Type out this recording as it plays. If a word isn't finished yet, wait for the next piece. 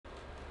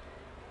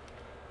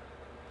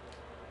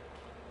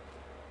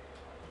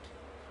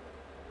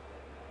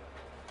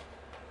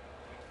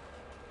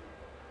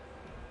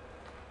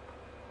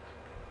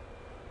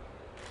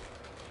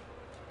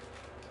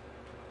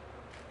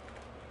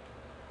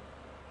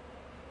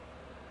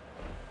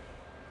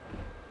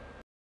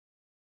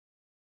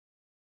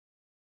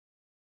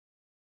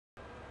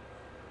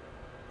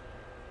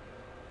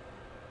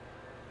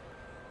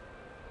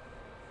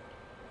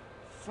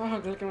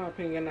Fuck, look at my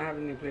ping and I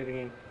haven't even played the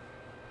game.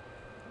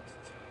 It's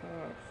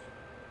tough.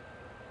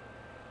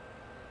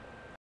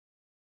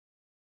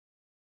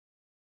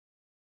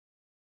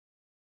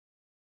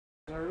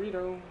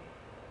 Naruto.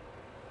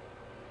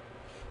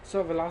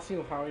 So,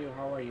 Velocio, how are you?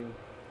 How are you?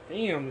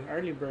 Damn,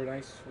 early bird,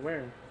 I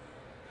swear.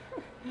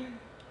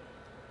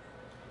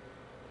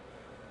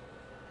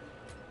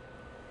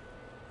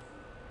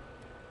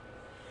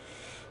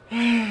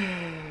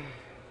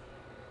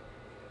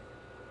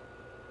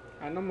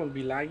 I know I'm gonna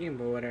be lagging,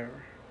 but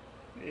whatever.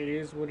 It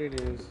is what it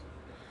is.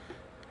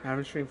 I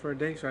haven't streamed for a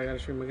day, so I gotta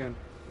stream again.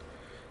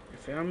 You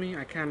feel me?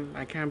 I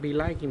can't be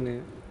liking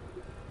it.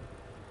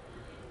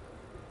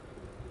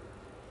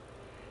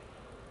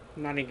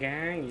 Not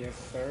again, yes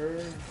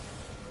sir.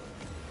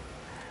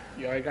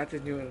 Yo, I got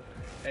this new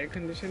air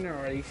conditioner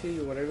or AC,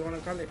 whatever you wanna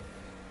call it.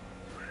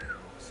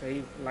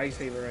 Save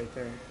lightsaber right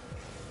there.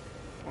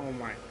 Oh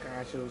my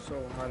gosh, it was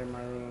so hot in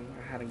my room.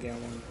 I had to get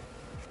one.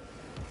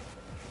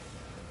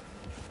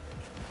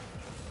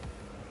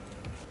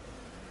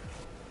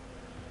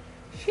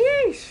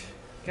 Sheesh!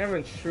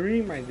 Kevin,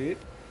 stream, my dude.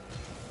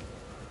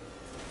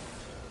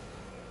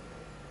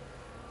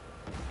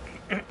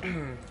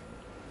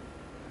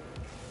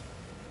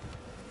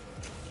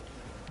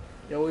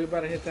 Yo, we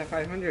about to hit that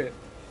 500.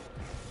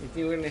 You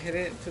think we're gonna hit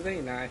it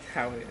today? Nah, I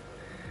doubt it.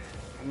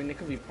 I mean, it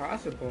could be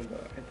possible,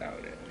 but I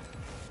doubt it.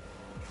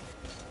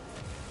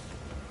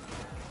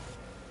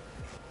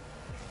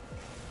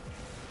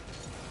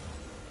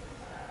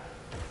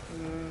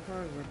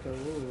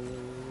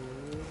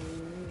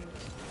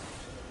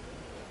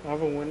 I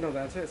have a window,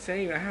 that's it.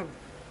 Same, I have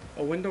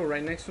a window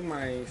right next to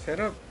my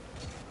setup.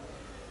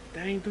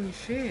 That ain't doing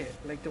shit.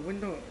 Like the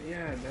window,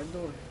 yeah, that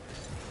door.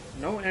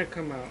 No air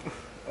come out.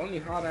 Only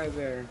hot air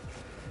there.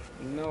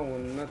 No,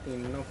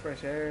 nothing. No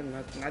fresh air.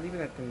 Not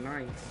even at the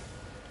night.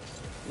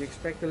 You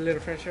expect a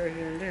little fresh air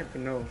here and there,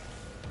 but no.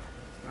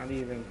 Not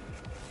even.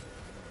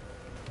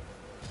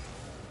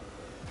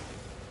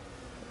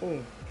 Oh.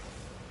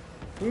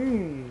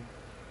 Boom.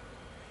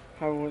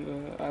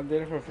 I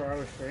did it for 4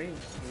 hours straight.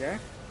 Yeah?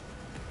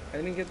 I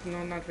didn't get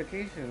no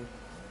notification.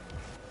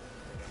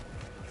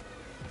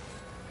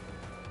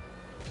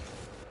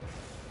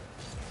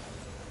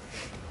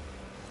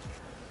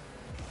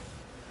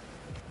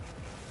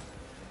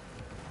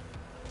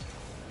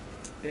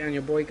 Yeah, and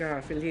your boy got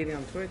affiliated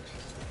on Twitch.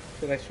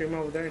 Should I stream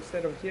over there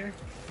instead of here?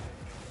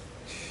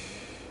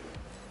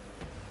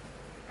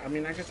 I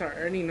mean, I can start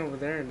earning over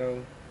there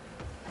though.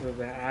 With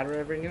the ad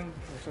revenue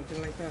or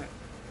something like that.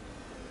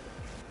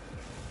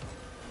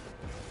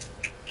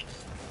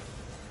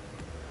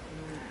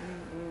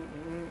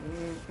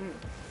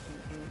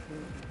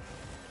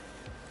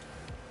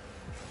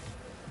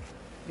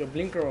 Yo,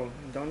 Blinkro,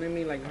 donate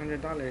me like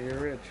 $100. You're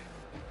rich.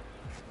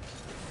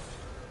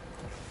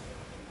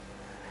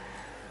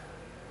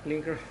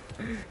 Blinker,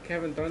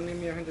 Kevin, donate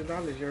me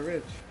 $100. You're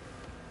rich.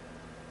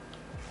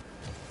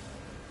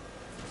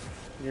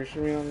 You're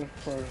streaming on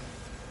for.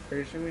 Are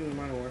you streaming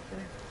Modern Warfare?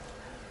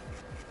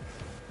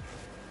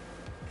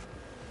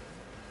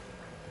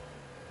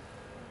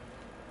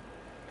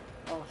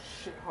 Oh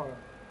shit! Hold on.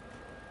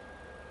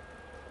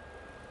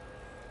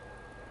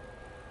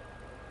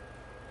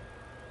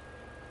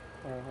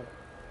 Hold on.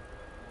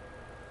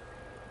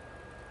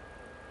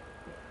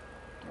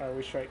 Alright,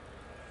 we strike.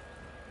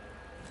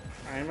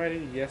 I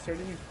invited you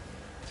yesterday.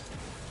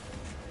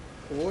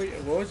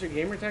 What was your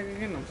gamer tag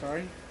again? I'm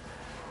sorry.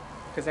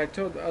 Cause I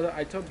told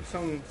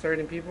some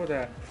certain people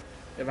that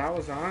if I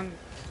was on,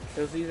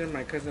 it was either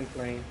my cousin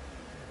playing.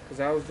 Cause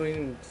I was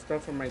doing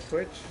stuff on my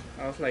Twitch.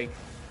 I was like,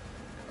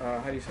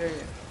 how do you say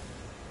it?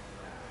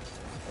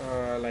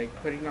 Like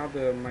putting out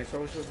my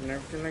socials and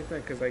everything like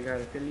that. Cause I got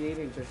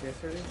affiliated just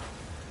yesterday.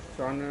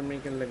 So I'm gonna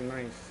make it look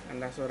nice,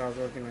 and that's what I was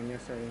working on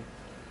yesterday.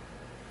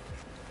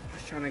 I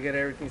was trying to get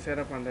everything set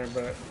up on there,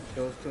 but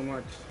it was too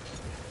much.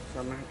 So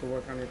I'm gonna have to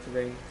work on it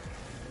today,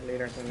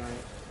 later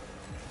tonight.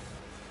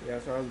 Yeah,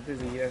 so I was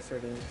busy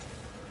yesterday.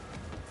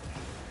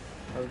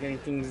 I was getting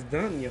things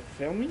done, you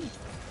feel me?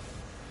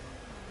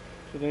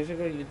 2 days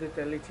ago you did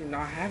the LT. No,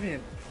 I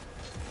haven't.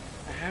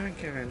 I haven't,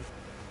 Kevin.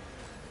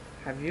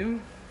 Have you?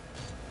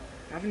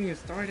 I haven't even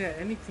started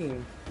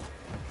anything.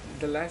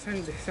 The last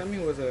time they sent me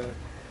was a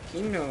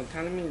email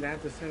telling me that I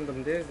have to send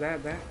them this, that.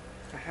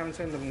 I haven't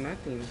sent them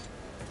nothing.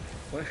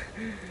 What?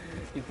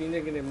 You think they're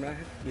gonna get mad?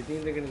 You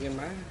think they're gonna get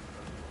mad?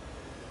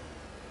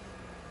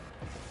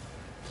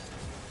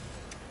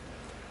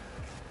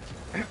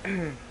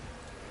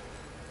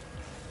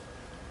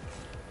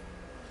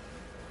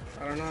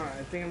 I don't know.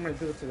 I think I might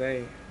do it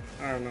today.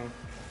 I don't know.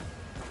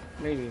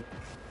 Maybe.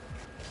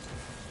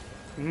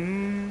 I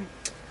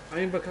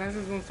mean, but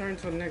classes don't start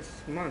until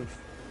next month,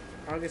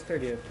 August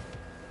 30th.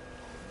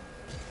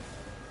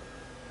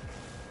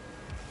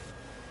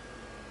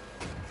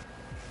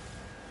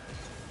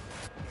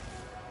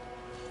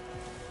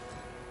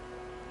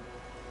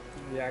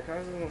 Yeah,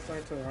 classes don't start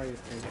until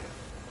August 30th.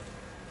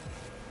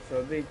 So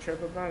if they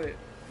trip about it,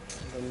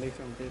 they'll make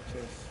some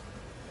bitches.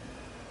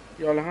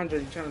 Yo, Alejandro,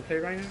 you trying to play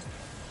right now?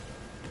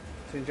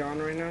 Since you're on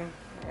right now?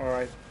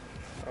 Alright.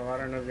 Oh, I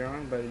don't know if you're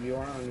on, but if you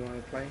are on, you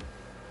want to play?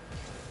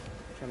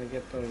 Trying to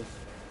get those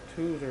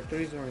 2s or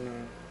 3s right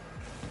now.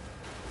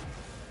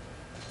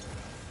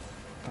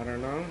 I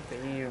don't know.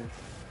 Damn.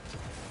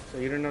 So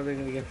you don't know they're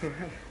gonna get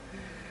mad?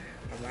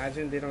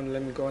 Imagine they don't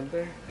let me go in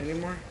there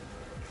anymore.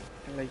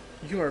 And like,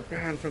 you are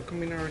banned from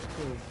coming to our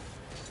school.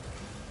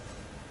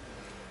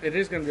 It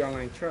is gonna be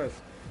online, trust.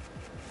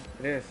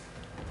 It is.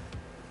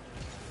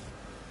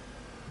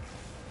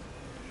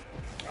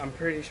 I'm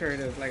pretty sure it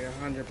is, like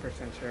 100%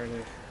 sure it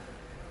is.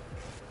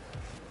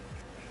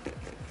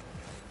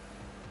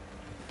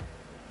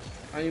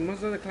 I mean,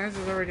 most of the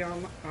classes are already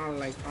on,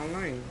 like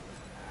online.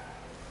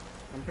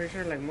 I'm pretty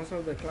sure like most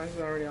of the classes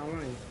are already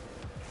online.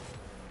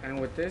 And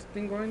with this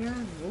thing going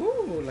on,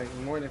 woo, like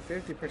more than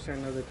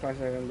 50% of the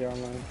classes are gonna be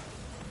online.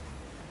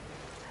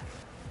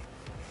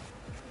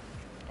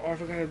 Oh, I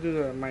forgot to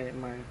do my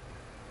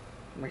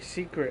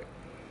secret.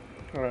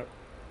 Hold up.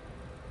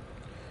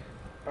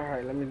 All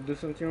right, let me do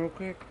something real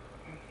quick.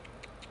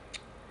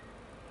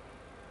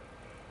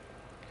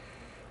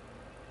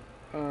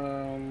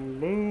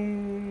 Boom.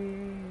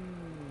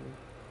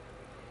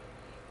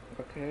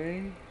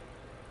 Okay.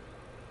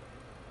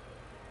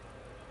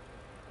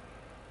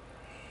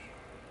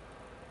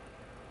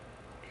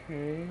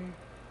 Okay.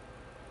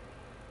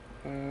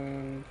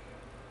 And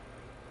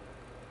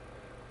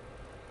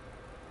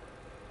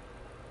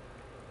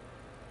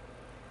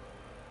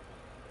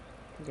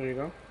there you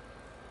go.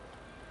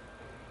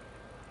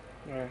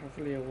 Alright,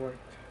 hopefully it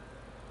worked.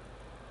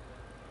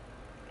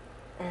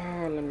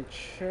 Oh, let me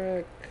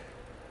check.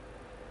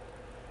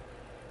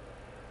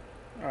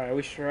 Alright,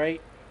 we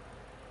straight.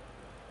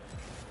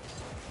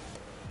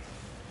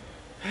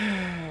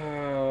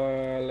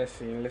 Let's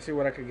see. Let's see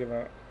what I could give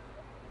out.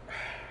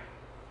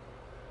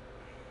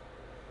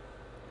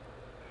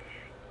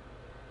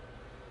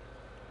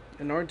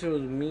 In order to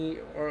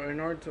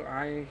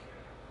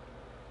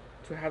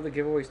have the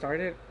giveaway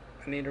started,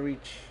 I need to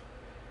reach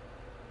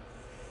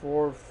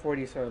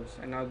 440 subs,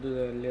 and I'll do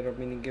the little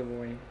mini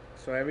giveaway.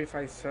 So every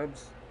 5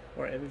 subs,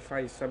 or every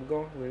 5 sub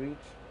goal we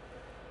reach,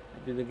 I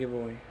do the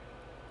giveaway.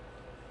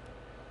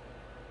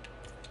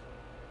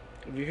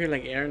 If you hear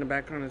like air in the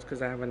background, it's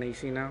because I have an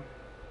AC now.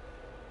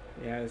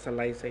 Yeah, it's a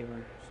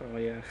lifesaver. So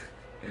yeah,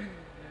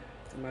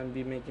 it might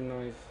be making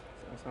noise.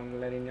 So I'm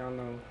letting y'all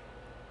know.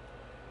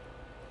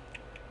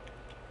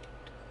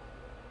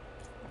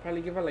 I'll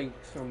probably give out like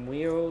some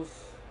wheels,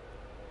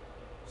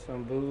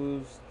 some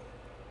boost,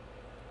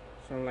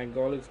 some like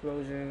gold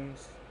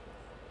explosions,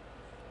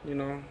 you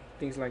know,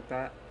 things like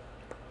that.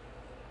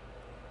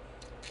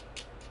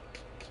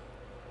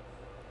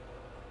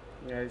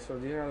 Yeah, so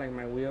these are like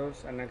my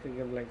wheels, and I could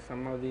give like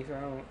some of these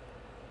out.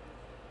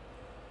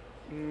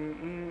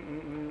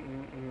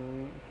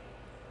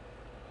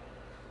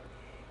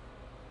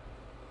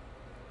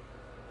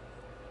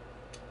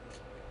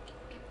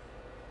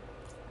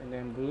 And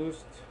then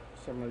boost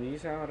some of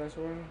these out as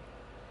well.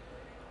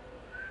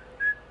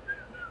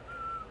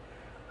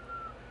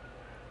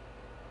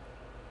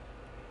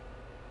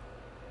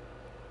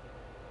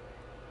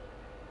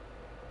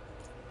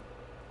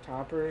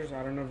 Toppers,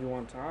 I don't know if you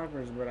want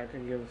toppers, but I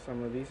could give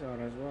some of these out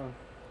as well.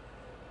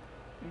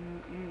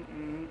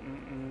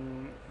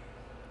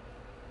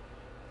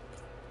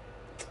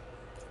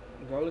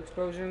 Gold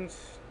explosions.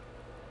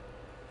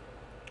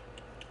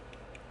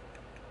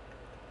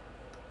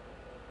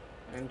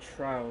 And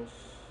trials.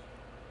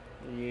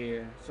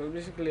 Yeah, so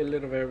basically a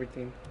little of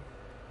everything.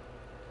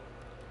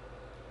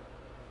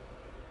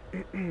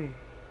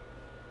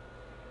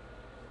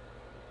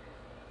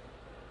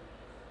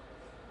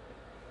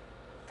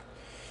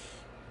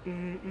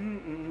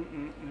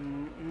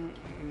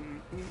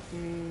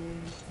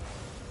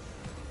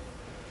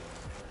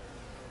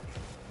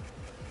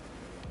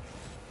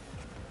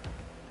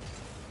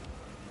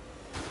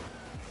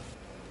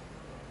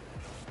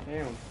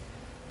 Damn.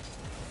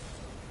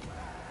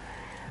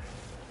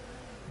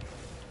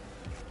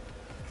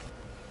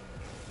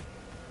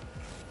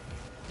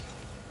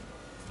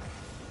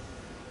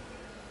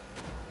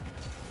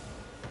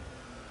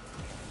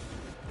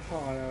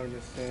 Oh, that was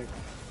just sick.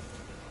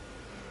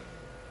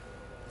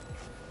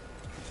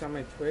 It's on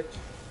my Twitch.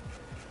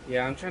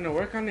 Yeah, I'm trying to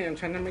work on it. I'm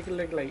trying to make it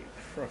look like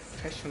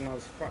professional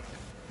as fuck.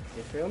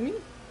 You feel me?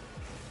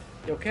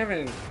 Yo,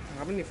 Kevin,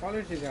 how many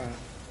followers you got?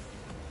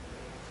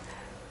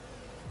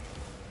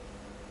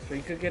 So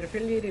you could get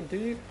affiliated,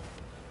 dude.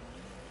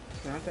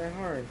 It's not that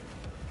hard.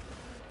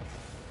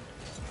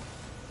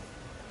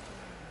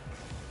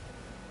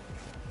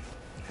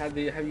 Have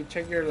you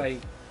checked your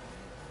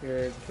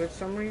your Twitch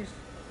summaries?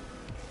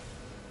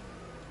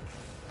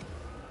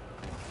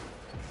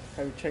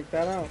 Have you checked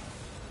that out?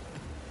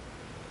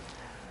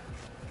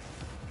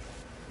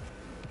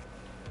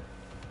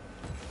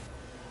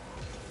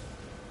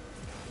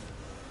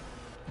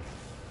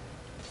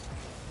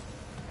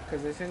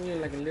 Because they send you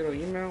like a little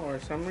email or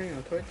a summary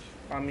on Twitch.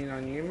 I mean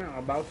on your email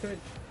about Twitch.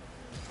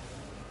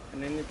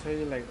 And then they tell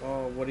you like,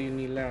 oh, what do you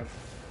need left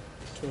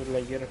to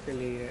like get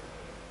affiliated.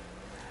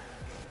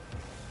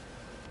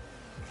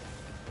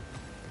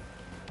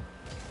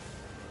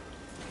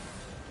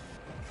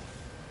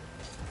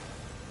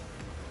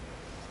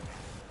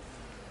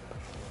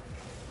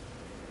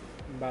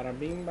 Bada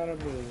bing, bada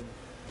boom.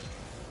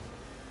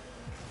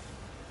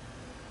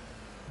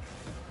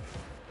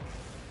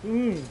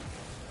 Mmm.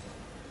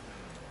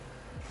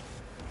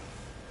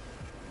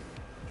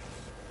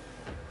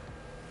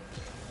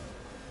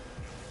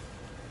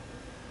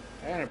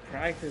 I gotta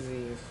practice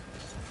these.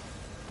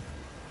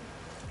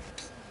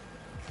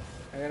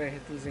 I gotta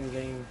hit these in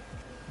game.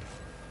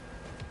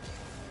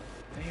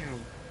 Damn.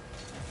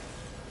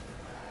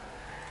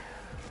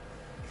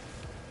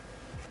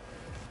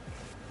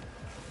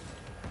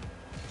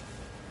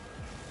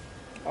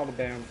 Oh,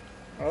 damn.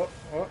 Oh,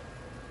 oh.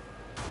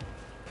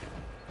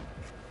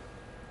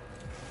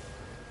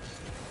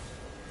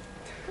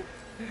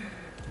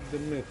 The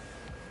myth,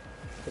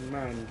 the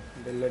man,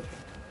 the legend,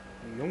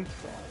 Young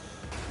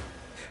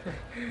Frost.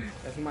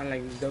 That's my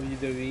like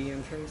WWE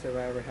entrance if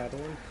I ever had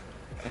one.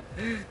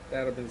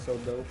 That'd have been so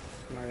dope.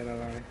 Not gonna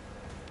lie.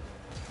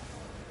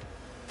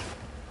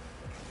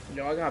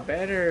 Yo, I got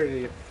better.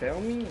 You feel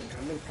me?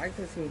 I've been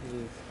practicing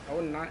these. I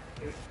would not.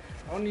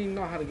 I don't even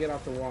know how to get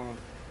off the wall,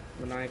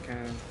 but now I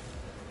can.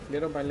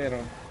 Little by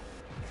little,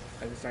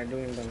 I can start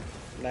doing them.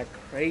 Like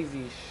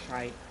crazy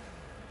shite.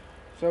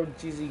 So,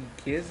 Jeezy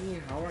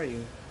Gizzy, how are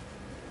you?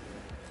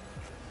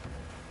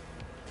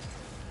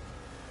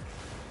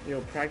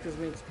 Yo, practice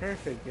makes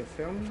perfect, you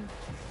feel me?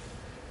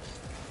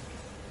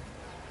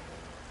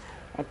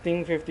 I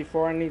think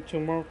 54, I need 2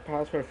 more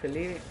pods for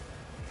affiliate.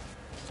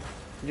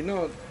 You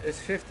know, it's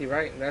 50,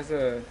 right? That's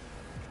the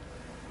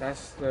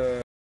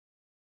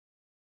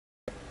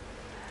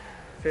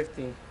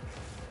 50.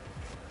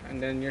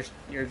 And then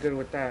you're good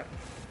with that.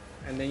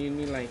 And then you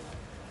need like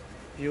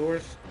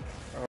viewers,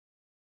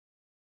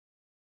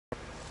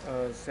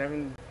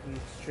 7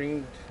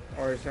 streamed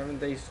or 7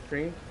 days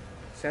streamed,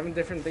 7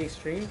 different days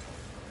streamed,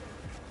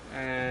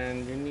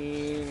 and you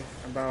need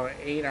about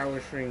 8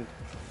 hours streamed.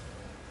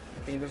 I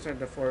think those are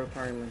the 4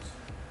 requirements.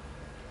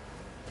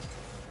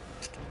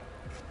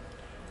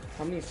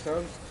 How many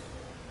subs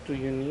do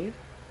you need?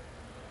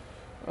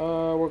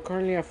 We're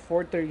currently at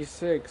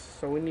 436,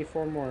 so we need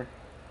 4 more.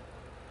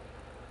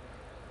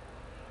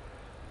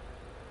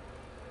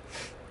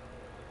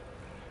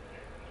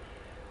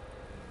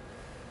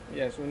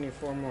 Yes, we need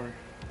 4 more.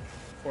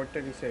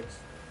 436.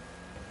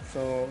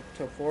 So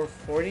to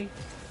 440,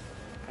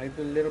 I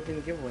do a little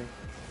bit giveaway,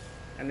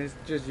 and it's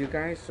just you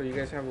guys, so you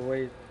guys have a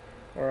way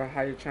or a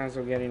higher chance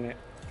of getting it.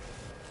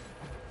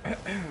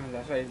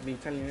 That's why I be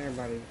telling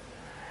everybody,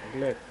 like,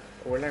 look,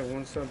 we're like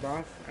 1 sub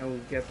off, and we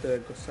get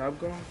the sub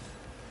goal.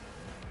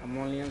 I'm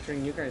only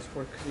answering you guys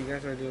for because you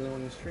guys are the only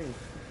one in the stream.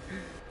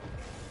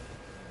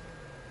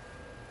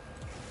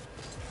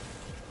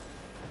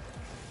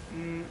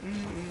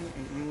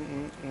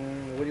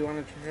 What do you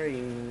want to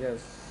trade?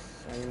 Yes,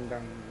 I am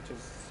down.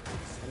 Just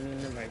send me an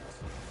invite.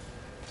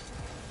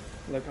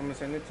 Look, I'm gonna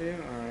send it to you.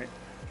 Alright.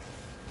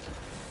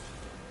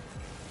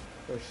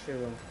 For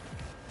sure.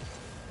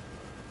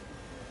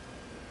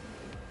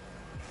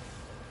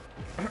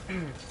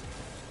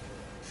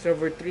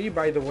 Silver 3,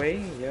 by the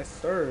way. Yes,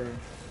 sir.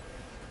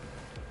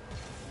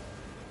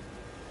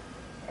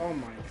 Oh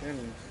my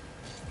goodness.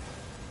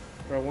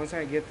 Bro, once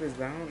I get this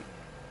down,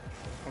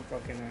 I'm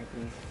fucking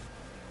happy.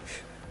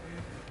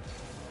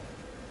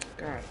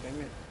 God damn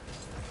it.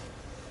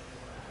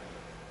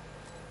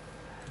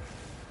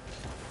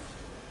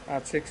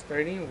 At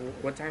 6:30?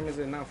 What time is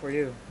it now for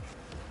you?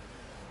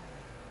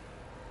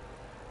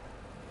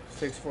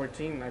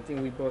 6:14. I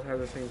think we both have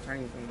the same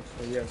time zone.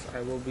 So yes,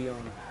 I will be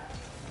on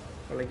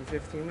for like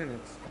 15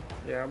 minutes.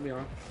 Yeah, I'll be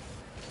on.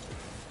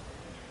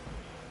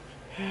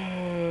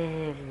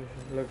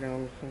 Look,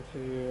 I'm listening to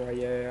you.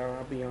 Yeah,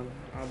 I'll be on.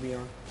 I'll be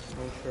on.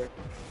 I'm sure.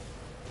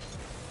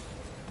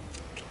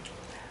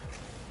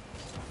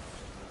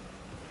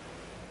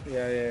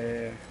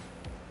 Yeah.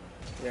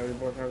 Yeah, we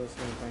both have the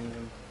same time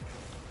zone.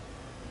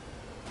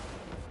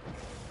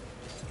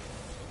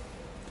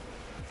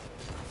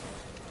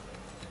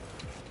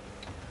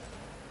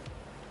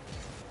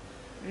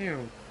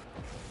 Damn.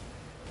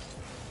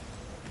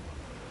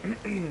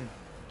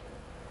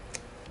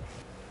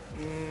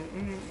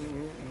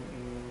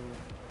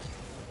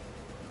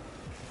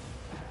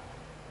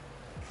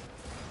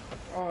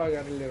 Oh, I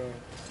got a little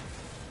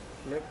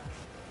flip.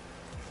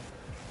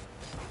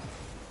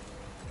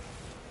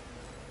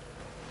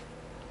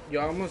 You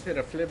almost hit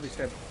a flip,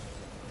 except,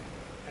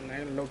 and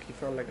I low-key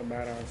felt like a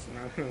badass,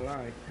 not gonna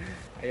lie.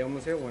 I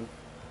almost hit one.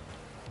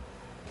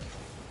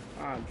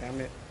 Ah, damn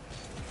it.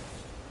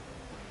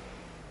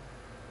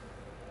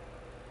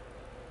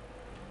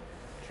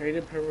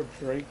 Traded pair of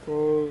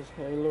Draco's,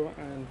 Halo,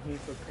 and he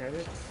for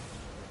credits.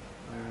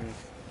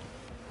 Nice.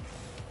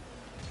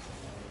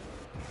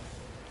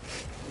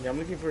 Yeah, I'm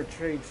looking for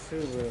trades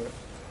too, but,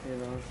 you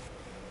know,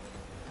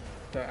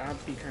 the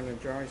app be kind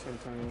of dry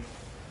sometimes.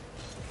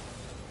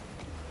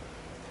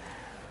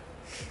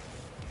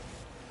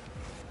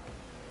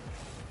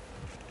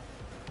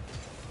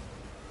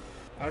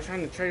 I was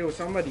trying to trade with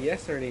somebody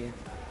yesterday,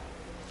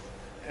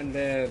 and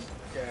then,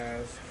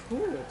 guys,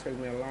 it took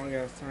me a long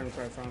ass time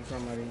until I found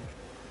somebody.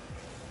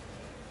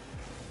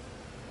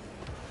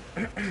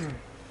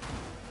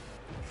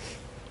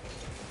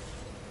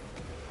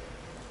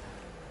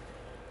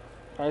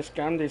 I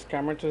scammed this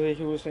scammer today.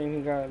 He was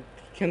saying he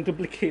can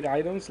duplicate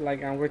items.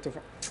 Like I'm going to,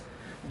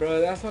 bro.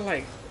 That's what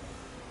like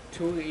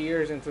 2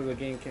 years into the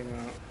game came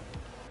out.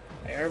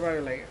 Like, everybody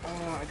like,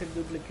 oh, I could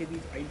duplicate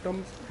these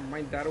items.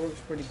 My dad works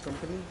for the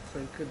company, so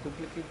he could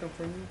duplicate them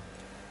for me.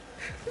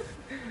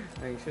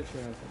 Like shit, you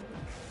have.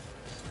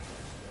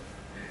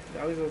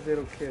 Always those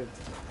little kids.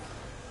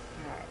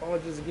 Oh,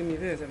 just give me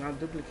this and I'll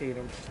duplicate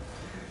them.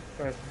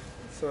 For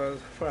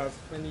as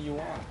many you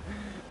want.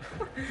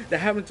 That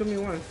happened to me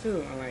once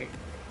too. I'm like,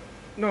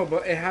 no,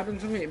 but it happened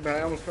to me, but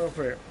I almost fell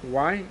for it.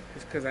 Why?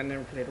 It's because I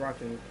never played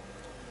Rocket League.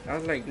 That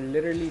was like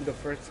literally the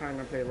first time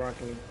I played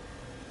Rocket League.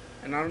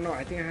 And I don't know,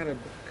 I think I had a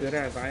good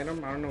ass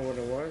item. I don't know what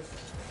it was.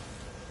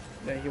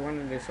 That he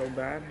wanted it so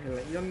bad. He's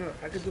like, yo, no,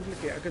 I could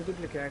duplicate.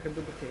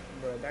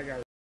 Bro, that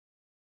guy.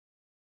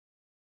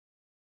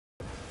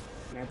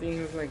 And I think he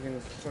was like in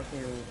his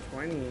fucking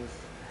 20s.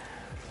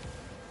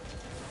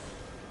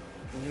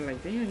 And you're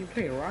like, damn, you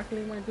play Rocket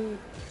League, my dude?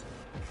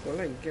 Go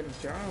like get a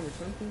job or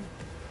something.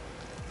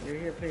 You're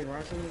here playing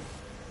Rocket League?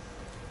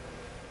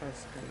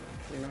 That's kind of,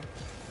 you know.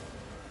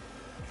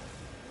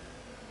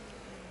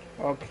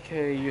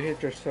 Okay, you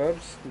hit your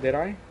subs. Did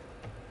I?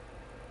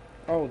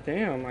 Oh,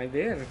 damn, I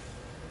did.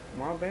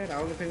 My bad,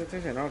 I wasn't paying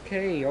attention.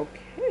 Okay.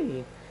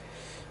 Who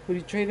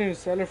you trade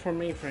Interstellar for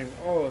mainframe?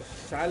 Oh,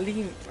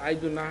 sadly, I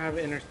do not have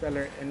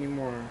Interstellar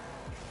anymore.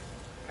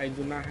 I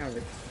do not have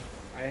it.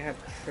 I have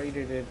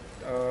traded it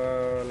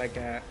like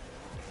at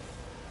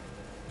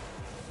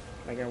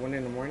 1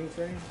 in the morning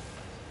today.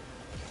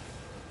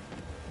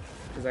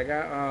 Cause I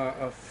got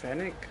a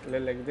Fennec.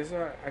 Like this,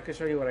 I can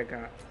show you what I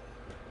got.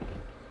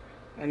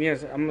 And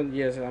yes, I'm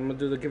gonna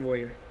do the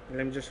giveaway.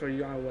 Let me just show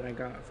you what I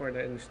got for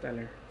the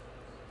Interstellar.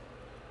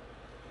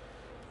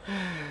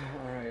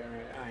 Alright.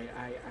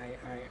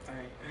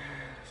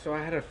 So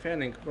I had a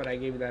Fennec, but I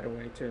gave that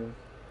away too.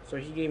 So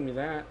he gave me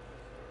that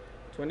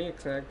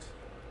 20XX.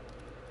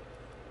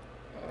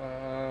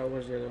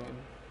 Where's the other one?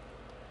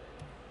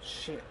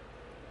 Shit.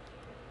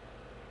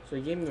 So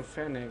he gave me the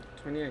Fennec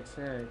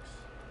 20XX.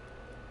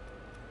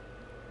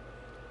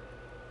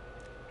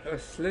 A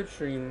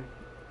Slipstream,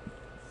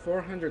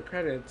 400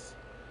 credits,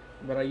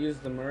 but I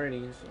used them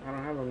already, so I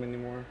don't have them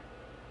anymore. I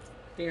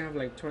think I have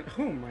like 20.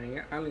 Oh my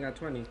god, I only got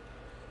 20.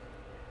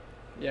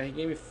 Yeah, he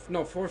gave me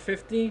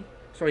 450.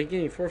 So he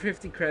gave me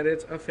 450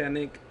 credits, a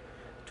Fennec,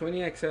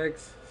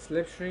 20XX,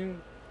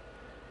 Slipstream,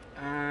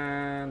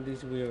 and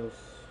these wheels.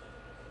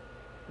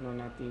 No,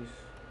 not these.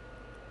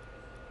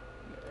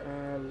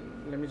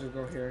 Let me just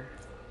go here.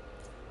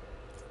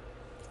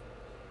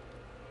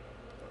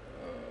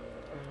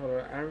 Hold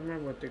on, I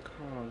remember what they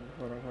called.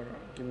 Hold on.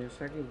 Give me a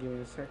second.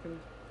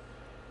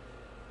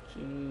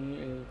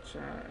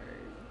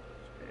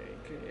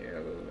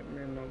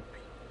 GHIJKL-MNOP.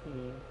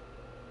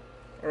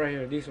 Alright,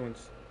 here, these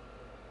ones.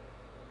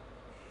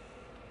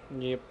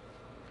 Yep.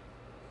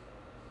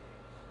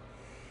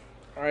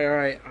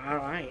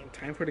 Alright.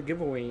 Time for the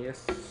giveaway.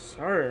 Yes,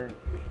 sir.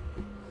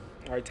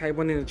 Alright, type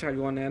 1 in the chat if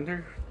you want to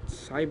enter.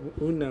 Type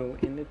uno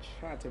in the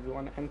chat if you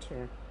want to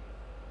enter.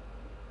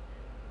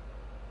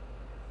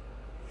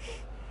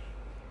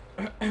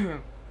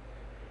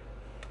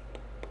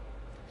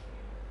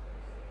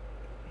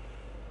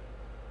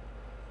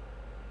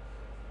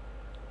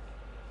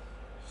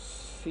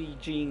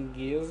 CG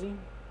Gilzy.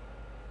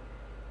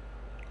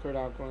 Kurt.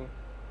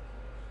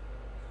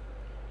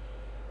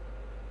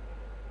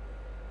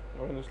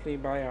 Honestly,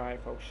 bye,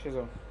 alright, folks.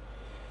 Shizzle.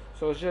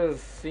 So it's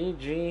just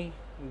CG,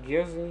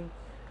 Gilzy,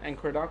 and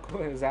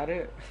Kordako. Is that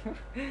it?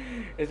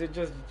 Is it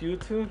just you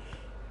two?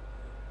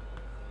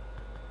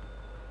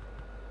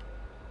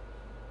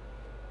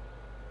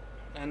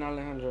 And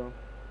Alejandro.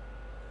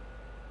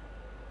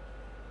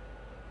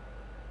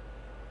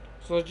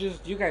 So it's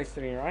just you guys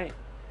three, right?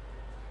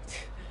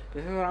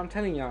 This is what I'm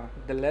telling y'all.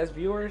 The less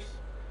viewers,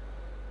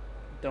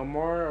 the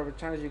more of a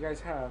chance you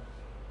guys have.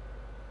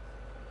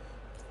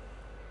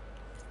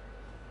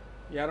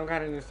 Yeah, I don't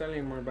got it installed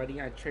anymore, buddy.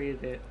 I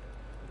traded it.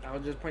 I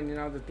was just pointing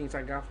out the things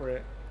I got for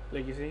it.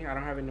 Like you see, I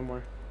don't have it no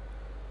more.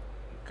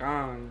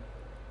 Gone.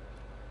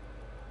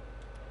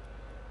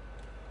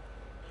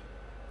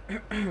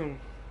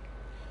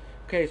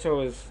 Okay,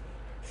 so it's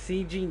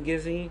CG,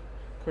 Gizzy,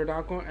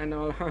 Kordako, and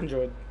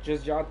Alejandro.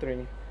 Just y'all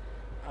three.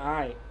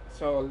 Alright,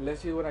 so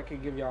let's see what I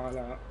could give y'all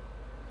out.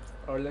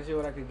 Or let's see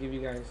what I could give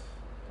you guys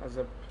as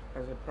a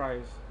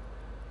prize.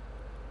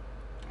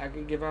 I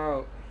could give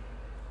out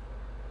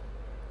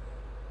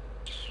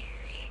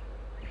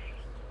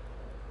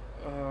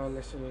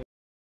let's see.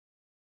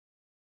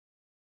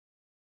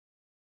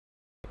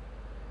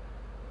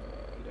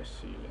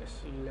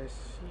 Let's see.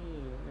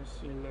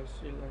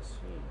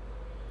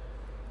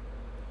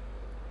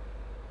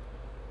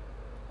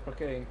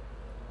 Okay.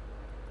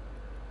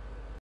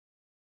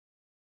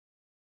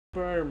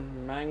 Super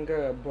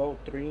Manga Boat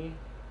 3.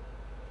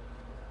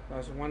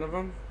 That's one of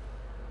them.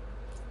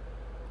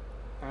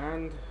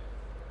 And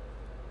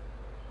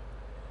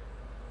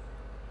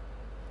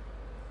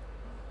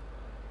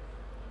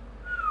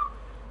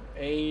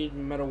a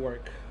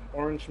metalwork,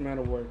 orange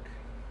metalwork.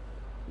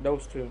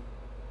 Those two.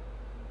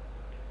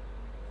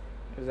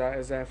 Is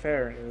that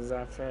fair? Is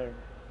that fair?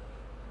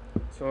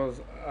 So it's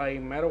a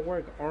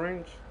metalwork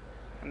orange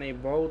and a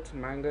bolt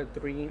manga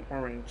 3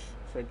 orange.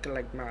 So it can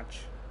like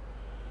match.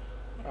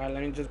 Alright,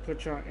 let me just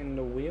put you in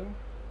the wheel.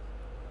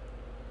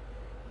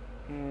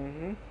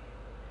 Mm-hmm.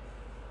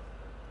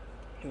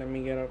 Let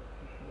me get up.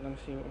 Let me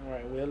see.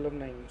 Alright, wheel of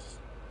names.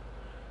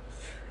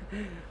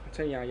 I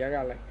tell y'all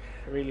got like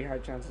really high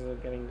chances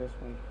of getting this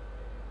one.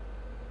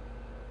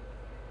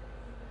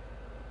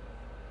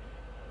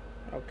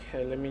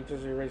 Okay, let me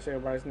just erase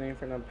everybody's name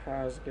from the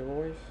past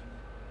giveaways.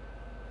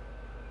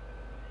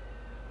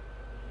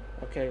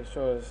 Okay,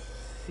 so it's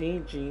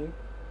CG,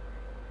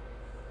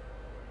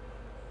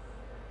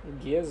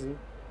 Gizzy,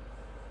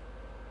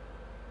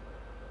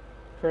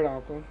 Kurt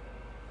Alco,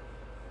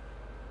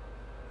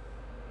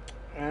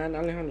 and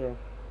Alejandro.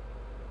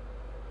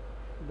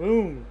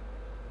 Boom!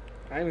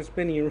 I'm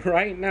spinning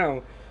right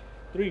now.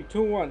 3,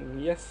 2, 1.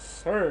 Yes,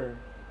 sir.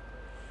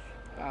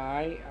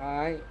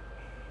 I.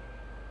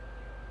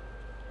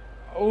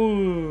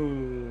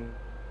 Oh.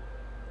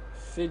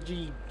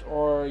 CG,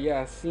 or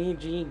yeah,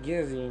 CG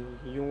Gizzy.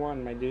 You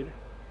won, my dude.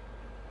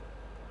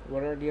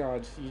 What are the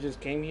odds? You just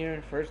came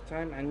here first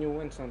time and you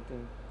win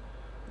something.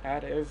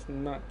 That is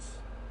nuts.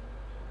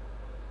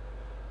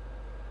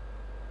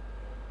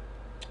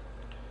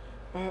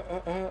 Yep.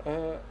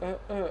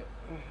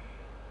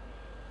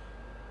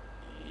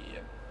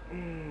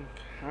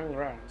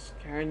 Congrats.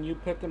 Can you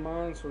put them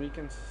on so we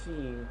can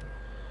see?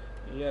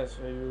 Yes,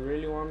 if you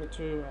really want me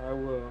to, I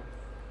will.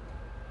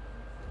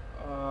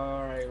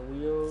 Alright,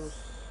 wheels.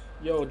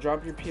 Yo,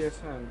 drop your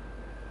PSN.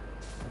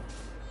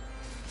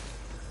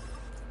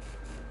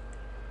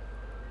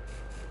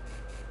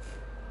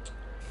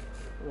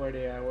 Where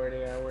they at? Where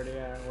they at? Where they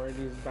at? Where are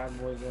these bad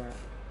boys at?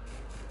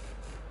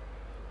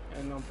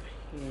 NOP.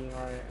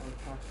 Alright, I'm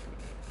passing.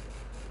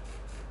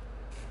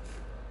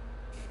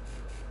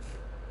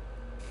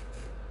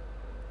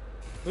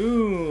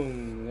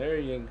 Boom! There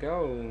you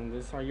go.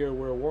 This is your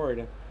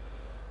reward.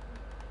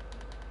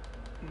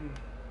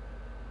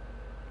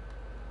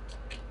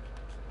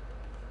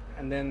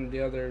 And then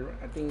the other,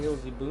 I think it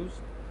was the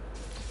boost,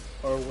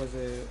 or was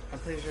it? I'm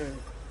pretty sure.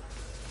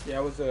 Yeah,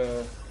 it was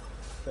the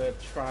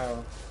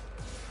trial.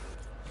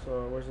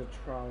 So where's the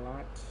trial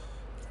at?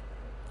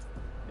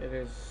 It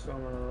is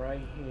somewhere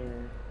right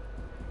here.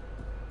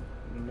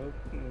 Nope,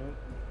 nope.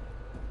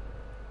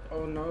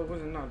 Oh no, it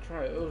wasn't not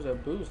trial. It was a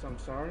boost. I'm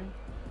sorry.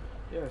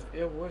 Yes,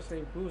 it was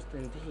a boost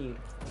indeed.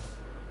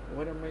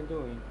 What am I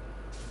doing?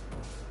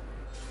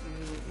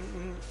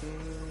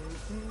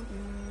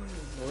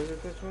 Was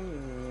it this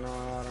one? No,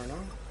 I don't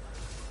know.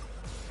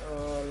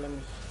 Let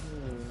me see.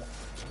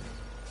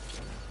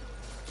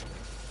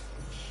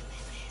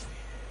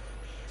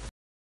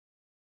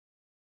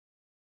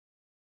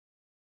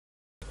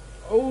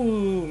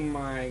 Oh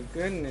my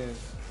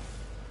goodness.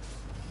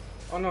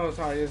 Oh no,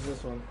 sorry, it's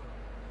this one.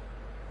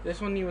 This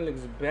one even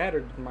looks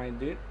better, my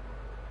dude.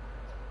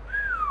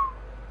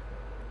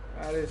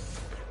 That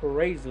is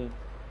crazy.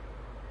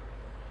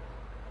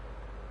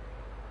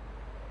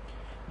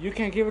 You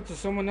can't give it to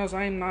someone else.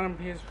 I am not on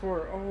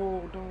PS4.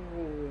 Oh no.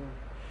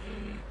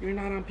 You're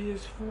not on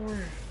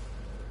PS4.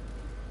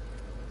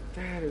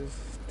 That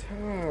is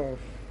tough.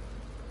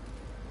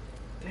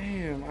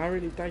 Damn, I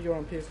really thought you were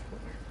on PS4.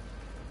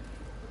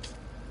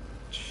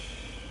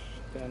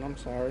 Then I'm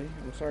sorry.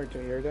 I'm sorry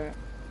to hear that.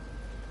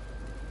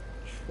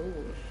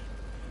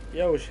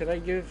 Yo, should I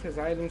give his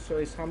items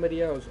to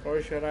somebody else,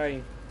 or should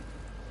I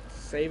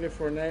save it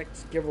for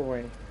next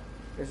giveaway?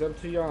 It's up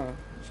to y'all.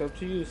 It's up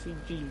to you,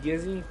 CG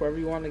Gizzy. Whoever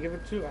you want to give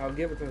it to, I'll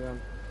give it to them.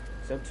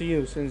 It's up to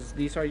you, since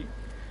these are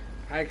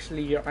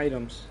actually your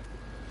items.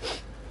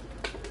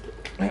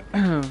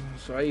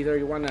 So either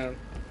you want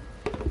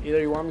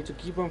me to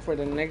keep them for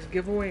the next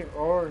giveaway,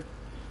 or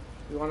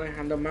you want to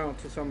hand them out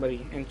to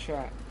somebody in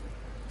chat.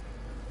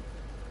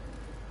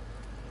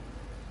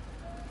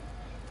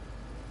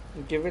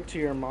 Give it to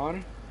your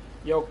mod.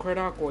 Yo,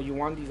 Kurdok, you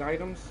want these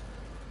items?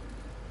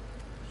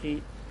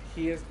 He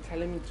is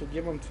telling me to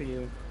give them to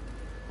you.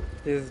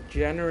 This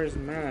generous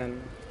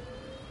man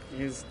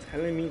is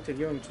telling me to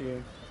give them to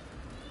you.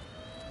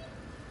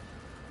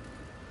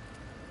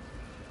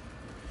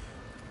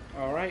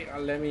 Alright,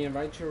 let me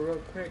invite you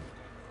real quick.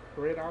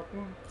 Crit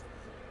Aqua.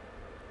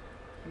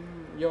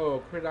 Yo,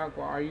 Crit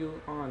Aqua, are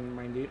you on,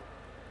 my dude?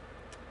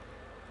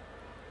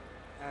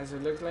 As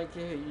it looks like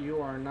it,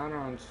 you are not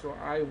on, so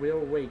I will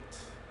wait.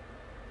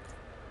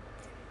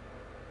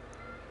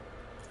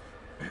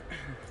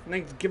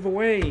 Next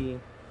giveaway.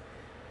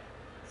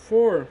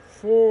 4,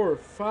 4,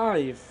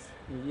 5.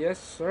 Yes,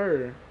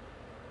 sir.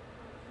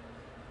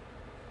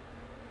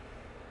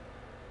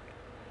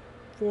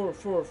 4,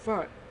 4,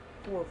 5.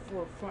 4,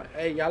 4, 5.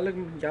 Hey, y'all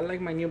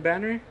like my new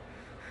banner?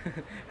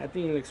 I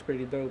think it looks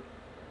pretty dope.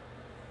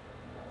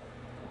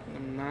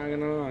 I'm not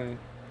gonna lie.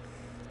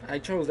 I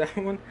chose that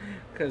one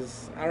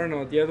because I don't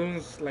know, the other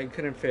ones like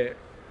couldn't fit.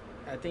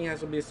 I think it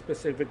has to be a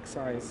specific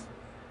size.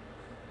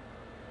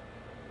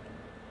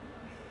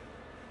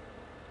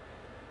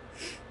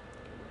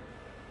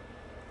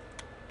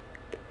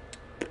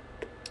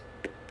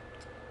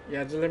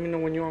 Yeah, just let me know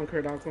when you're on,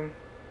 Kurt Aqua.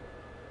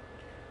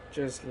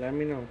 Just let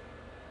me know.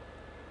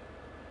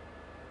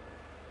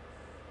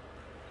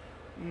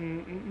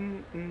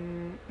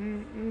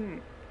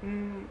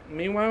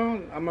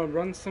 Meanwhile, I'm gonna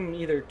run some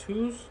either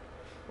twos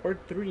or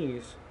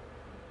threes.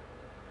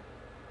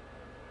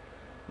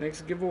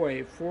 Next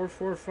giveaway,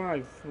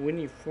 445. We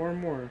need four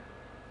more.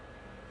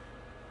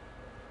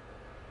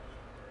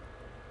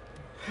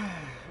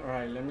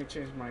 Alright, let me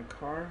change my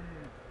car.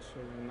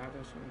 So not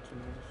this one, to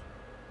not this one.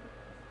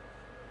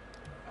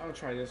 I'll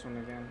try this one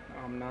again.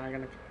 I'm not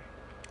gonna.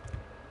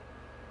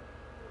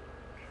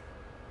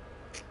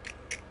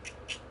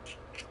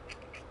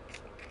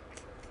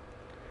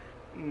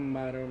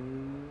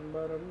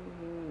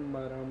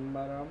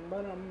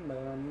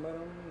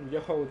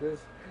 Yo,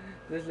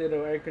 this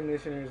little air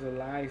conditioner is a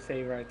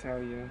lifesaver, I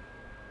tell you.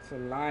 It's a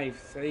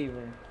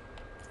lifesaver.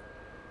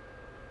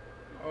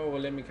 Oh,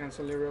 well, let me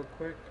cancel it real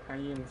quick. I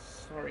am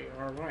sorry.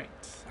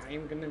 Alright, I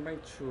am gonna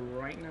invite you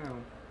right now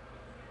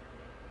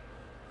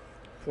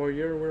for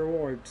your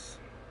rewards.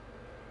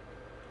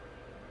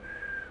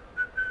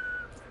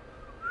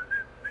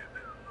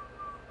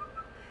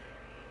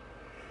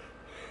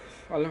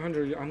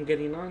 Alejandro, I'm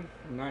getting on.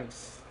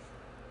 Nice.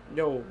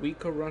 Yo, we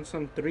could run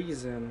some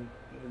threes and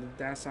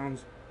that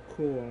sounds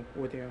cool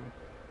with you.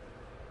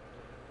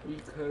 We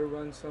could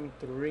run some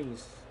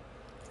threes.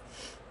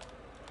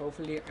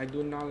 Hopefully I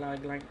do not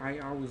lag like I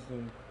always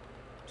do.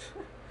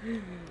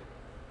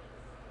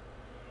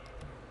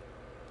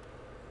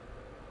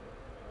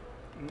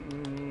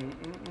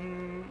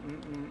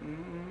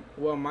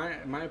 Well,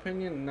 my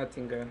opinion,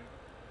 nothing good.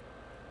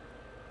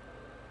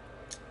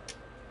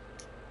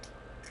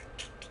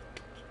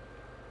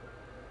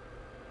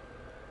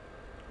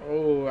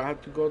 Oh, I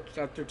have to go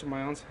after to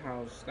my aunt's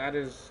house. That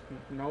is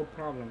no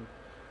problem.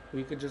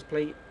 We could just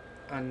play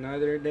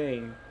another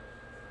day.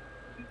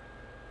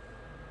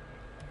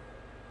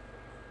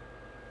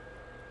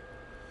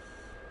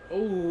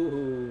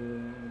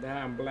 Oh,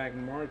 that black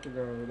market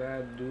though,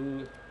 that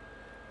dude,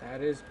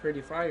 that is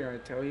pretty fire, I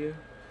tell you.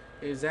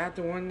 Is that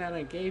the one that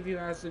I gave you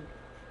as a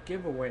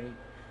giveaway?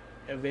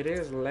 If it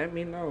is, let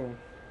me know.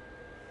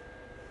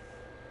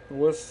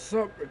 What's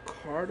up,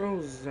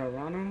 Ricardo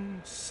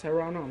Serrano,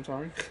 I'm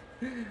sorry.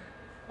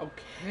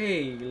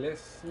 Okay,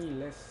 let's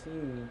see.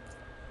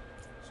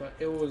 So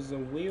it was the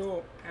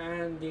wheel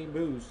and the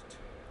boost.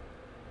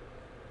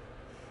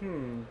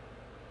 Boom.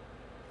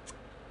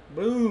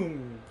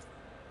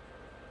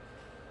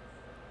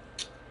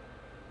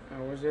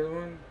 What's the other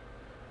one?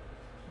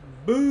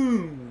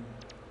 Boom.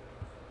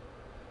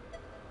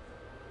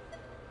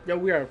 Yo,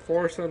 we are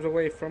 4 subs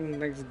away from the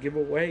next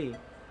giveaway.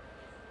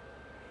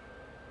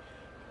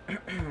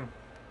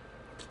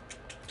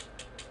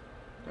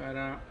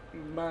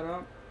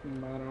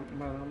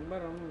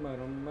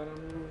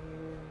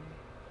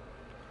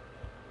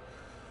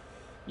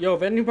 Yo,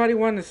 if anybody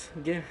wants to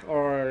get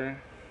or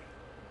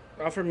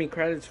offer me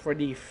credits for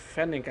the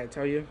Fennec, I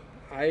tell you,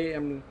 I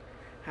am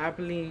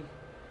happily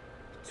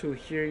to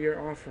hear your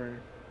offer.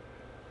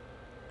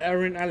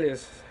 Aaron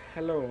Ellis,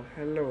 hello,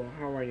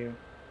 how are you?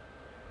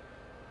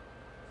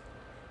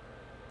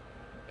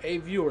 Hey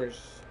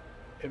viewers,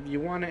 if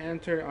you want to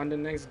enter on the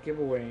next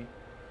giveaway,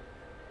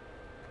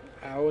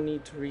 I will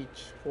need to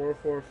reach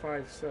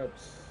 445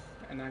 subs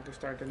and I can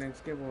start the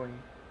next giveaway.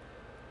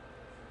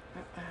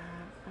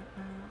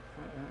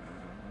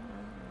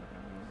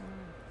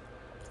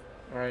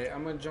 Alright,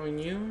 I'm gonna join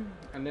you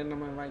and then I'm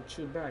gonna invite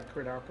you back,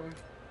 Kurt Aqua.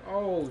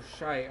 Oh,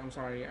 shite, I'm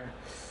sorry.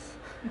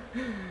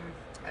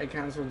 I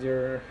canceled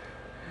your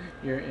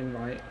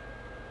invite.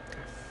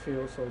 I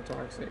feel so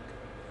toxic.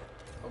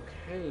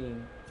 Okay.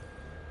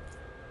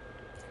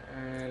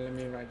 And let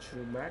me invite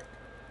you back.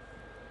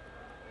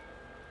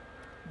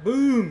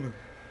 Boom!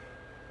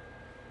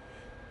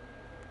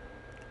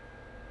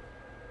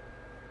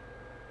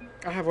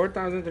 I have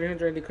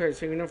 4,380 credits,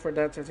 so you know for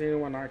that titanium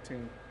 1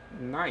 octane.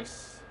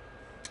 Nice.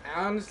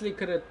 I honestly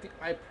could have,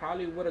 I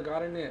probably would have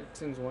gotten it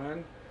since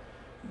when,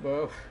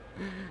 but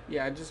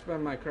yeah, I just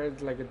spent my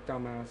credits like a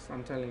dumbass,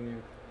 I'm telling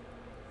you.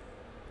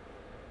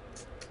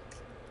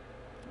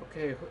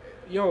 Okay,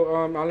 yo,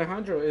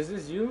 Alejandro, is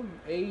this you?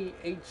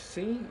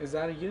 AHC, is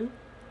that you?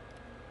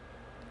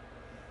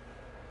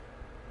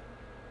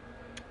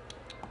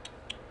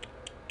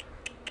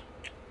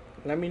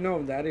 Let me know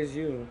if that is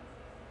you.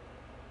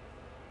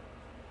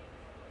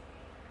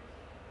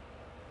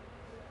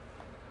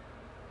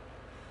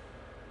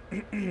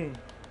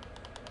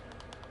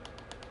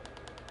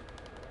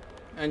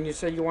 And you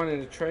said you wanted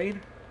to trade?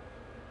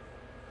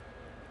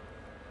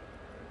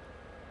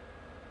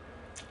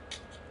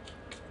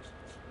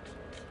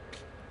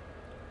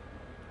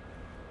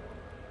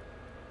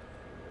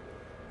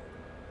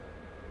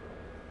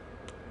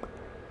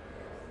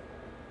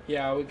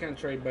 Yeah, we can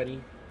trade,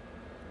 buddy.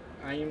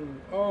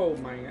 Oh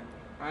my god.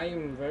 I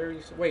am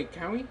very, wait,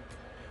 can we?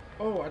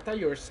 Oh, I thought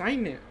you were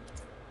signing it.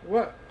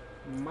 What?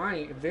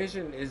 My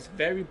vision is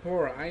very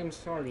poor. I am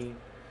sorry.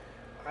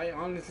 I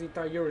honestly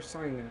thought you were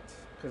signing it.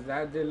 Because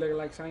that did look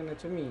like signing it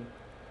to me.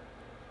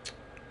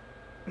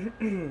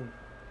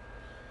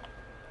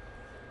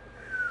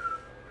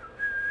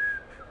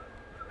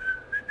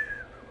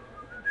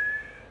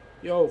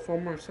 Yo, 4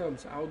 more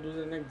subs. I'll do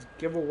the next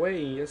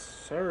giveaway. Yes,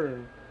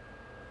 sir.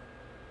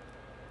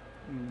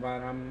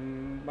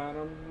 Ba-dum,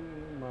 ba-dum,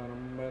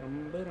 ba-dum,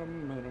 ba-dum,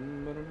 ba-dum,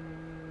 ba-dum,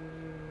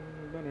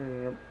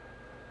 ba-dum.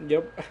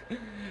 Yep.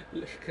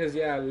 Because,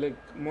 yeah, look,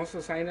 most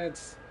of the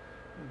signets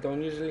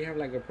don't usually have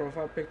like a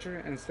profile picture.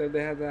 Instead,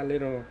 they have that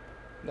little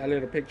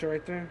picture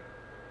right there.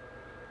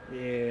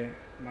 Yeah,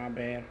 my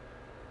bad.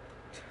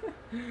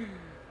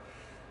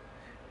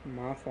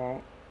 My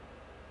fault.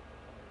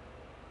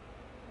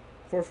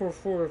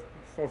 444,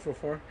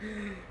 444,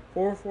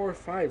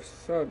 445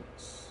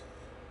 subs.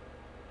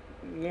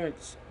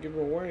 Next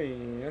giveaway.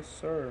 Yes,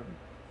 sir.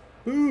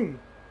 Boom.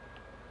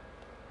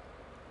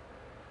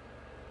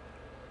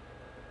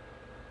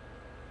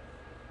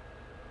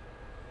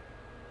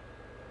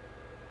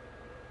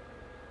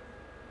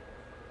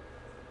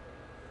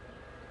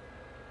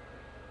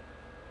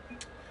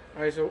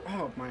 Alright, so,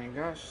 oh my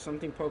gosh,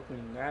 something poked me.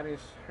 That is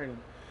hurting.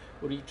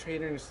 Would you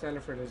trade in Stellar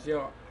for this?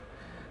 Yo,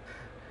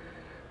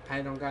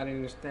 I don't got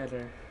any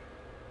Stellar.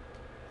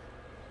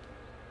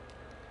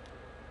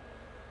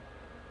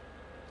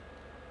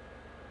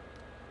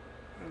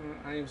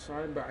 I am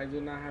sorry, but I do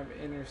not have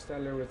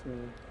Interstellar with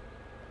me.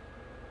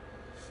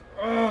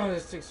 Oh,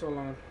 this takes so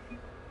long.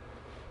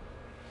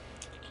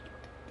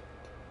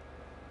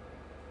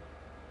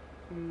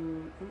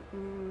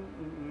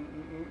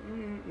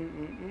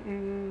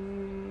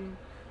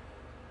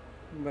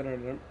 But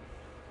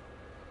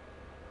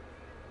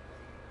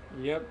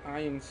yep, I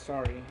am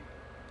sorry.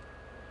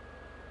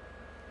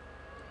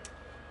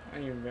 I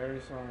am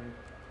very sorry.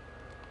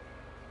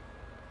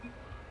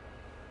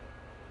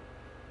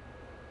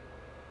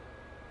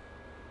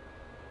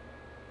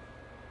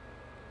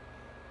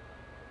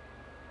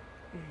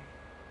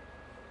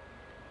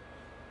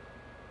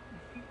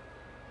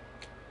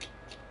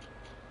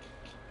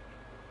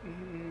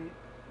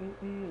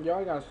 Yo,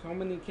 I got so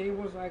many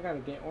cables. I gotta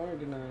get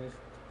organized.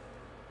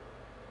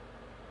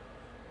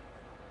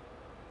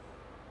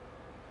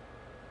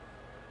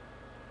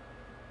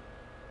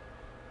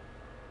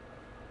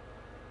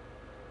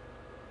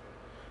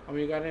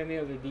 You got any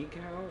other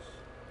decals?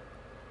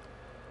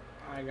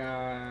 I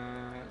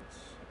got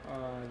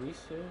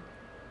these two,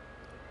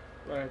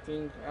 but I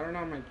think I don't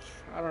know.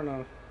 I don't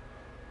know.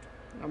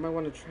 I might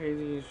want to trade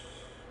these.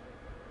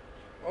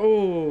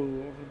 Oh,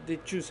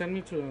 did you send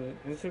me to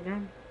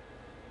Instagram?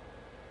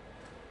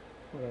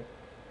 Hold up.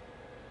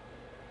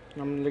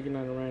 I'm looking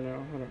at it right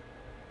now. Hold up.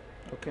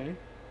 Okay.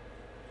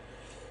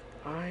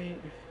 I.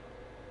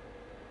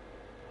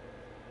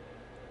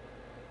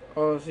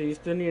 Oh, so you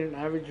still need an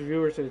average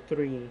viewers of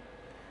 3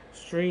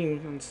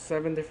 streams on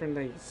 7 different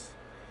days.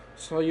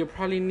 So you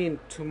probably need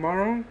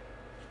tomorrow,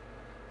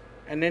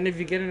 and then if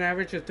you get an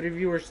average of 3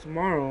 viewers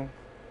tomorrow,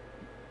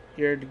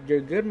 you're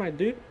good, my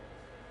dude.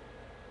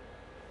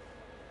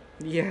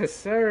 Yes,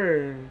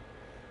 sir.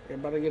 You're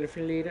about to get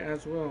affiliated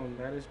as well.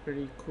 That is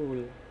pretty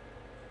cool.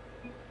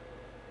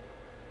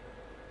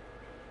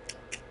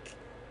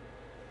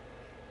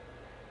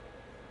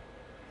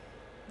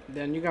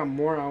 Then you got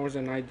more hours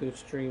than I do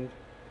streamed.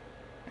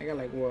 I got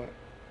like what,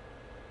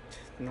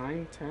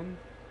 9, 10?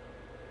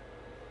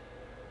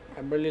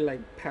 I barely like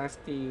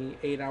past the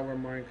 8 hour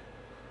mark.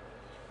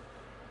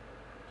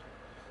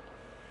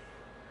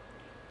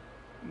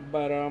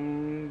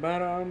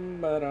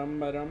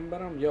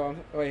 Yo,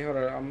 wait, hold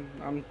on.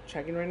 I'm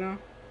checking right now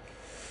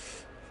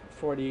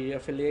for the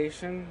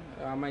affiliation.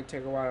 I might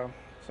take a while.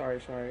 Sorry.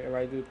 If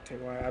I do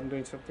take a while, I'm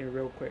doing something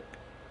real quick.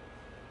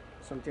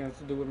 Something has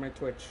to do with my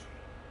Twitch.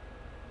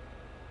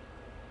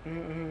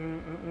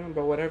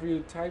 But whatever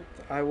you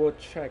typed, I will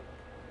check.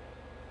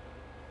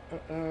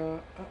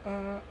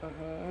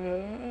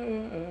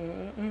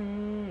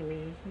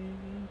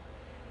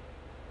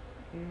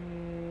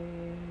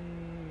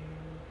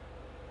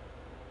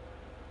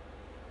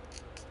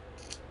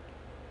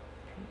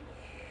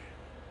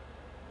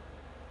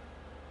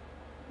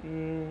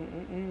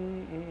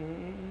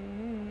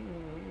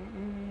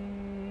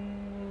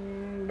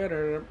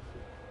 Better.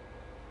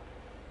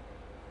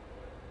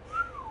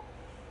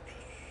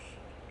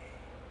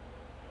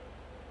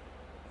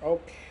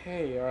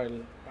 Okay,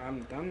 alright,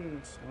 I'm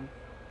done. So,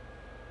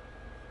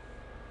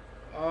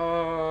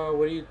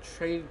 what do you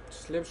trade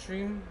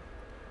Slipstream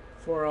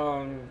for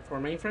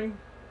mainframe?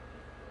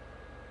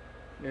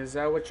 Is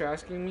that what you're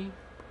asking me?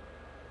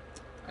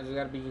 I just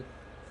gotta be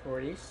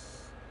for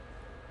these,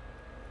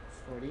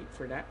 for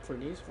that, for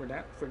these, for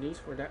that, for these,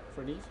 for that,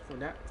 for these, for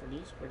that, for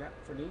these, for that,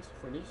 for these,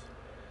 for these,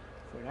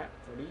 for that,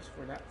 for these,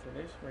 for that, for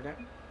this, for that.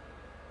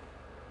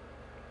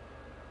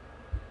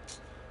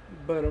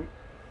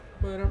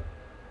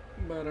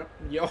 But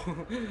yo,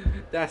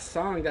 that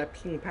song, that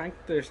Pink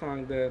Panther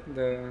song,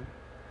 the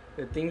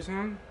theme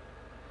song,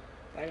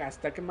 that got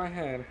stuck in my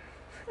head.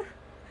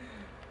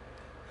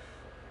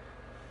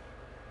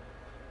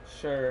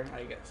 Sure,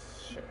 I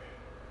guess, sure.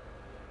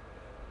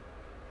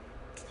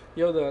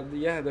 Yo,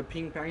 the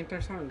Pink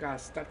Panther song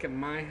got stuck in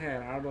my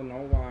head. I don't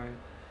know why.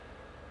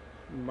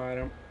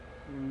 But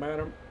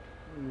but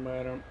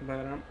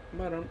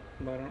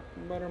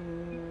but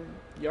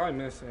yo, I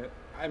miss it.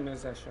 I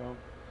miss that show.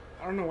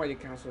 I don't know why you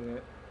canceled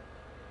it.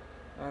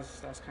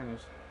 That's kind of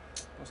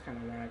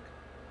whack.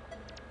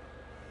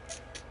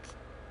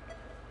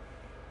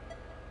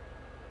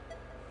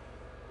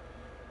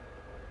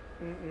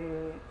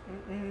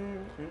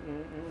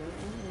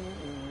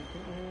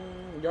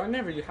 Y'all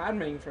never had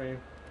mainframe.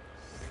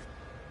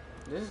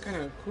 This is kind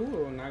of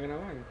cool, not gonna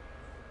lie.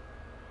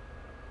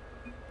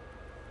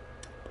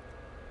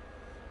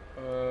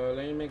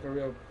 Let me make a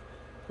real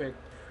quick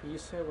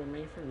preset with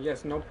mainframe.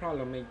 Yes, no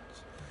problem, mate.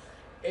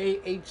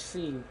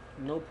 AHC,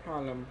 no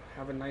problem.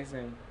 Have a nice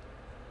day.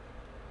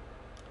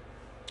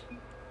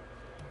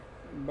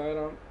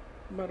 But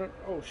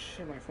oh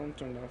shit, my phone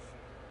turned off.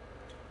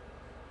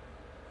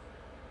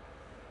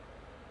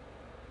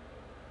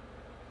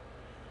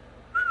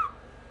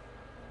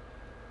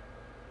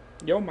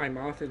 Yo, my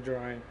mouth is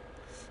dry.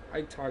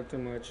 I talk too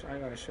much. I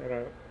gotta shut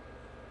up.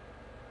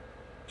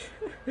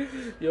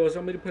 Yo,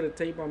 somebody put a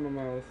tape on my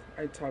mouth.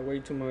 I talk way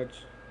too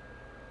much.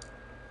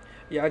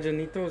 Yeah,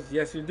 Janitos.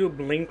 Yes, you do.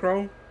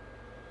 Blinkro.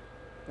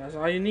 That's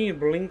all you need.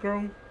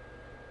 Blinkro.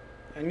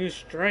 And you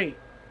straight.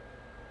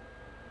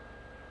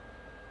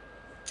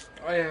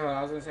 Oh yeah,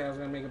 I was gonna say I was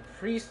gonna make a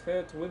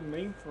preset with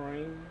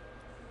mainframe.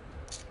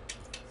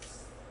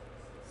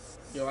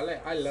 Yo,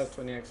 I love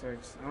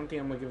 20XX. I don't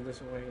think I'm gonna give this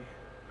away.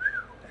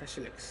 That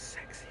shit looks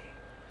sexy.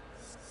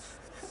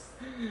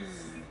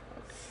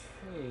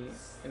 Okay,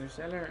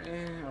 Interstellar.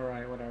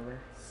 Alright, whatever.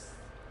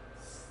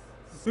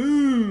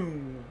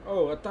 Boom.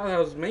 Oh, I thought that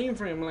was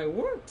mainframe. I'm like,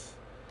 what?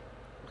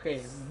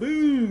 Okay,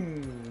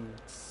 boom.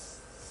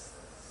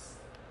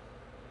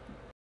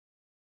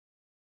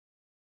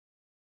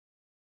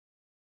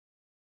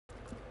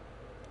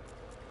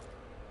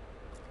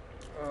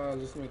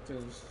 Let's make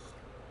this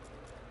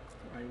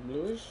like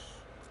bluish.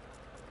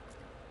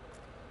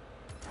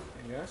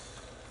 Yes,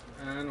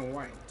 and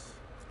white.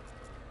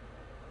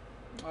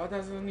 Oh, that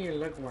doesn't even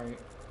look white.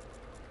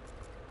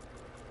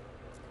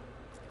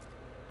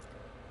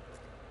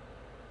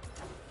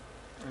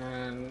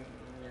 And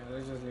yeah,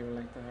 let's just leave it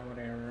like that.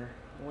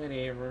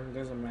 Whatever,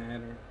 doesn't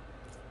matter.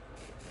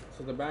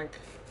 So the back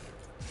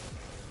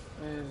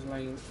is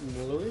like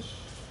bluish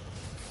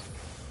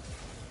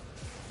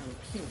and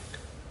pink.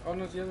 Oh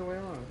no, it's the other way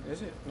around.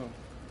 Is it? No.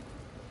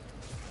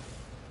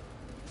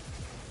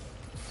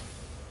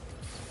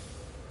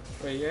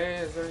 Wait,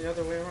 yeah, it's the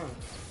other way around.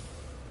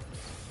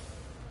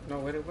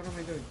 No, wait, what am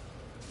I doing?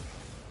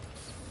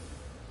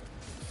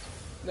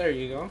 There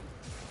you go.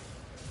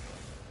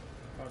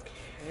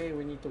 Okay,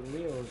 we need the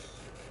wheels.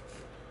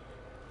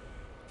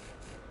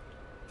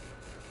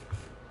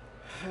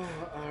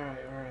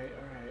 Alright.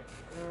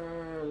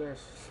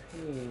 Let's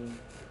see.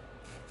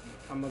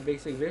 I'm a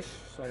basic bitch,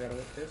 so I gotta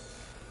with this.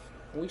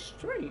 We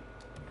straight.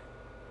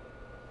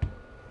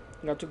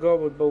 Got to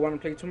go, but wanna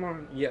play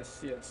tomorrow?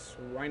 Yes,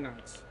 why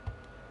not?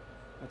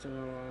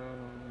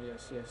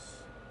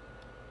 Yes.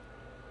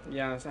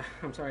 Yeah,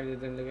 I'm sorry I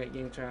didn't look at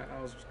game chat.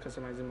 I was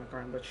customizing my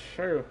car, but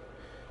sure,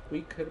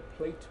 we could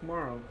play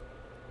tomorrow.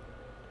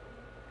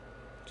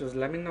 Just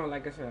let me know,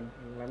 like I said,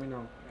 let me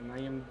know, and I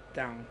am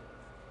down.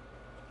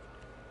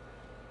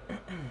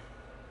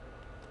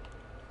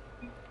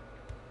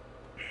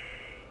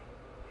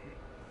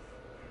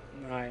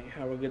 Alright,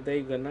 have a good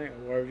day, good night,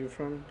 wherever you're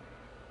from.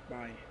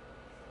 Bye.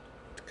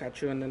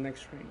 Catch you in the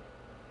next stream.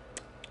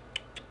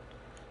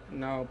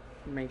 Now,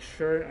 make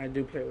sure I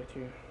do play with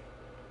you.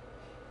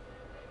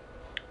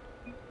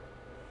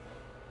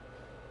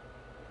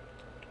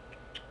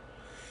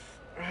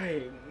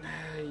 Alright,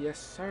 yes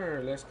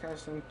sir, let's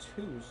cast some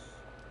twos.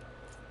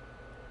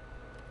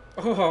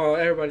 Oh,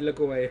 everybody look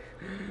away.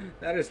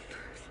 That is...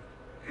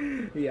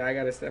 yeah, I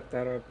gotta step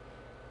that up.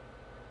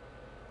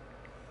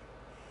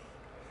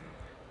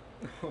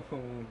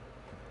 Oh.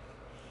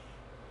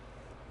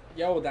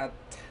 Yo, that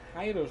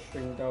title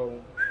string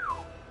though.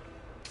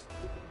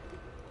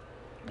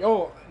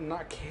 Yo,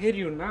 not kid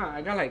you not.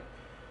 I got like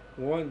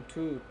 1,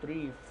 2,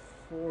 3,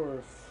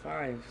 4,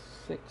 5,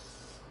 6,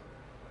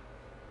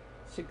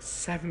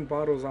 7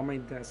 bottles on my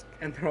desk,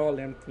 and they're all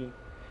empty.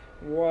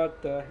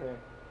 What the heck?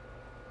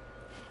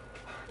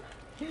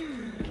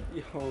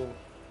 Yo,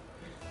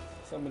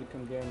 somebody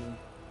come get me.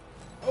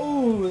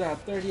 Oh, that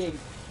 38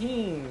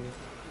 ping.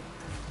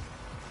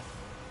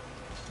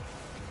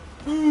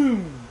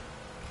 Boom.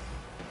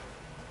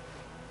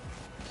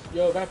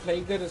 Yo, if I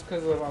play good, it's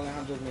because of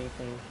Alejandro's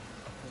mainframe.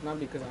 It's not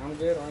because I'm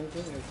good or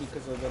anything, it's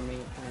because of the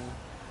mainframe.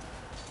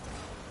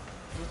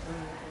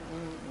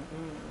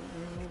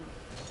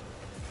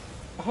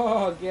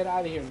 Oh, get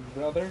out of here,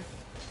 brother.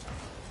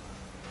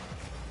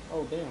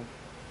 Oh, damn.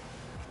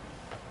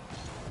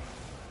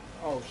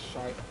 Oh,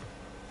 shite.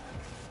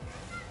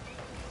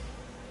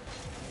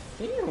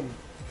 Damn.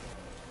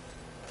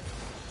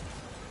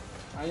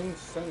 I'm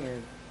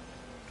centered.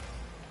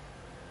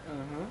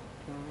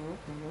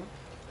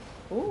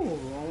 Ooh,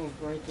 almost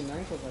breaking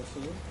ankles, I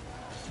see.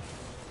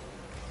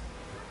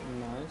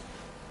 Nice.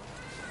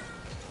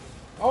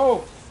 Oh,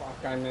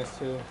 fuck, I missed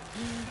too.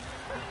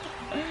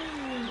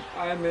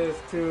 I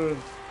missed too.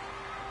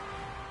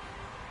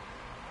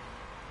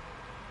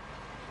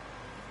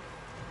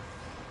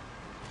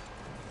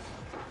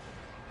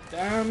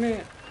 Damn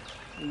it.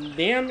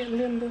 Damn it,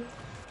 Linda.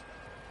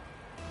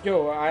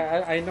 Yo,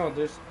 I know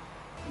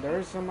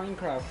there's some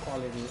Minecraft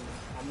quality.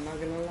 I'm not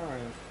gonna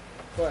lie,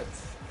 but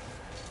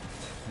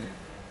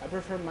I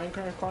prefer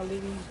Minecraft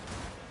quality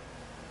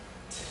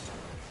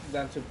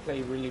than to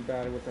play really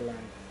bad with the lag.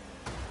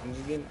 I'm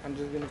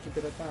just gonna keep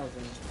it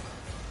 1,000.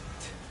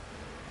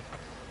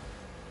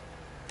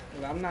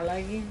 If I'm not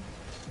lagging,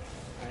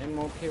 I am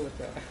okay with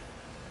that.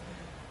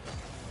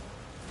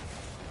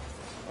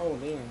 Oh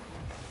damn.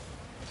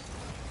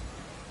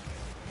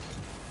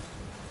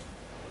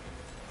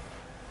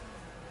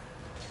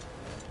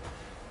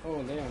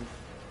 Oh damn.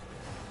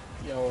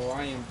 Yo,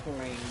 I am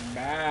playing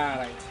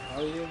bad, I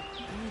tell you.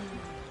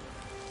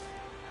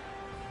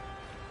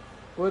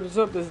 What is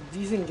up, this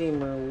Decent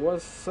Gamer?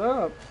 What's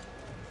up?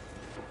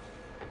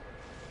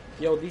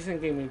 Yo,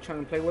 Decent Gamer, you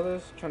trying to play with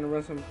us? Trying to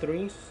run some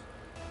threes?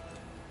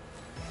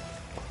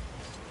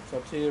 It's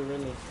up to you,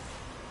 really.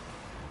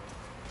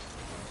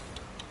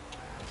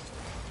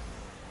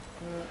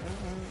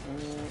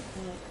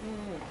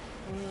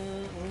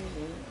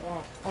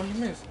 Oh, you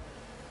missed.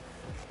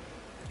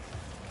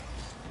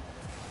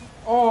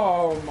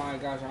 Oh my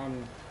gosh,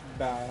 I'm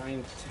bad.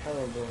 I'm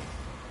terrible.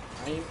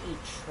 I am a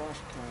trash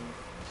can.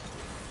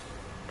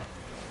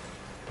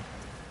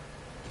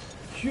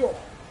 Yo!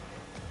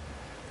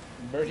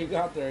 Barely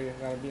got there, you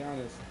gotta be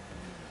honest.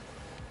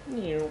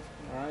 Alright,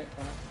 alright.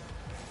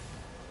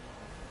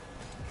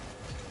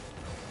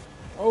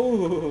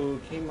 Oh,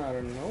 came out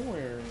of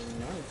nowhere.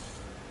 Nice.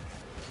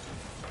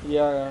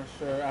 Yeah,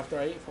 sure. After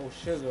I ate for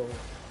shizzle.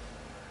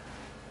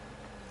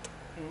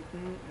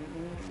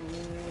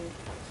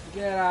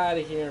 Get out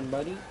of here,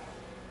 buddy.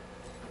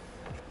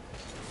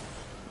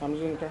 I'm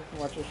just gonna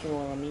watch your stream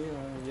while I'm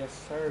eating. Yes,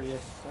 sir.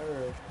 Yes,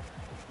 sir.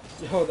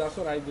 Yo, that's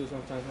what I do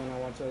sometimes when I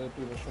watch other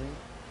people stream.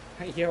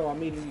 Yo,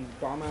 I'm eating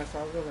bomb ass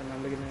tacos and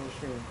I'm looking at your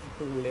stream.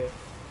 Lit.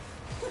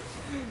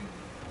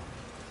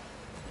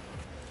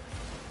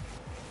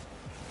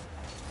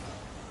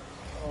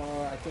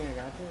 I think I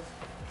got this.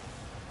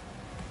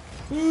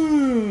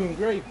 Boom!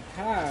 Great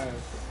pass.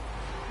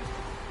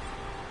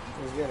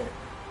 Let's get it.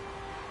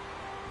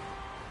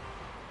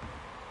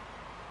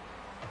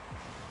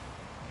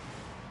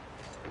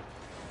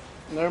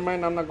 Never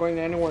mind, I'm not going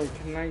anywhere.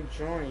 Can I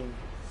join?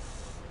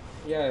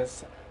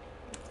 Yes.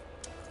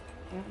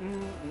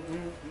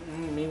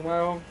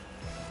 Meanwhile,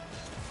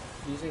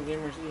 Decent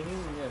Gamers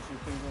eating? Yes, you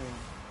can join.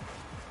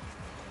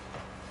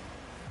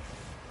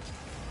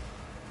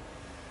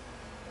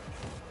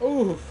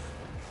 Oof!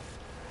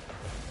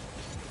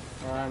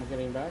 Alright, I'm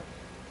getting back.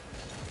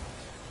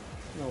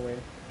 No way.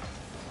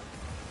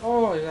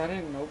 Oh, is that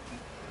it? Nope.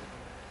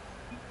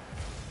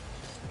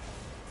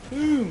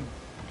 Boom!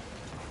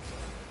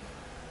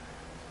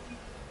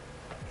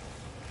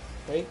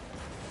 Wait.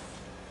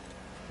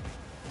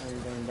 Are you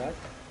going back?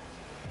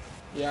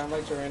 Yeah, I'm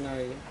like you right now.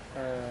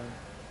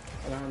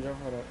 Alejandro,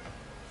 hold up.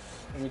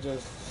 Let me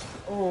just.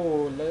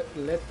 Oh,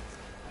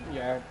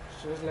 yeah,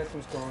 just let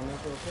them spawn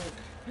up real quick.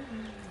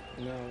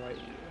 No, like.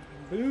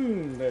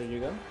 Boom! There you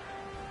go.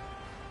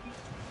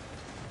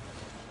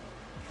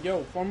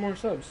 Yo, 4 more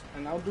subs,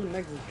 and I'll do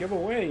next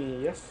giveaway.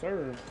 Yes,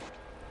 sir.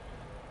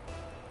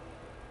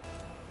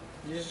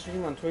 You just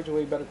stream on Twitch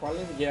way better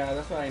quality? Yeah,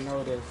 that's what I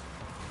noticed.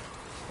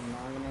 I'm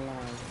not gonna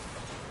lie.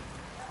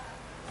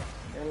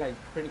 They're like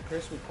pretty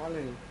crispy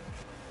quality.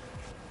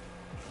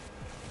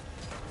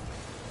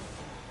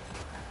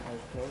 That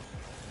was close.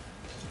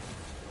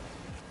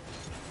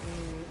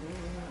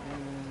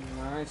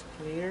 Nice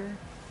clear.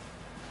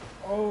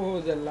 Oh,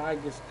 the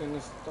lag is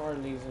gonna start,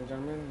 ladies and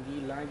gentlemen.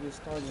 The lag is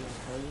starting, I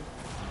tell you.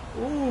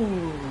 Ooh,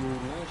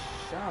 nice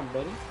shot,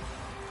 buddy.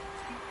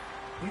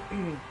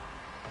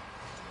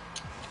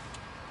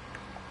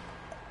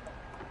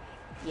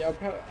 Yeah,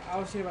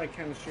 I'll see if I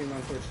can stream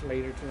on Twitch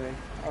later today.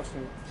 I'll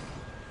see.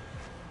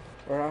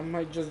 Or I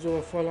might just do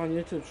a full-on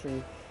YouTube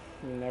stream.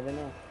 You never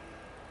know.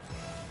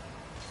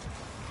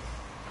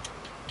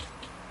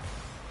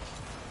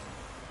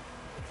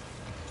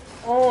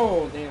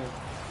 Oh, damn.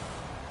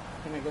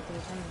 Can I get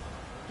them time?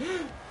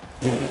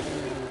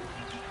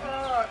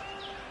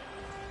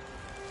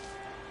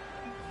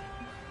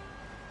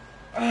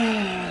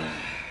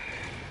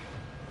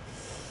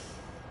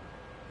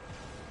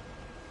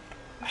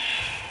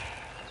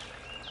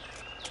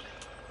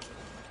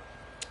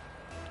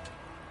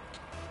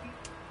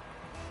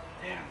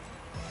 Damn.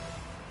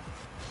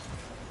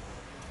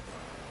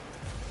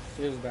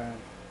 Feels bad.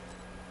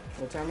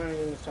 What time am I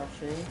gonna stop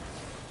streaming?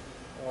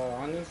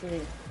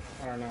 Honestly,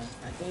 I don't know.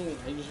 I think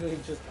I usually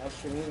just stop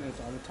streaming and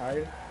so I'm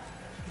tired.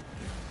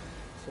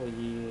 So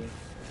yeah,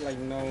 it's like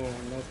no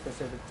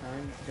specific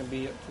time. It can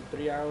be up to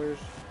 3 hours,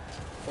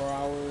 4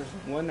 hours,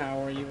 1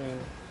 hour even.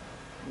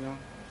 You know,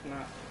 it's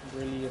not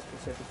really a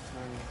specific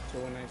time to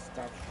when I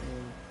stop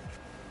streaming.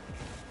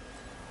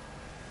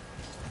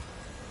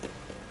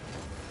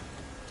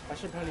 I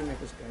should probably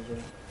make a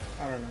schedule.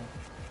 I don't know.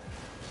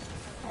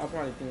 I'll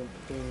probably think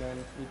of doing that in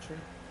the future.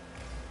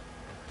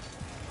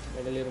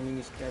 Like a little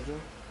mini schedule.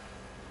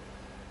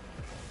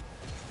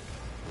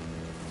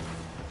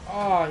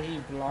 Oh, he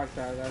blocked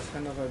that. That's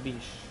son of a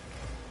bitch.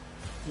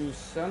 You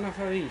son of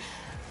a bitch.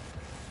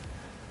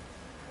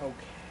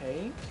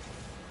 Okay.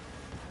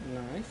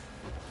 Nice.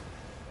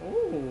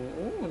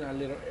 Ooh, that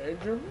little air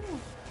dribble.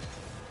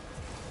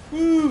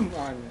 Boom! Oh,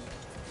 I missed.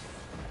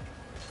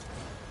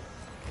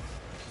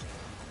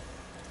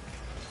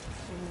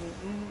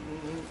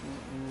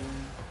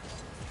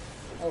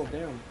 Oh,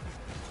 damn.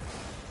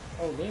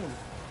 Oh, damn.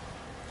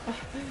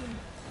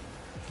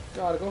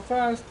 Gotta go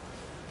fast.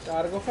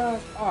 Gotta go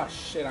fast. Oh,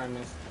 shit, I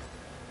missed.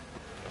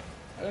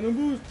 I got no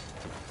boost.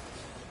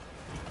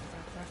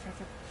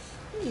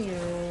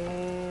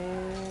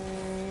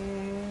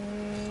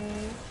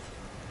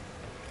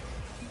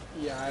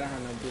 Yeah, I don't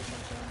have no boost on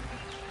time.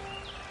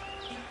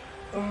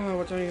 Oh,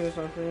 what time are you gonna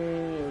start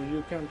playing?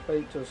 You can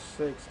play till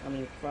 6. I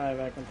mean 5.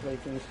 I can play.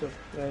 Can you still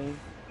play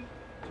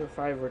till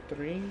 5 or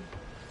 3?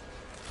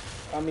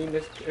 I mean,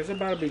 it's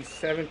about to be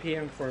 7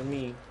 p.m. for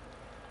me.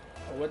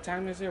 What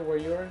time is it where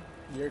you're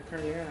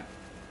currently at?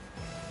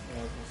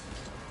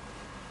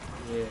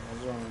 Yeah,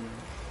 that's where I'm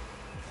at.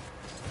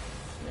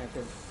 Yeah,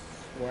 because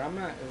where I'm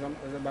at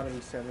is about to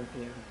be 7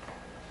 p.m.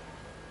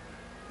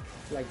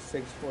 It's like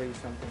 6:40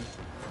 something.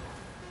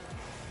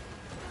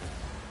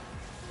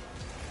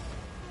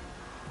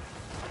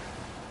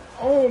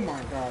 Oh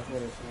my gosh,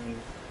 what a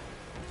save.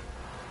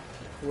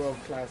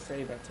 World class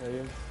save, I tell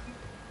you.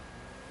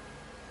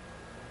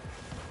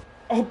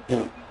 Oh,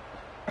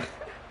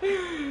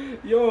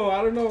 yo,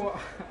 I don't know.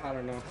 I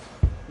don't know.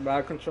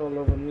 Bad control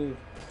over me,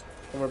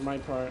 over my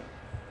part.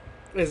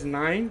 It's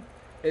 9?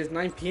 It's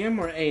 9 p.m.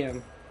 or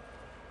a.m.?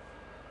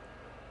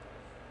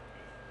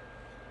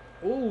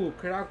 Ooh,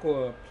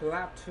 Krakow,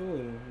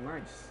 Platoon.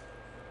 Nice.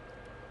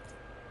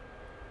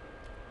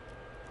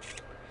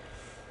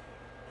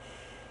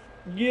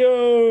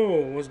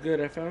 Yo, what's good,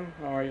 FM?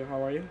 How are you?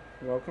 How are you?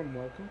 Welcome,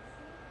 welcome.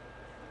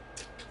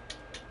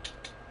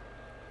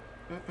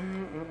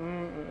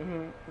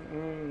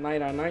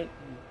 Night on night.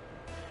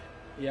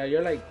 Yeah,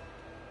 you're like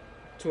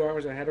 2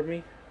 hours ahead of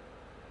me.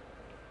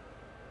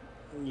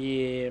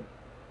 Yeah.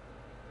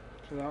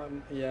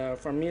 Yeah,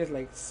 for me it's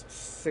like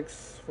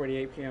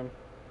 6:48 p.m.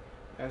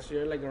 Yeah, so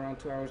you're like around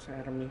 2 hours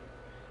ahead of me,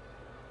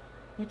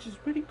 which is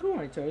pretty cool,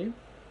 I tell you.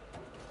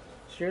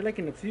 So you're like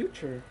in the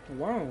future.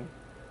 Wow.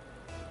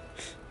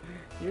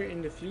 You're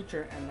in the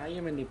future and I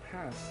am in the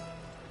past.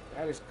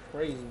 That is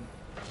crazy.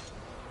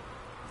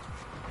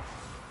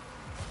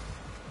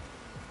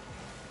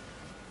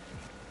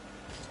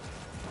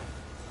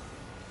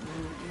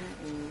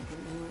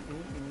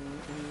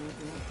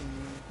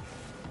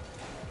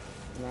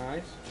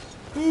 Nice.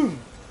 Boom.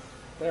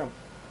 Damn.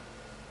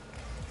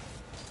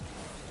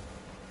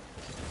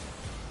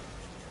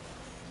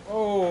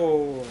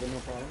 Oh, no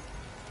problem.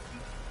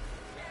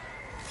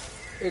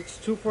 It's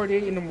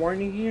 2:48 in the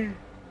morning here.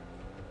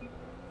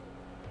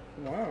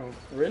 Wow,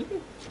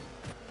 really?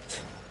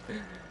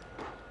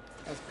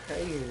 That's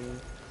crazy.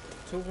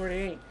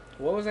 2:48.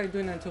 What was I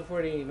doing at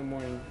 2:48 in the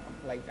morning?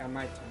 Like at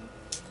my time.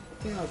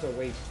 I think I was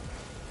awake.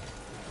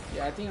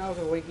 Yeah, I think I was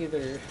awake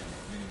either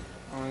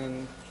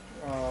on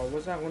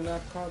what's that one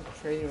that called?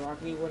 Trading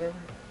Rocket League, whatever.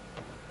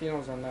 I think I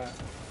was on that.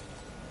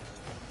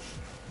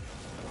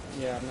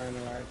 Yeah, I'm not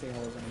gonna lie. I think I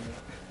was on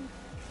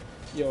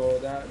that. Yo,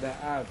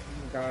 that app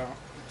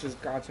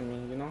just got to me.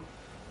 You know,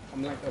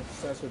 I'm like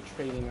obsessed with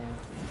trading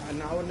now.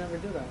 And I would never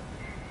do that.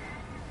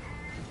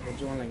 I'm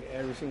doing like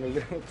every single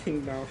little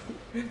thing now.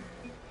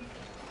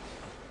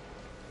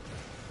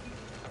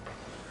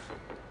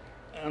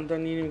 I'm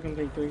done eating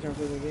complete 3 times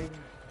of the game.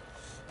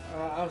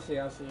 I'll see.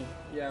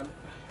 Yeah,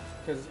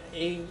 because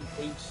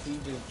AHC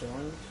just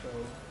joined, so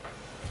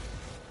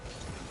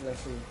let's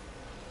see.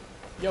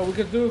 Yo, we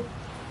could do.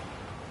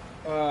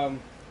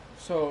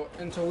 So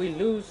until we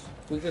lose,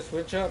 we could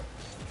switch up,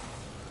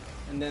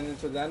 and then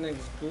into that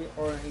next group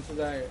or into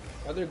that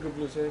other group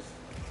loses,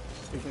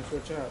 we can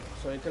switch up.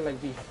 So it could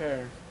like be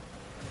fair.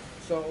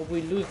 So if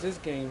we lose this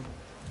game,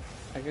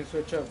 I can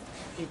switch up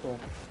people,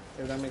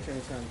 if that makes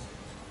any sense.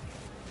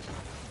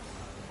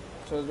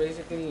 So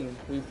basically,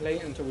 we play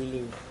until we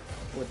lose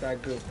with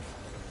that group.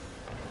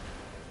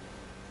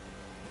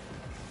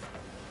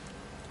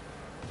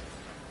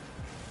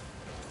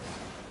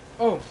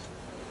 Oh!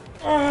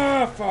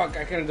 Ah, fuck!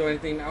 I couldn't do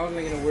anything. I was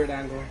making a weird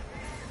angle.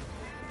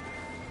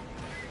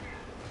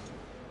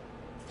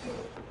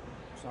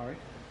 Sorry.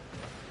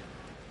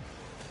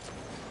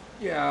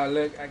 Yeah,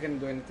 look, I couldn't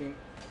do anything.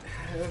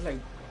 It was like,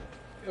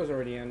 it was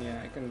already in.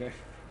 Yeah, I couldn't do.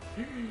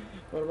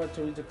 What about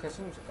to read the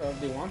customs?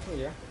 They want to,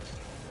 yeah.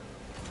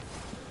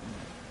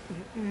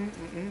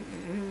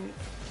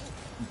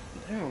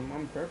 Damn,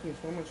 I'm burping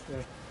so much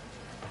today.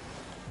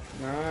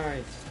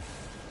 Nice.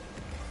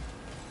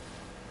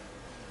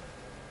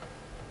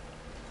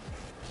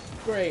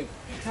 Great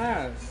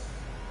pass.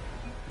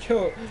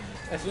 Yo,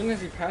 as soon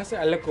as he passed it,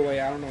 I look away.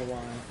 I don't know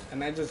why.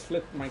 And I just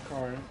flipped my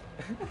car.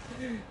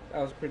 I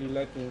was pretty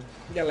lucky.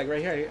 Yeah, like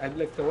right here, I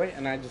looked away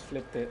and I just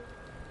flipped it.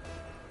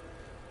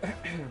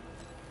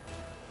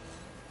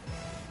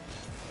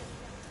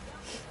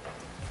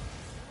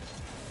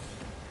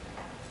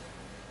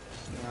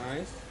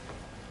 Nice.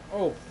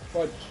 Oh,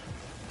 Fudge.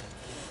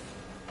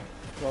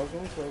 Close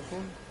one, close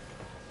one.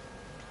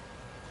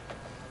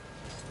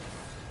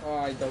 Oh,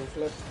 I double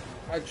flip.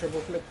 I triple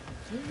flip.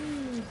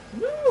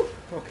 No!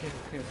 Okay,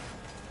 okay.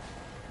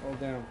 Hold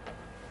down.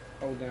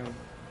 Hold down.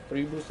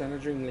 3 boost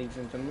energy, ladies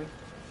and gentlemen.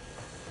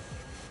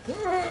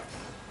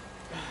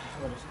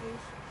 What is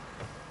this?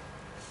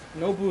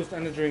 No boost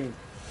energy.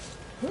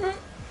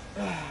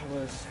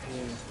 What is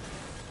this?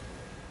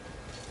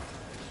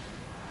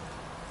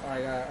 Oh,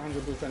 I got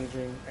 100 boost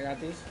energy. I got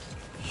these.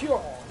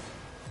 Sure.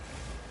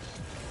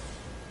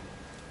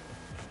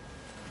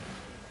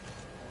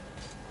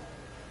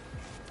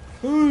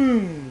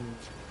 Boom.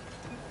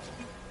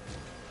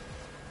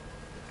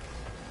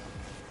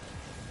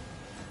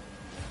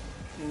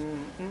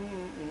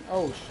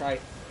 Oh,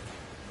 shite.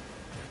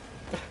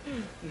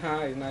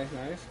 Nice, nice,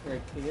 nice.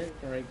 Very clear,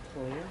 very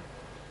clear.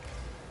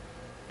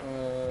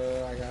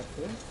 I got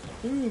this.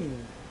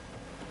 Boom.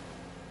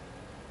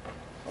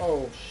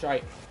 Oh,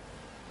 shite.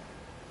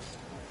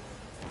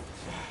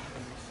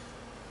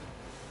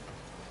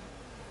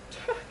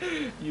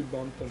 You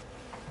bumped him.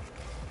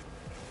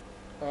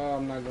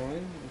 I'm not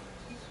going.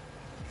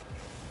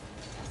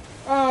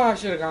 Ah, I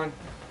should have gone.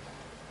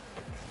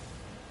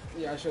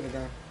 Yeah, I should have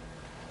gone.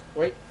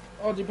 Wait.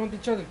 Oh, they bumped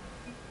each other.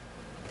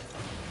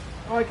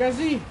 Oh, I can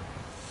see.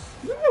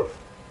 Woo!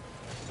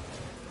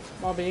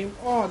 My beam.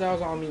 Oh, that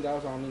was on me. That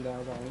was on me. That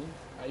was on me.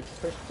 I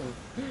pushed him.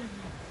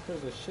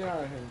 Pushed the shit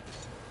out of him.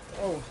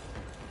 Oh.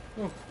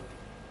 Oh.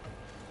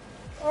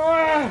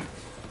 Ah!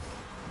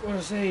 What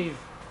a save.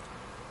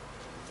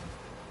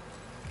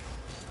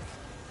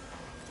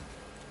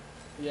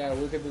 Yeah,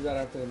 we could do that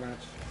after the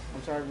match.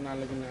 I'm sorry for not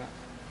looking at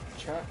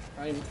chat.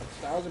 I'm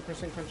 1000%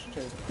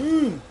 concentrated.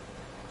 Boom!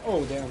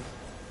 Oh, damn.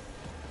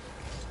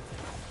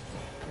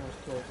 That was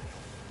close.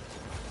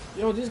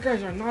 Yo, these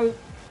guys are not...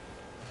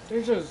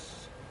 They're just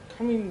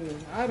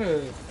coming at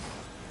us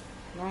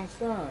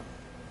non-stop.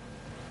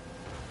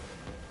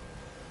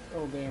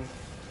 Oh, damn.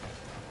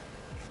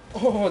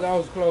 Oh, that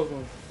was a close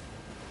one.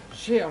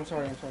 Shit, I'm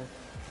sorry, I'm sorry.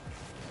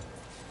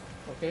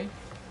 Okay.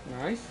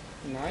 Nice.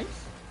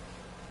 Nice.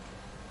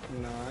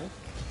 Nice.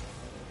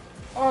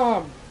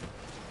 Oh!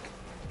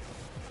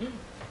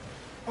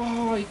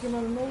 Oh, he came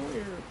out of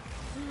nowhere.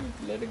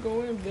 Let it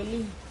go in,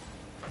 Billy.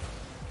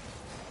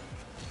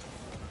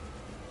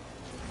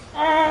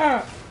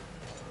 Ah!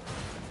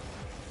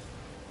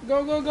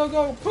 Go, go, go,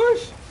 go.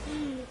 Push!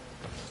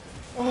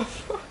 Oh,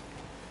 fuck.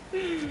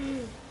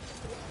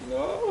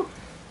 No.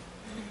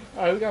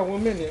 Alright, we got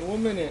 1 minute.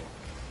 1 minute.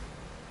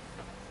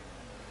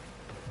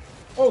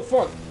 Oh,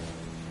 fuck.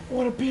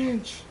 What a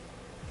bench.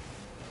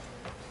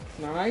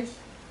 Nice.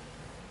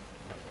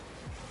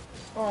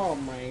 Oh,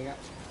 my God.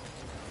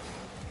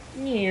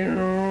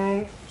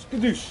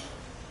 Skadoosh.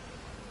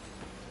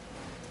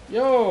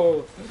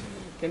 Yo.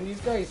 Can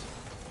these guys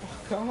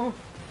fuck off?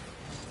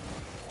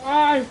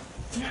 I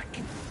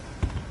fucking...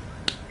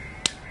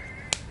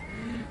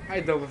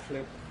 I double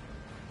flip.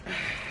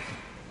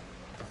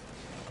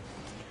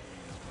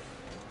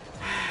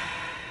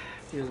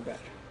 Feels bad.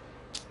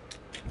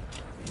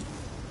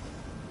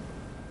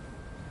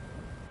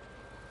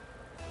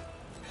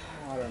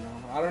 I don't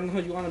know. I don't know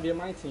if you want to be on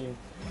my team.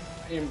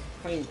 I am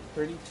playing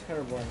pretty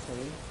terrible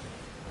actually.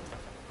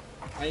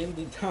 I am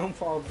the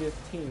downfall of this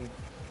team.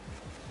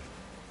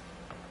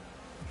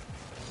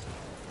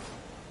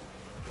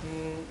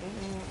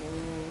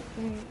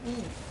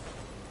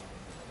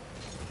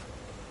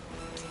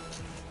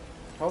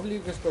 Hopefully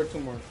you can score 2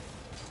 more.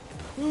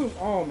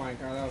 Oh my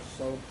god, that was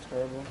so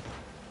terrible.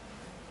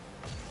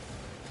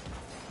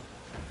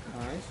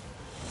 Nice.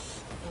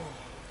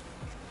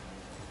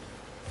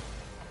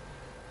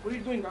 What are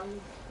you doing,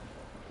 Donnie?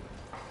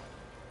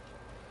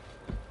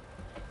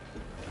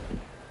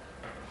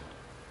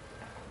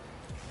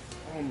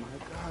 Oh my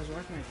gosh,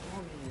 where's my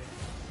dog here?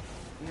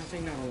 I'm not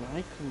saying I don't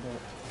like him,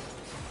 but...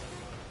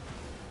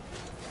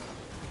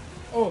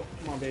 Oh,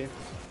 my babe.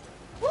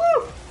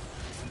 Woo!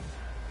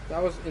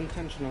 That was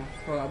intentional.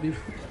 Hold on, I'll be...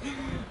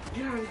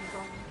 Get out of here,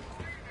 dog.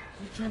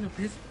 You're trying to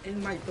piss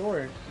in my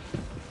door.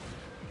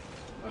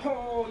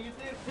 Oh, you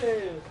did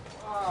piss.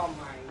 Oh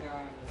my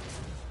god.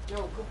 Yo,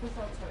 go piss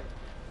outside.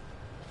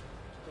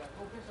 Yeah,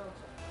 go piss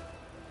outside.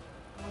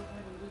 Go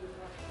ahead and do this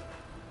right.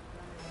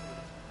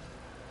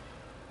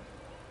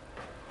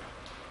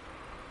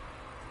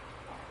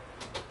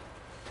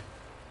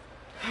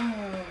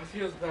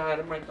 Feels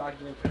bad. My dog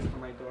didn't piss on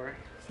my door.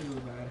 Feels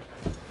bad.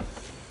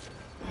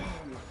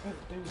 Oh my god,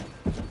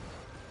 dude.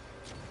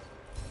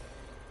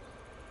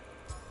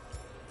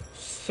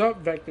 Sup,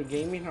 Vector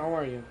Gaming? How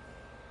are you?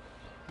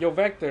 Yo,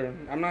 Vector,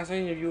 I'm not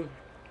saying if you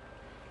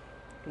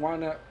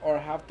wanna or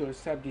have to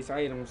accept these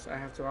items, I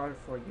have to order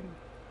for you.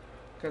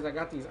 Because I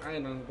got these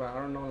items, but I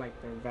don't know like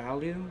their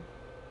value.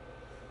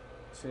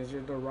 Since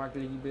you're the Rock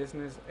League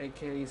business,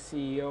 aka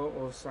CEO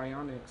of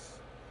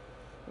Psyonix,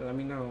 let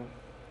me know.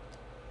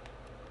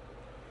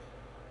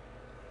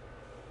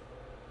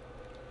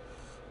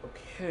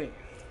 Okay.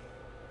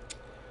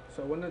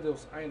 So one of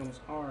those items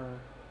are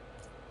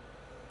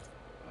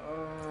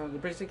the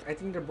basic. I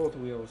think they're both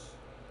wheels.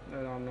 No,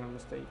 I'm not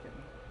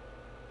mistaken.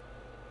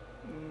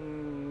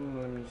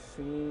 Let me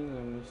see.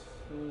 Let me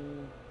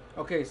see.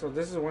 Okay, so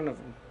this is one of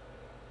them.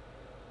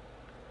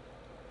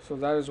 So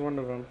that is one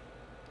of them.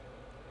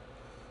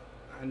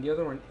 And the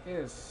other one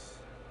is.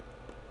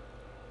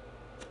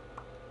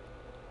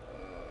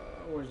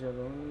 Where's the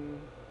other one?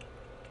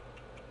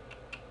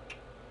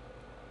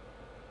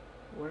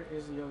 Where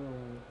is the other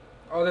one?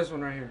 Oh, this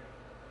one right here.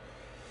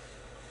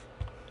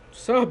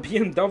 So,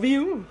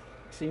 BMW?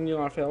 Seen you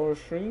on fellow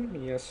stream?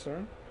 Yes,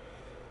 sir.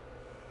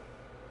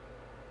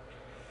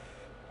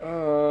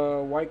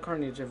 White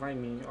Carnage, invite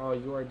me. Oh,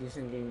 you are a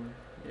decent gamer.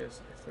 Yes,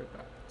 I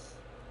forgot.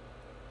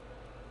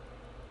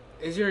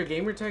 Is your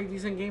gamer tag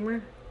decent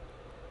gamer?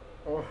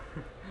 Or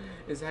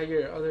is that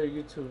your other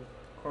YouTube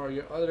or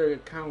your other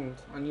account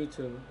on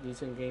YouTube,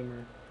 decent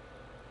gamer?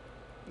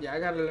 Yeah, I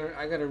gotta learn.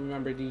 I gotta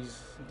remember these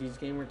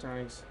gamer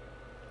tags,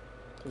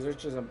 cause there's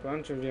just a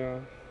bunch of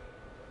y'all.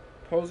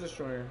 Pose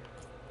Destroyer.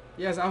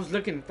 Yes, I was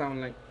looking at that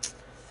one like,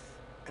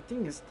 I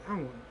think it's that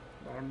one,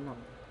 but I'm not.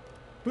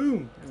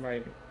 Boom,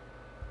 invited.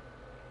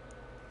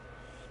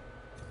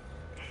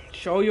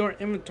 Show your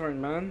inventory,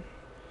 man.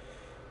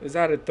 Is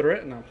that a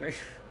threat? No,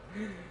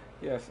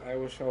 yes, I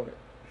will show it.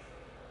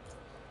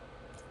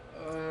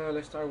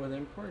 Let's start with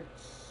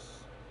imports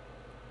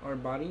or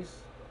bodies.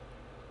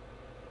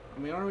 I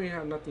mean, I don't really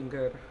have nothing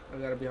good. I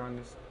gotta be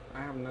honest.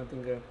 I have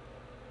nothing good.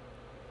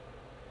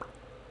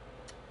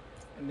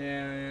 And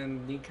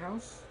then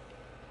decals.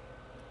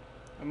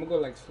 I'm gonna go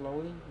like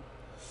slowly.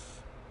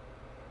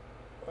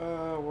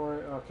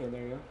 Okay,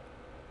 there you go.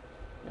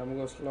 Yeah, I'm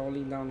gonna go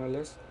slowly down the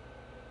list.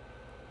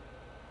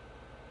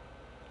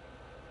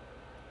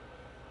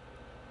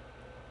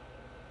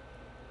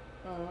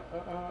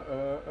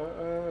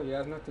 Yeah,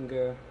 it's nothing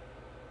good.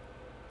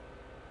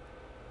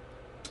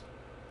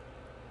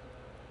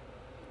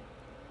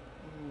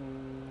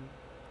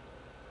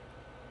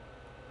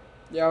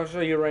 Yeah, I'll show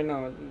you right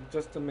now.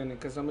 Just a minute,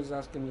 because somebody's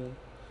asking me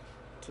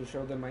to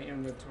show them my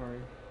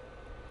inventory.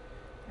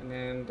 And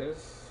then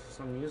there's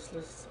some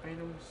useless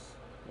items.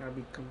 Gotta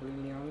be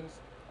completely honest.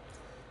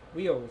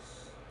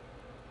 Wheels.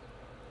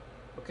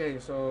 Okay,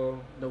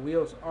 so the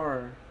wheels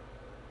are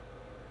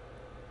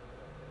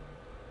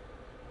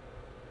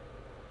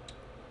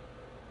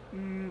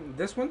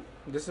this one.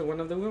 This is one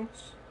of the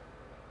wheels.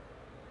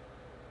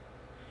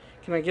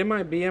 Can I get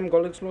my BM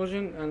Gold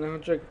Explosion and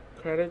 100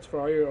 credits for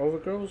all your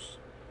overgrowths?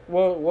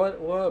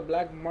 What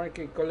black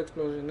market Gold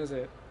Explosion is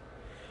it?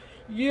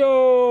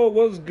 Yo,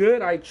 what's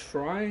good? I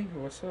try.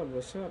 What's up?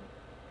 What's up?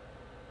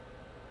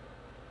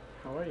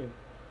 How are you?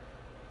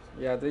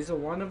 Yeah, these are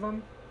one of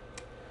them.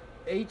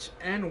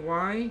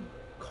 HNY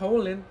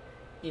colon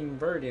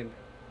inverted.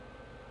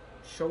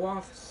 Show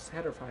off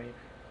certified.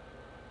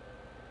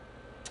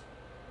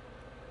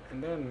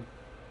 And then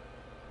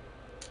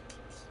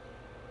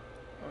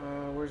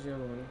where's the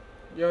other one?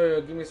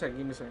 Yo, give me a sec.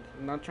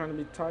 I'm not trying to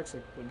be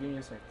toxic, but give me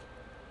a sec.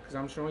 Because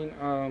I'm showing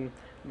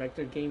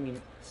Vector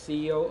Gaming,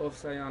 CEO of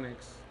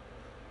Psyonix,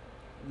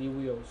 the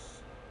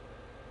wheels.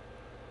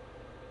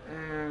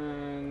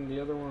 And the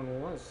other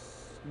one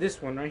was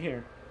this one right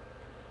here.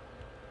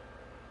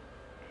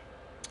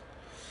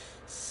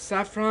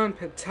 Saffron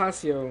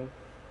Potasio.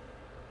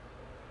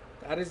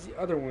 That is the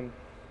other one.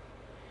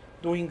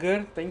 Doing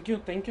good. Thank you.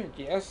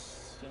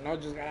 Yes.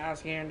 Just gotta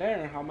ask here and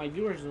there how my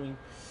viewers doing.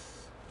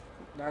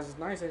 That's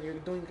nice that you're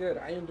doing good.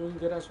 I am doing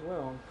good as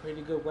well.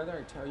 Pretty good weather,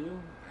 I tell you.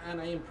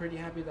 And I am pretty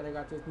happy that I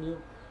got this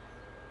new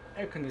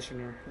air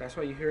conditioner. That's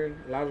why you hear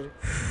a lot of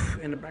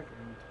in the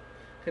background.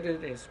 Cause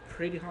it is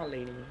pretty hot,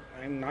 lady.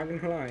 I'm not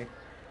gonna lie.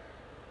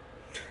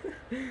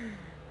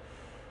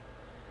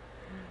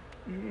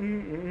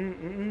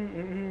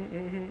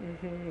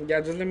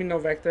 Yeah, just let me know,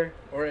 Vector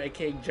or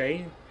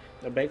AKJ,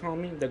 the big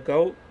homie, the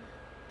GOAT,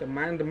 the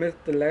man, the myth,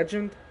 the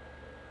legend.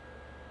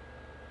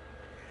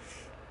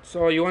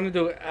 So you want to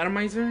do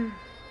atomizer?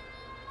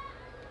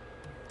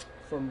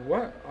 From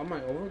what? All my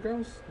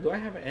overgrowths? Do I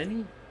have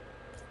any?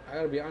 I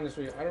gotta be honest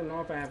with you. I don't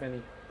know if I have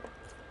any.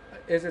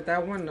 Is it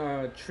that one?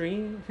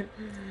 Tree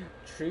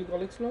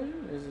Gold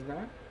Explosion? Is it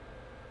that?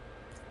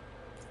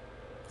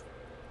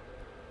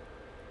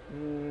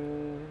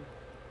 1,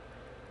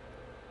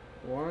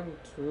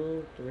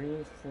 2,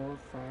 3, 4,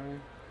 5,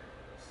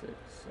 6, 7, 8,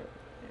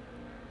 9,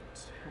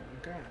 10.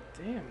 God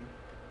damn,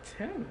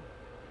 10.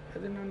 I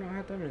did not know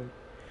how that many.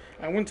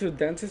 I went to the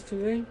dentist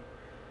today.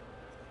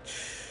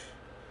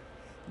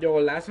 Yo,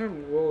 last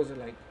time, what was it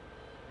like?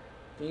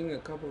 I think a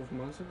couple of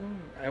months ago.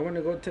 I went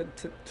to go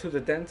to the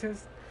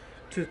dentist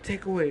to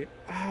take away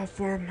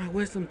 4 of my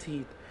wisdom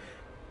teeth.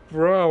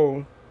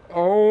 Bro,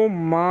 oh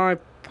my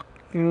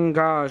fucking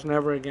gosh,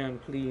 never again,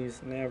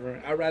 please,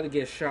 never. I'd rather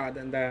get shot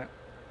than that.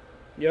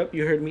 Yep,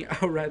 you heard me.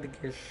 I'd rather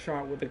get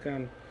shot with a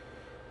gun.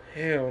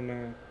 Hell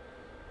no.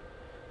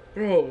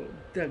 Bro,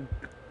 the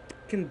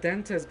fucking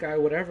dentist guy,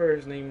 whatever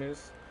his name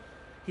is,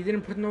 he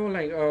didn't put no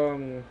like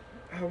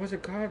what's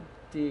it called?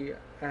 The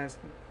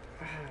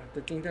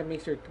the thing that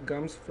makes your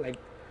gums like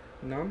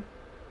numb.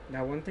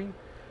 That one thing.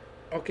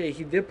 Okay,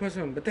 he did put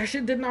some, but that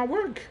shit did not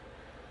work.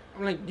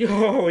 I'm like,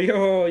 yo.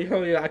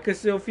 I could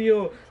still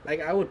feel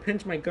like I would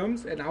pinch my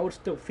gums and I would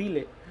still feel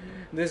it.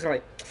 This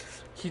like,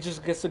 he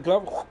just gets the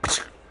glove.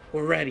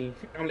 We're ready.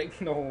 I'm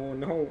like,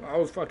 no. I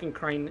was fucking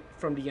crying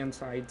from the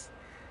insides.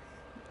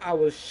 I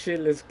was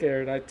shitless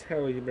scared. I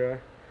tell you, bro.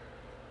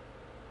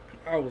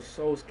 I was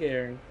so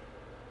scared.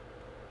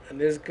 And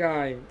this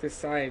guy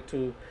decided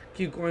to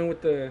keep going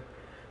with the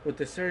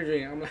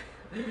surgery. I'm like,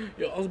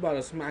 yo, I was about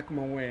to smack him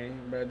away,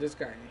 but this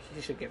guy,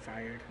 he should get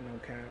fired. No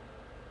cap.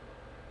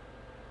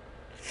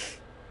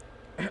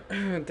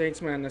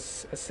 Thanks, man.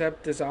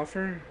 Accept this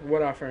offer.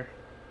 What offer?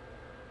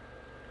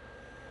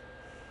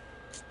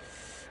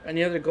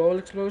 Any other goal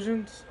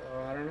explosions?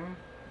 I don't know.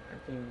 I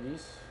think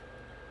these.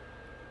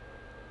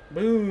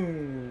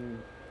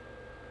 Boom.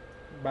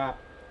 Bop.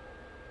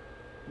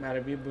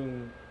 Matter be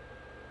boom.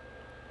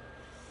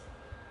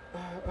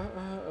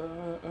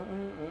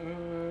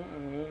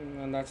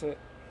 And that's it.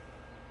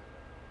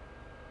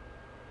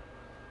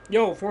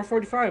 Yo,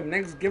 4:45.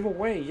 Next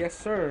giveaway. Yes,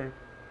 sir.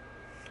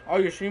 Oh,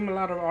 you stream a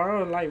lot of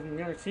RL live.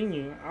 Never seen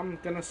you. I'm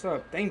gonna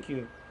sub. Thank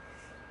you.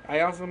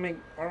 I also make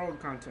RL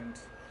content.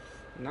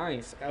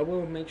 Nice. I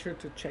will make sure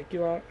to check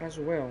you out as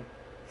well.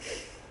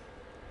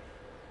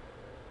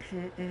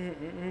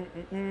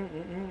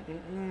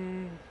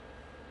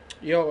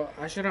 Yo,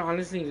 I should have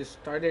honestly just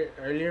started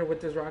earlier with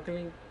this Rocket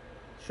League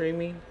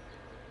streaming.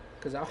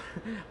 Because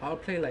I'll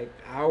play like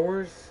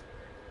hours.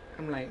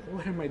 I'm like,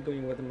 what am I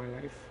doing with my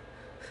life?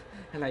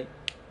 And like,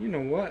 you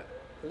know what?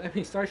 Let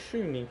me start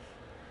streaming.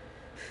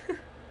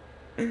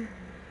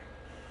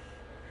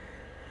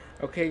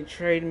 Okay,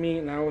 trade me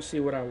and I will see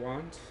what I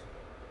want.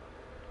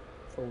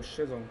 For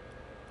shizzle.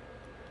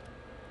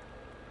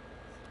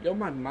 Yo,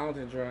 my mouth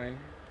is dry.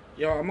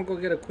 Yo, I'm gonna go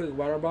get a quick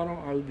water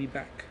bottle. I'll be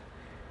back.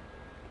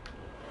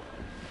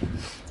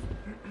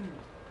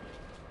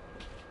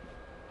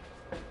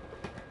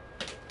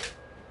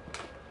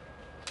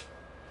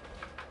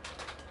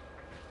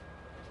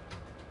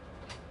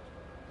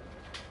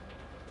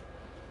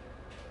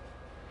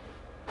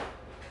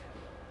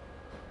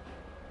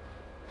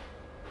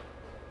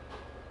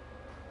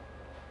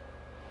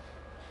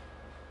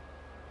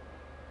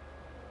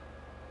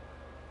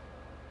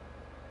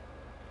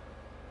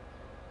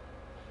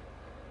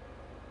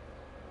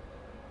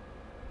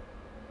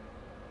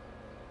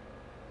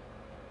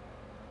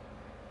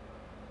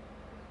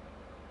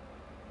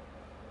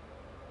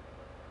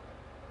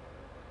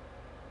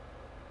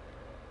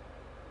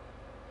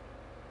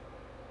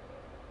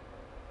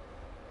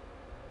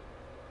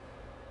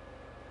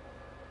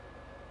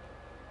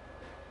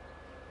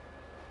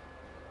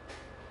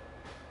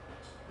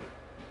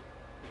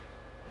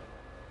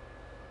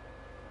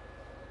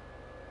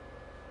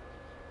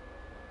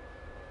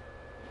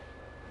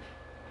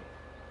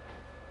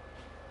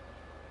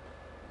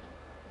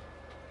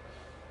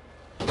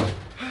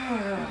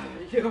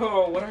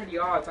 Yo, what are the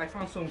odds? I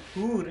found some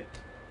food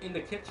in the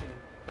kitchen.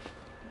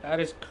 That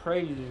is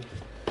crazy.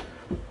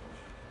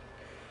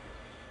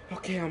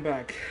 Okay, I'm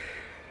back.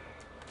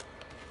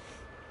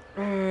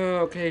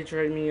 Okay,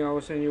 trade me. I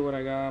will send you what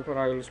I got. Put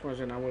out this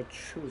and I will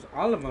choose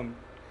all of them.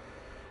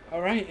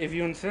 Alright, if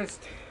you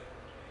insist.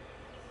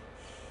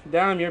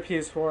 Damn, your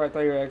PS4. I thought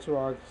your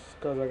Xbox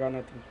because I got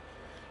nothing.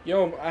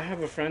 Yo, I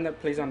have a friend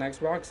that plays on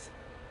Xbox.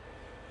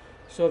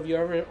 So if you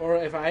ever, or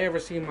if I ever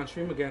see him on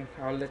stream again,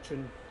 I'll let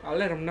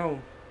him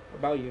know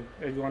about you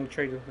if you want to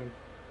trade with him.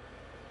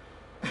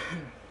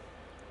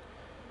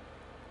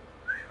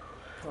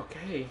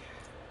 Okay,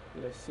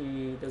 let's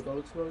see the gold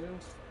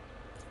explosions.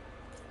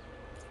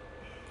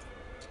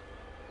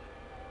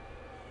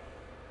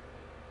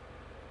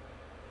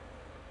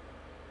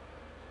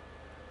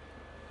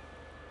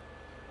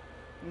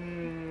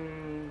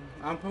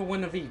 I'll put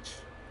one of each.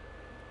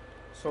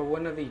 So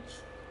one of each.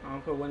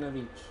 I'll put one of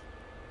each.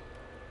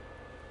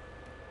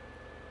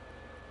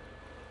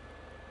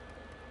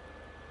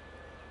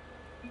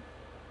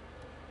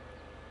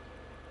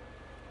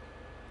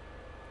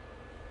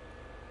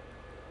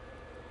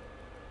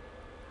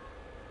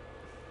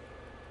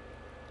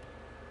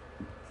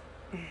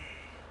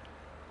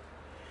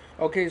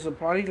 Okay, so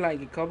probably like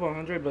a couple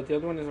hundred, but the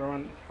other one is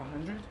around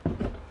 100.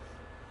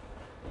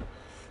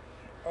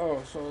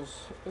 Oh, so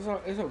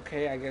it's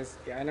okay, I guess,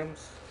 the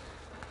items.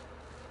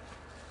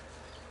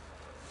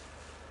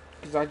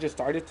 Because I just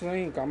started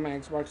today and got my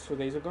Xbox 2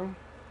 days ago.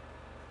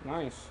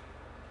 Nice.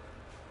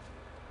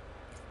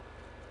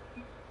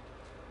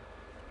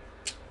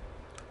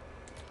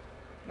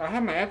 I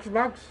have my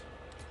Xbox,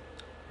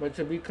 but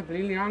to be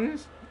completely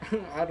honest,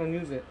 I don't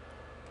use it.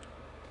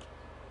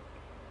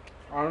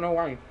 I don't know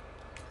why.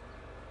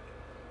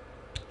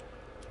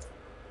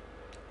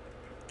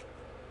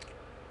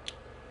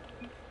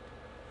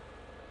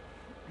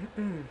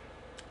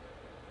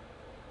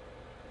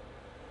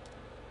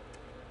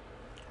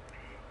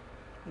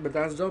 But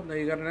that's dope that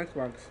you got an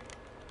Xbox.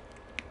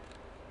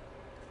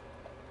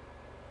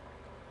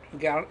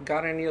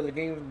 Got any other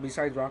games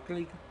besides Rocket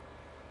League?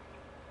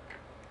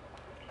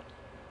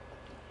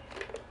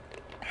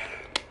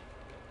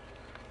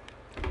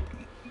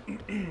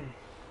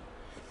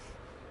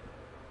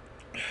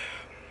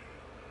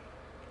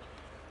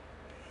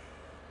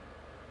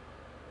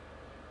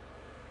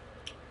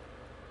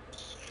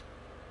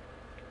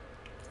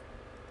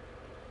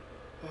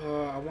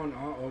 want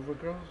all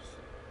overgrowths?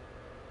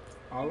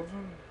 All of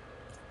them?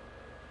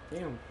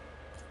 Damn.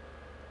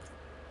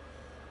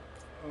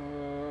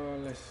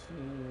 Let's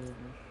see.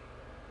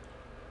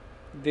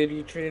 Did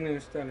you trade in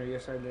a stunner?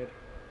 Yes, I did.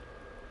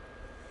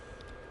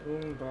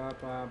 Boom, ba,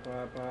 ba,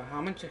 ba, ba.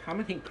 How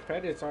many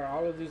credits are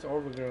all of these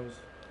overgrowths?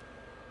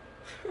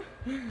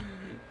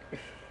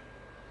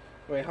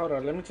 Wait, hold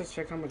on. Let me just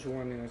check how much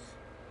one is.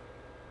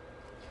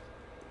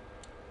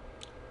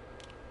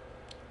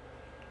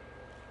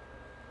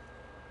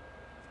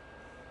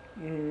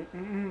 Mm,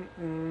 mm,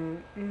 mm,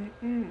 mm,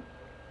 mm.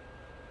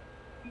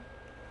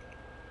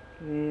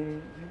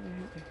 Mm,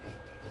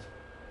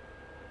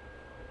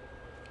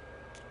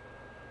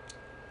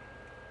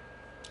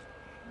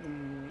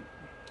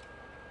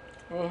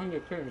 Oh,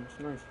 100 credits.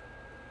 Nice.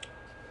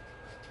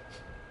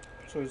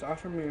 So he's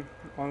offering me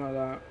all of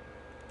that.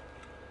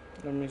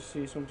 Let me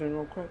see something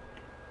real quick.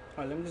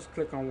 Alright, let me just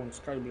click on one.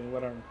 Sky Blue,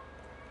 whatever.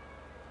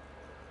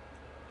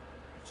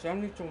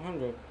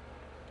 7,200.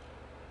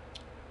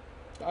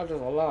 That's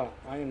just a lot.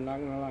 I am not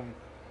gonna lie.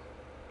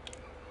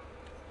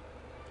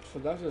 So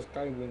that's just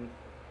Sky Blue.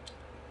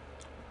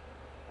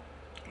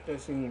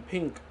 That's in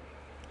pink.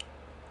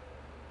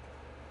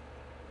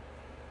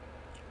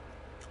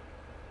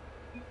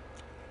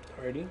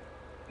 Already.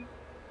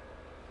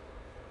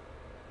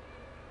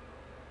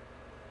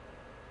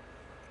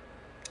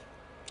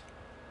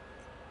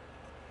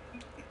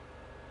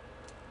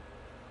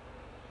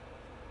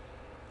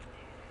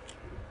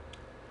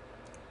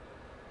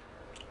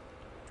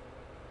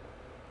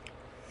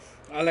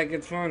 I like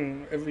it's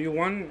fun. If you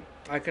want,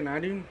 I can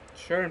add you.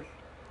 Sure.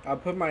 I'll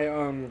put my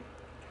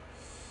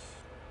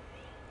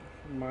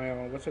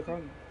what's it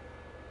called?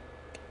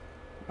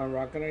 My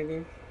rocket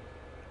ID.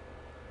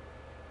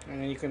 And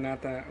then you can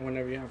add that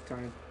whenever you have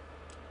time.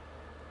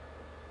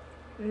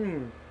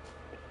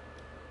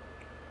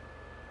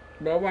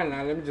 But why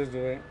not? Let me just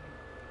do it.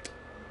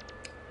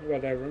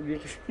 Whatever. You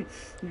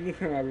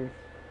can have him.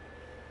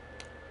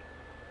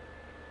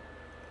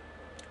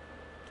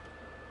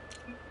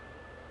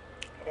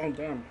 Oh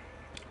damn.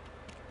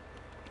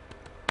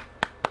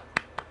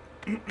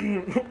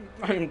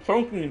 I am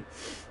choking.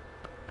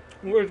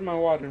 Where's my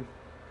water?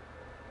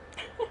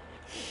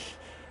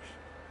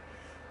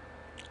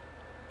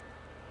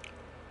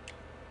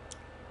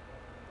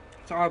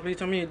 So please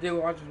tell me you did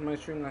watch my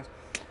stream last.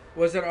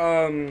 Was it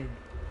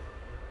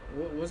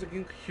what was it?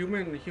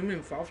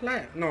 Human fall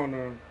flat?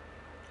 No.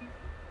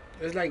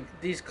 It's like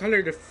these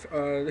colored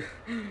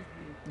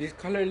these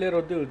colored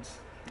little dudes.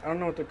 I don't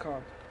know what they're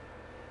called.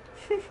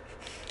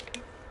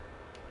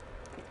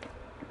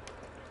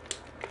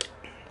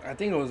 I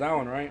think it was that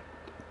one, right?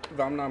 If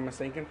I'm not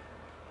mistaken.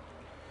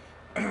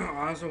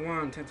 I also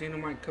want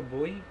Titaniumite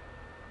Kabui.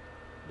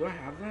 Do I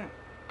have that?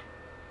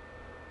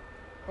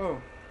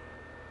 Oh.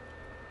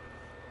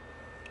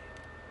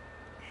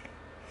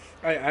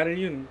 I added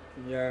you.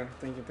 Yeah,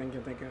 thank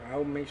you. I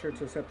will make sure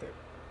to accept it.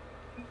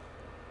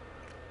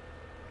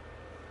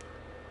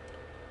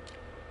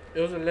 It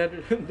was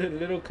the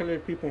little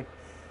colored people.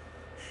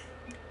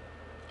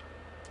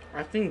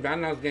 I think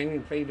Van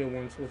Gaming played it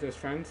once with his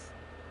friends.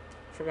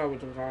 I forgot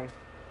what they're called.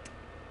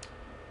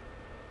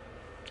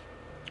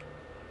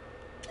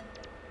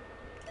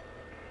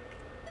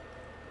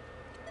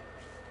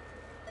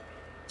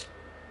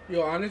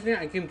 Yo, honestly,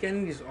 I keep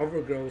getting these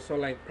overgrowths. So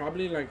like,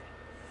 probably like,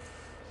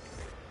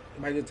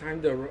 by the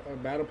time the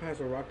battle pass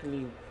or Rocket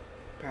League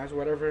pass,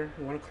 whatever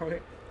you want to call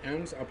it,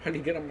 ends, I'll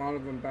probably get them all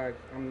of them back.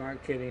 I'm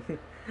not kidding.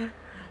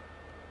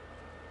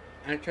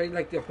 I tried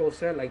like the whole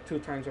set like 2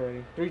 times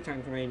already, 3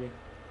 times maybe.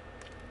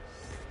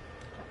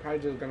 I probably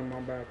just got them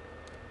all back.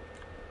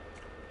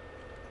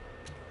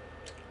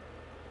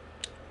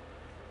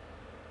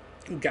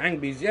 Gang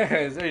Beast,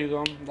 yes, there you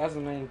go. That's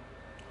the name.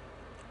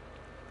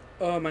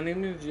 My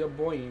name is your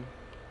boy.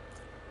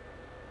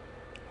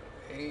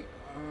 Hey,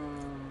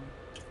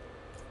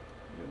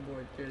 your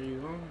boy, there you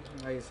go.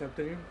 I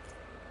accepted you.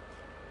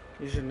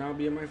 You should now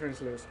be on my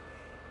friends list.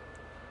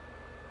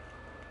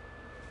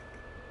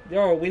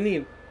 Yo, we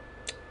need.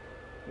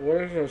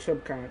 What is our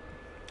sub count?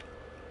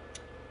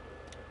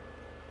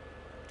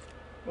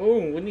 Oh,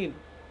 we need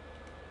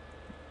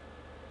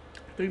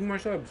 3 more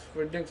subs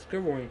for next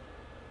giveaway.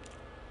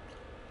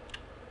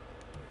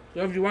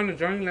 Yo, if you want to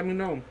join, let me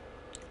know.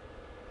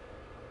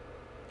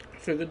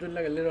 So we could do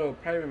like a little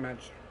private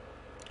match.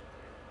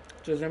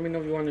 Just let me know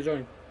if you want to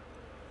join.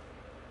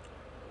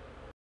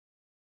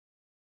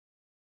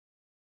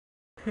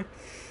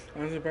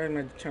 I'm surprised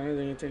my channel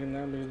didn't take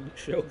down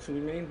the jokes we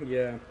made.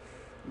 Yeah.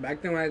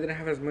 Back then when I didn't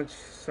have as much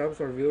subs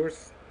or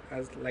viewers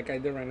as like I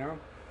did right now.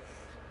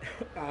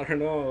 I don't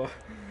know.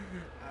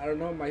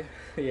 My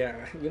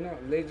yeah. You know,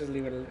 let's just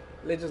leave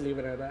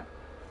it at that.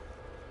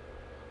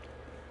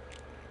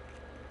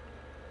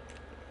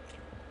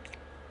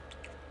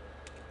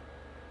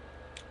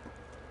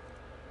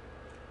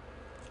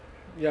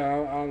 Yeah,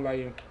 I'll lie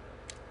you.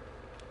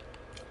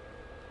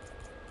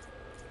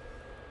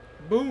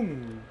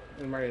 Boom!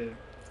 In my ear.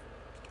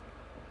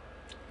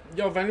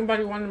 Yo, if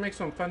anybody want to make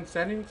some fun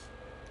settings,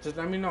 just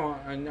let me know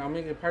and I'll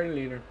make a party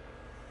leader.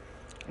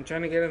 I'm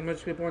trying to get as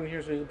much people in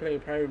here so you can play a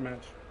private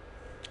match.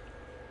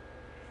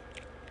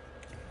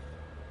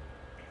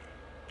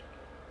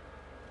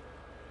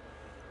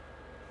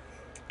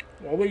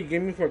 What will you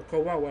give me for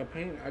cobalt wet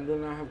paint? I do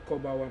not have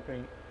cobalt wet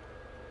paint.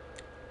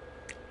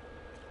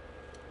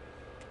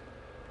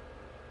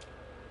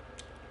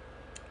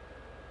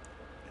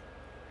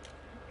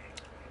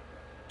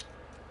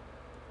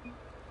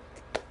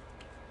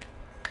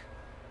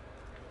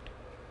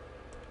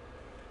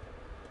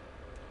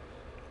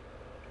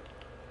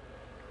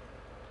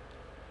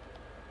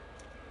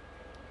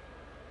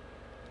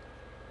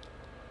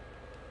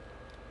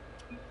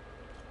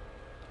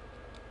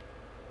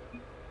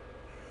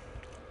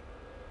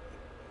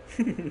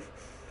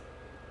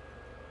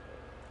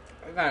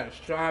 I got a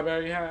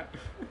strawberry hat.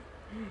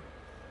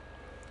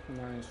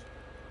 Nice.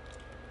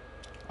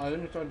 Oh, let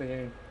me start the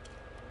game.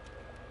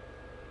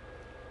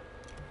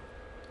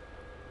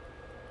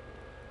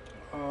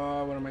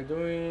 What am I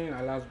doing?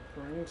 I lost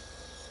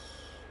points.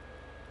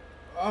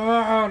 Oh,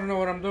 I don't know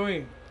what I'm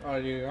doing. Oh,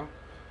 there you go.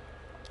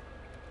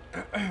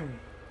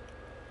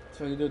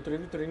 So you do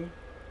 3v3.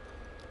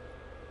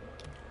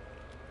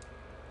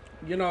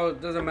 You know,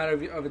 it doesn't matter if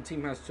the other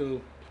team has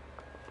to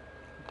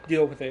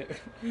deal with it.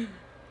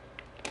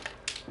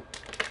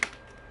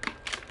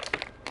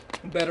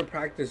 Better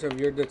practice if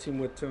you're the team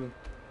with two.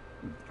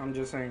 I'm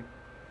just saying.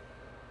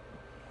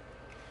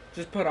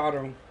 Just put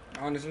auto,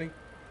 honestly.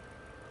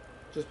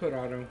 Just put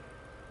auto.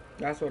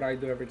 That's what I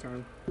do every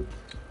time.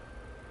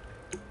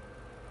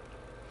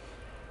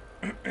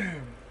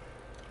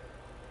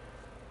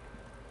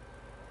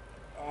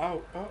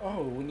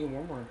 Oh, we need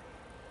one more.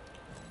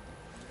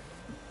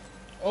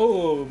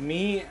 Oh,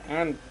 me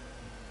and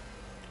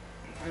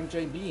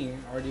JB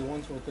are the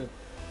ones with the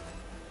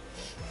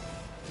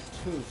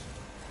twos.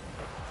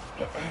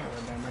 Damn,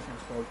 I can't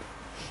smoke.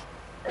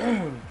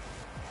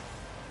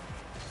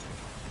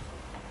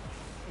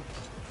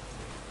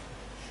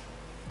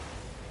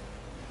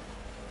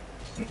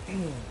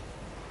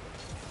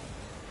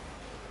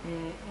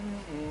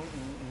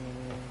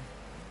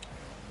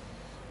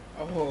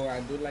 Oh, I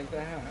do like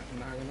that hat. I'm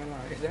not gonna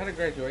lie. Is that a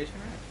graduation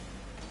hat?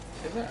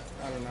 Is that?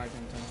 I don't know. I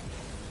can't tell.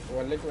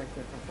 Well, it looked like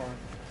it from far.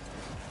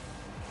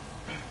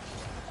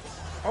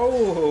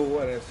 Oh,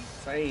 what a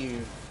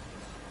save!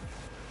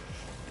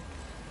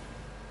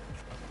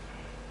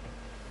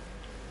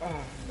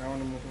 Oh, that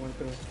one almost went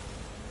through.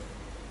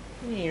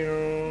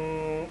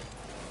 Yeah,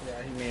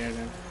 he made it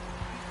then.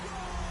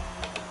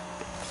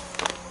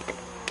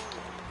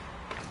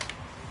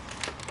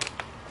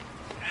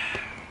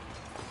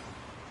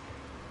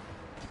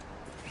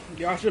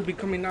 Y'all should be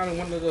coming out in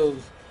one of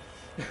those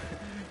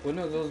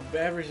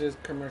beverages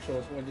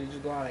commercials where they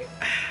just go out like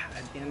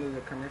at the end of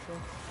the commercial,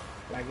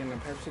 like in the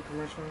Pepsi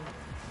commercial,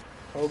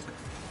 Coke,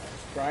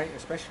 Sprite,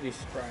 especially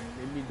Sprite.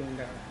 They be doing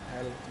that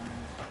all the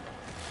time.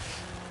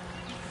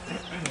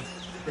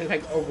 They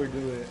like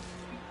overdo it.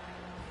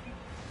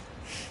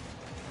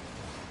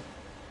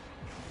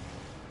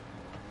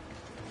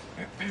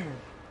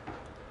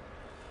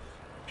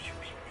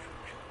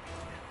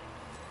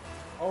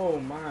 Oh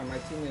my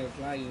team is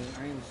lagging.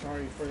 I am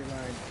sorry for your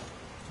lag.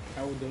 I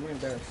will do my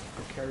best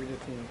to carry the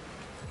team.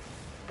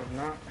 If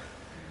not,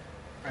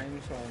 I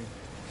am sorry.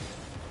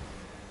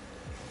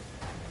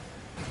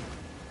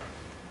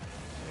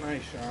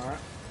 Nice shot.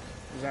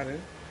 Is that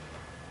it?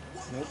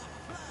 Nope.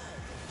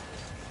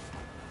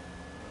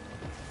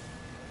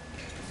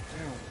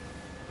 Damn.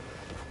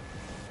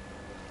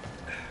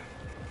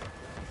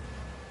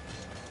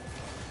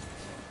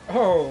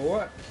 Oh,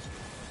 what?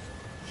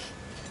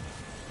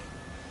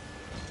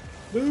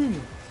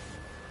 Boom!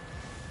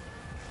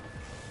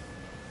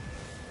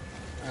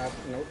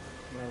 Nope.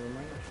 Never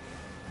mind.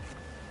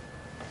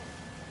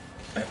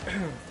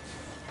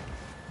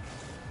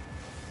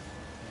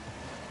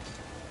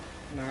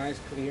 Nice,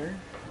 clear.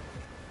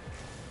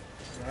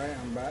 Alright,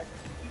 I'm back.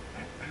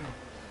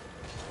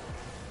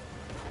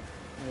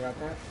 You got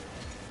that?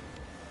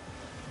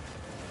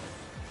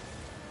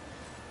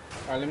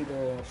 Alright, let me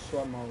go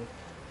swap mode.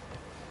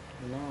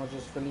 You know, I was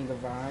just feeling the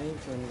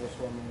vibes. Let me go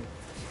swap mode.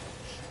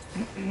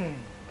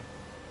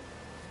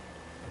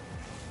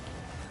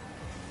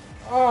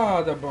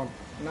 Oh, the bump.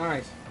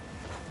 Nice.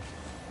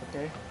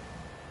 Okay.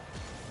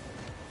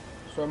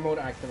 Swap mode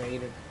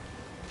activated.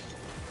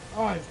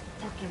 Oh, I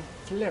fucking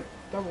flipped.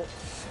 Double.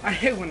 I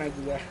hate when I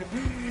do that.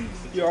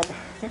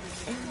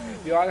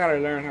 Y'all gotta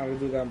learn how to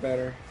do that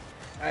better.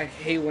 I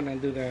hate when I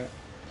do that.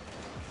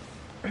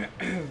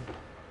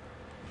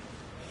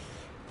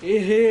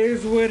 It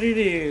is what it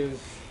is.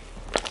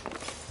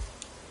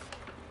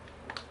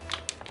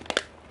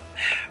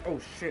 Oh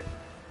shit.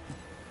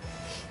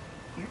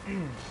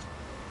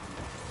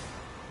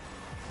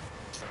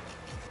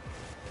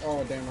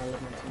 Oh damn, I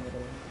left my team with a...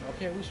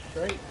 Okay, we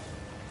straight.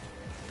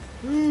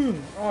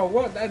 Oh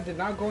what? That did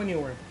not go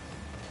anywhere.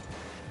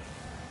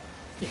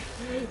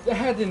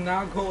 That did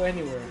not go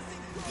anywhere.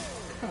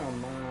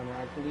 Come on,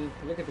 Rockley.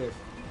 Look at this.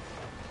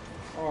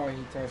 Oh,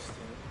 he touched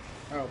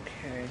it.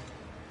 Okay.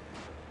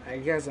 I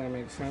guess that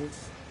makes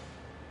sense.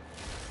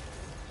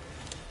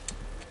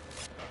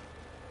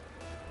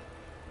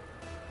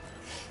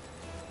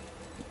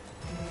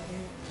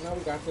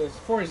 got this.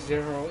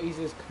 4-0.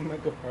 Easiest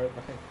comeback of our life.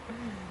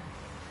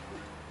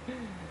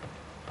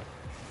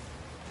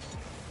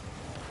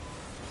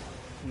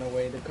 No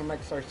way. The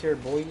comeback starts here,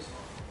 boys.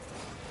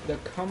 The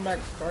comeback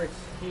starts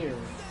here.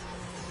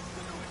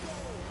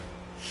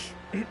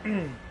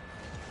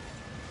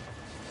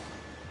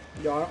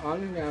 Yo,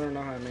 honestly, I don't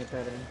know how to make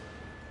that in.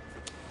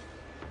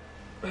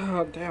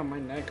 Oh, damn, my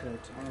neck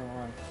hurts. I don't know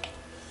why.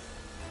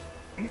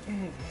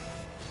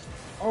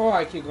 Oh,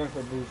 I keep going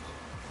for boost.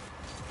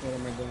 What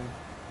am I doing?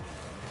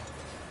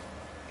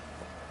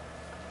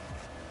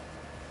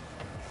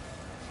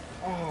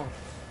 Oh,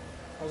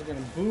 I was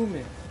gonna boom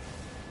it.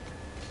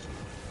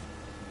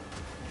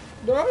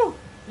 No!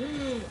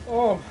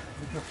 Oh,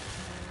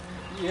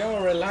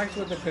 yo, relax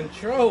with the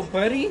control,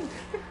 buddy.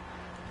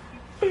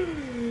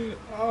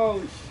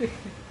 Oh, shit.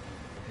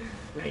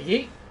 Like,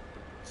 yeet.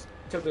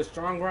 Took the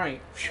strong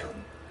right.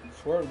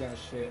 Swerve that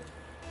shit.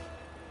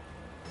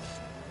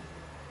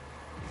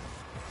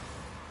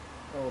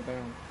 Oh,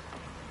 damn.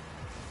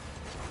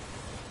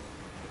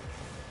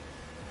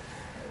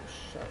 Oh,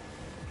 shit.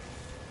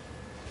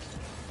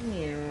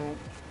 Meow.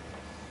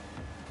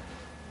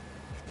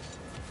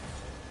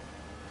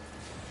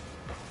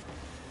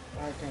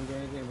 I can't do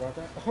anything about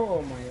that.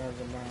 Oh my god,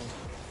 the mouse.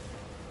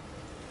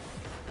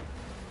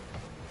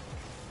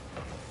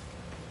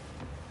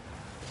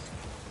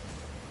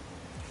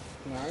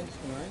 Nice,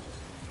 nice.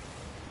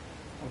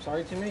 I'm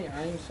sorry to me.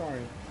 I am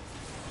sorry.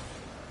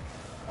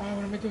 Oh,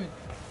 what am I doing?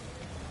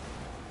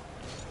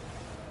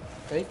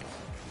 Fake.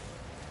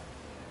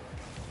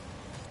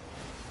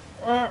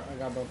 Oh, I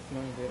got both. No,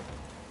 you did.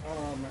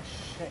 Oh, my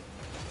shit.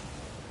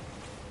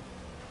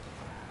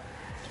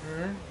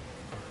 Turn.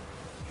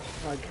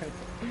 I can't.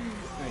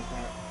 Like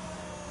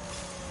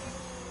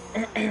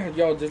that.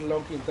 Yo, this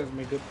Loki does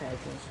me good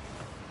practice.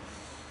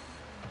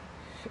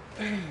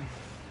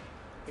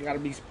 You gotta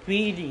be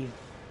speedy.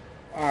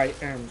 I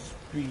am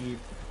speed.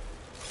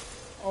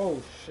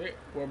 Oh shit.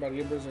 We're about to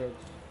get Brazil.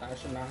 That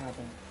should not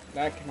happen.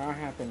 That cannot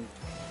happen.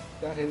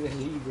 That is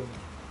illegal.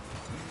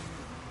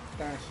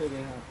 That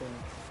shouldn't happen.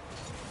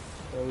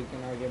 So we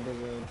cannot get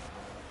Brazil.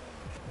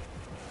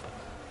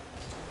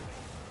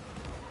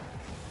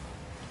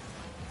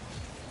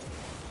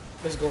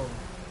 Let's go.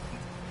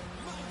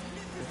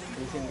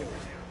 We can get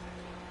Brazil.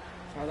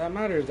 All that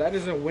matters. That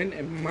is a win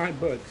in my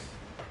books.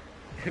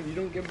 If you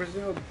don't get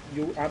Brazil,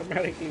 you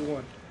automatically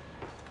won.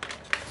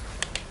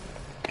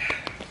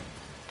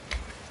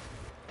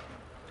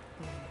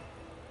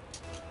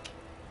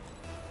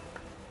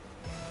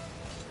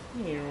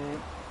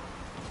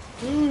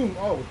 Boom!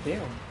 Oh,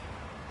 damn.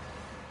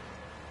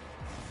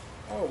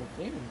 Oh,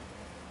 damn.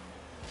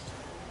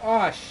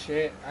 Oh,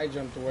 shit. I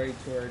jumped way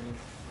too early.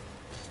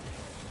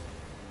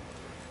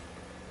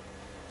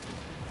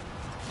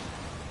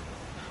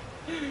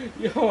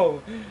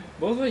 Yo,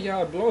 both of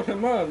y'all blowed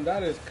him up.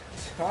 That is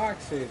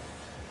toxic.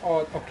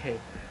 Oh, okay.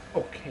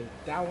 Okay,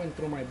 that went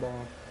through my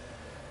ball.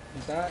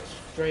 That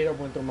straight up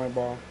went through my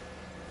ball.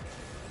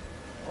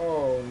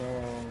 Oh,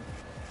 no.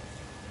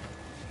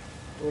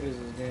 What is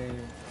this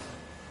game?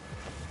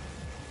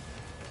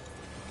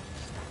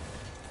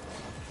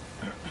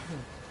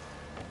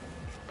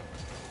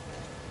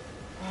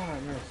 Ah,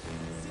 no.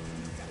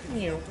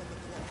 Meow.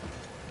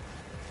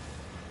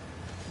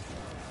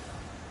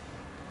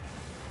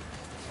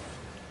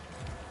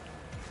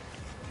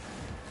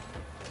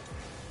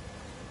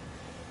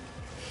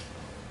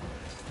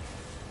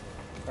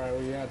 Alright,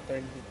 we got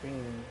 30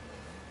 green.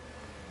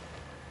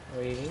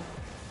 Waiting.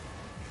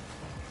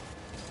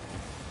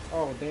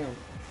 Oh, damn.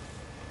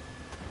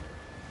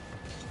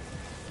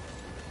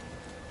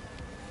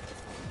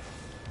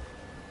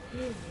 I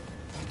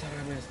thought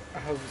I missed.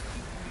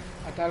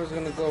 I thought I was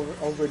gonna go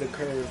over the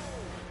curve.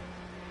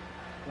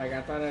 Like,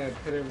 I thought I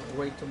put it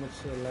way too much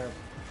to the left.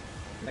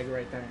 Like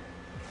right there.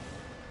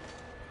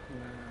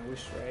 Nah, I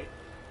wish right.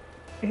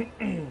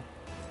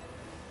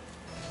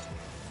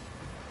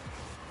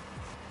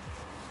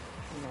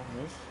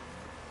 Nice.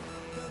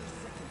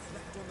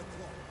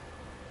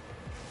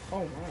 Oh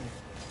my.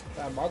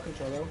 That ball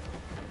control though.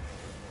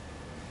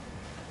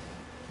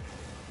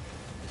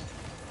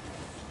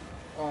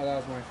 Oh, that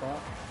was my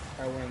fault.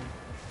 I win.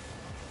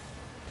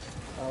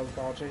 I was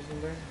ball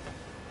chasing there.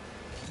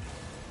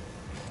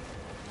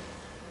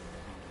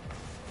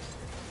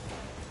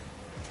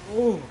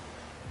 Ooh.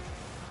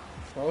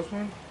 Close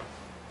one.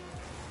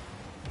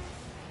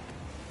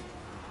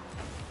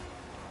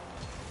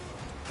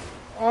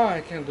 Oh,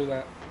 I can't do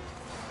that.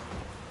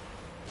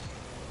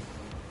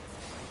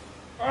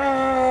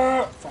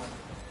 Ah! Fuck.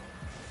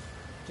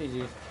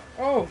 GG.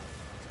 Oh!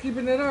 It's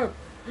keeping it up.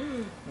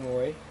 No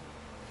way.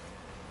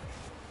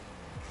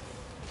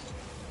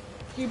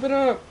 Keep it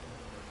up.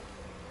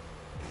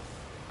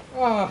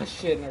 Oh,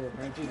 shit. Never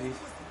mind. GG.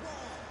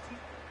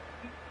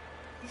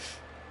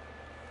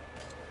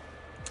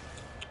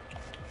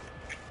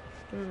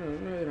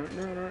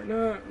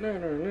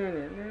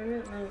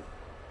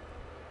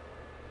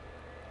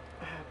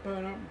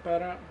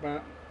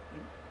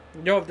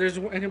 Yo, if there's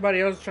anybody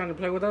else trying to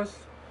play with us,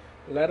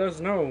 let us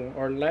know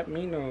or let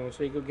me know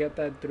so you could get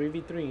that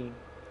 3v3.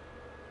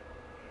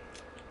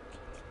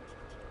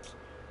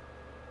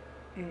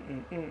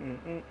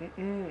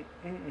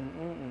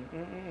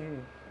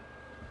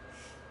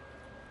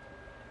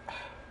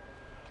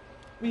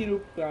 Piru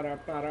para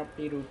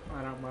piru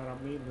para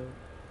piru.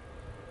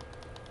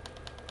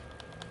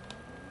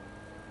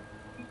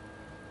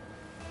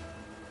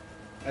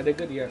 I did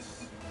good,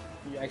 yes.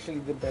 You actually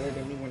did better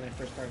than me when I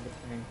first started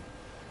playing.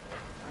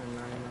 I'm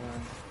not gonna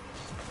lie.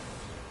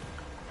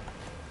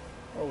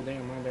 Oh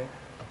damn, my bad.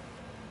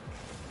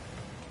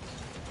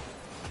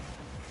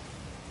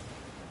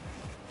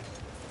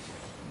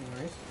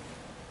 Nice.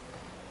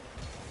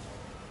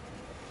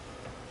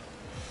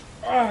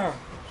 Ah,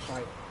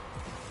 shite.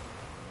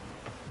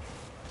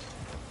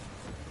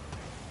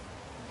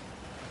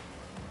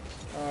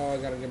 Oh,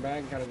 gotta get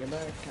back, gotta get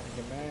back, gotta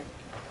get back.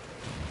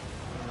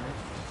 Alright.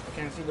 I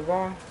can't see the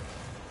ball.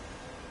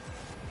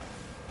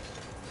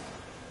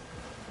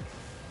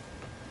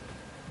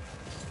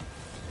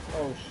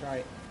 Oh,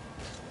 shite.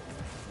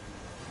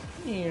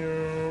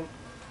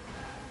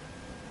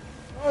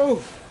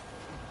 Oh!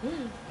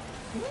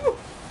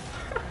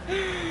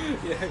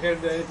 Yeah, I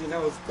got the engine. I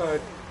was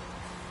stuck.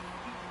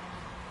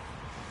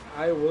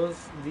 I was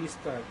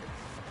de-stuck.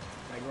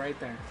 Like right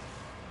there.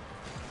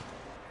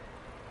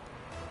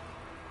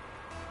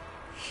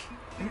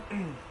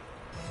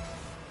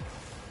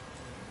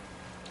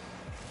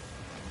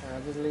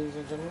 This, ladies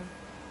and gentlemen.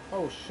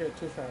 Oh shit,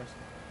 too fast.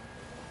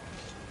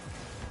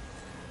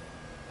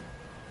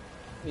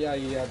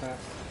 Yeah, that.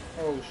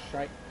 Oh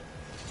shite.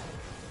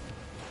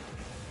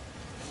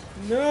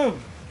 No!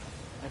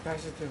 I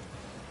passed it too.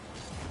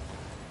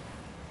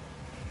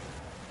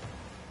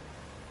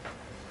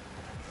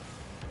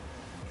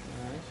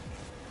 Nice.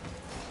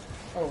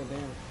 Oh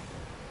damn.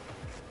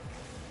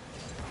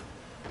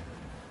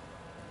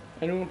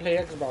 Anyone play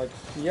Xbox?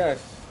 Yes.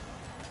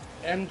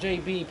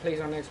 MJB plays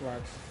on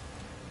Xbox.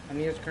 And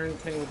he is currently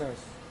playing with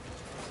us.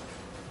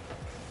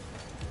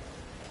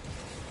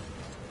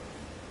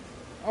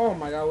 Oh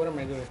my god, what am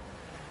I doing?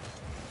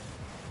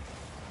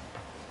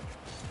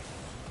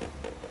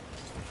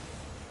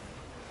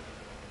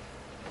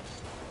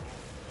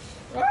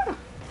 Ah!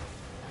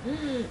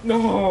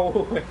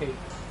 No way!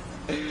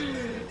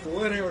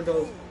 What are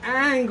those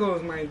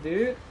angles, my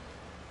dude?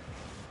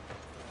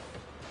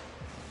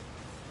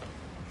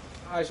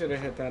 I should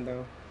have hit that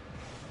though.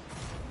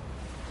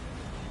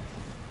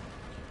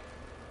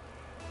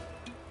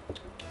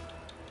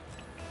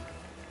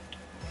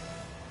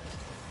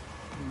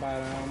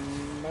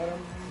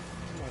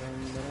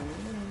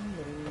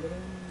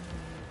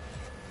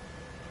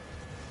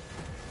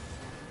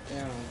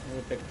 Yeah,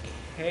 with the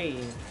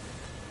K.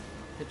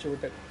 Hit you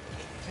with the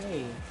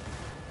K.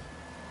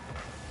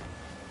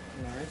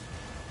 Nice.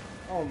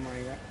 Oh my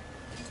god.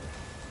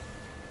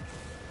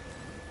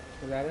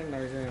 Was that it?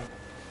 No, he's in.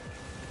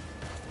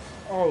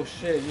 Oh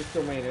shit, you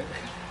still made it.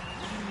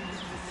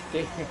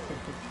 Damn.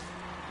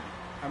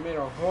 I made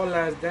a whole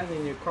ass dent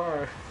in your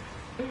car.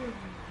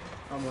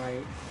 I'm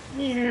like,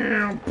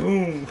 yeah,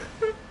 boom.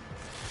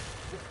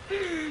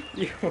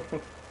 Yo.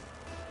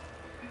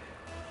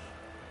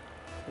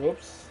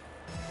 Whoops.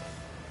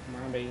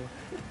 My baby.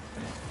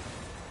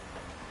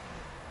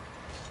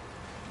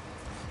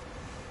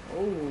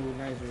 Oh,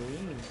 nice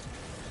read.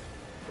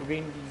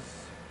 Reading these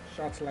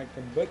shots like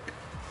a book.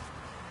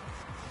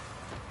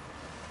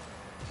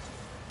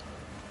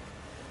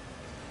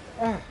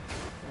 Ah,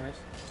 nice.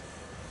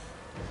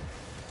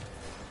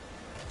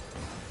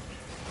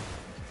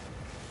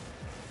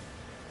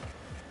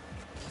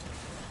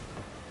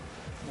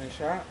 Nice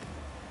shot.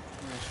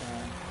 Nice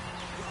shot.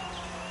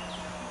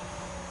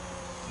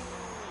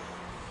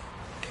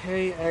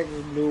 KX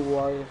Blue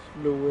Wise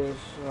Lewis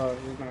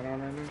is not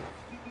on right now.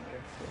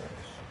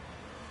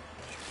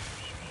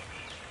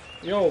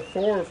 Yo,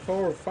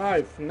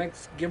 445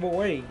 next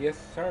giveaway. Yes,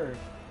 sir.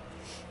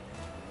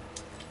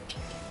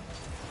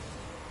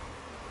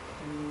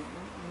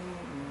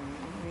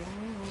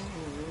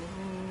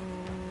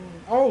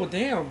 Oh,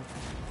 damn.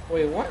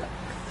 Wait, what? Wait,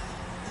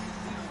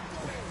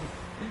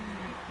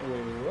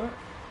 what?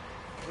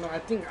 No, I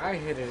think I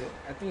hit it.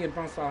 I think it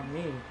bounced off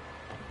me.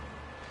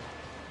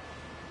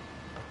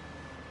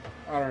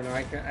 I don't know.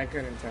 I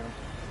couldn't tell.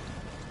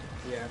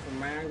 Yeah, from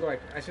my angle,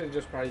 I should have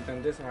just probably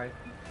done this high.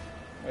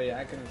 Oh yeah,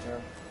 I couldn't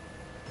tell.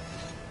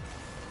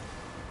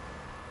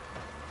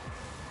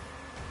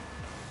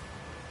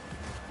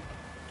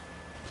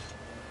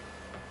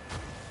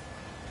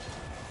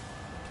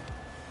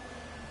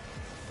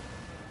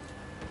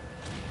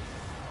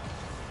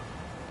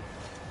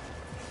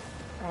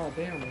 Oh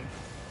damn.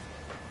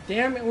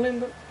 Damn it,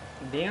 Linda.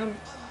 Damn it.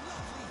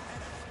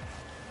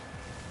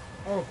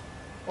 Oh,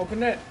 open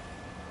that.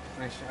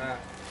 Nice shot.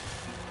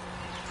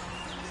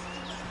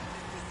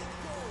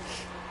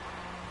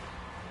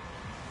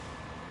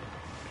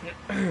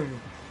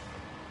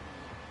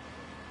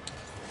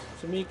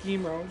 To Mickey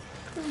Mouse.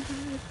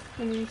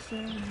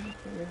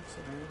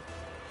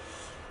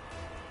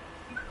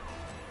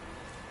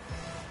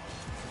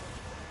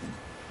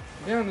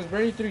 Damn, it's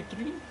Brady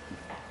 3-3.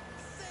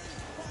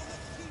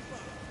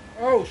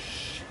 Oh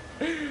shit.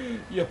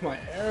 Yo, my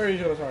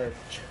aerials are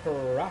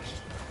trash.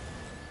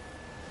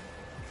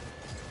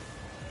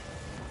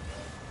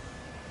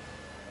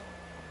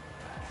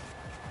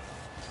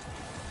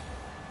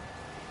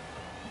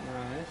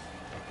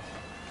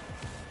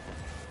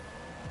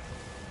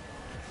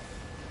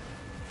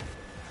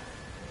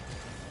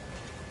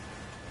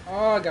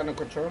 Oh, I got no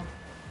control.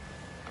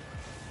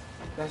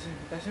 That's it.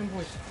 That's him,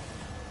 boys.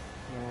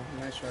 No,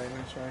 nice try,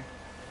 nice try.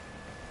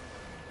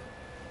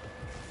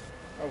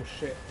 Oh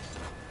shit.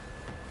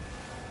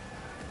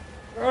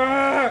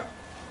 Ah!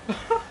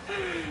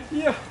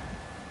 Yeah.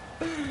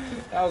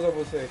 That was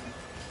almost sick.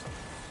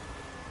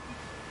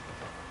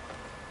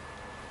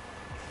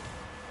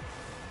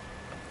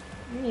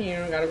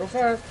 You gotta go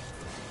fast.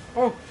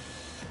 Oh.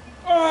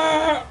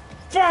 Ah!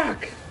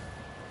 Fuck!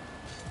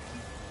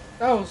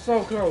 That was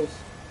so close.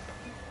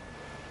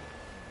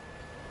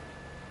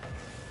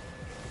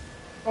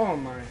 Oh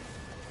my.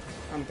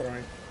 I'm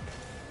throwing.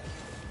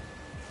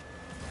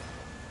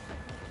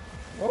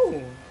 Oh,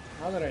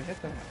 how did I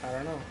hit that? I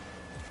don't know.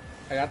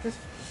 I got this.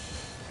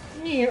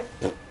 Yeah.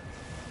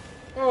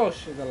 Oh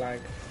shit, the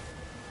lag.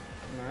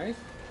 Nice.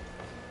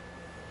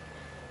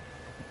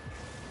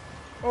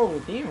 Oh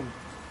damn.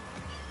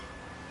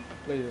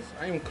 Please,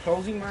 I am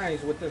closing my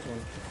eyes with this one.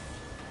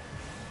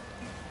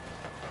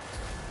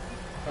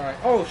 Alright.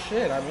 Oh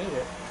shit, I made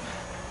it.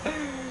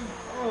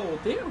 Oh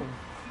damn.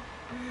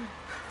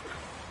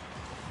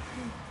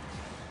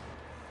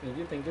 Thank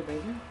you, thank you,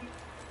 thank you.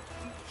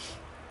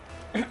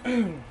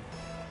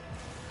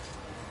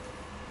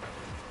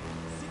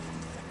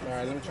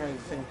 Alright, let me try the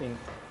same thing.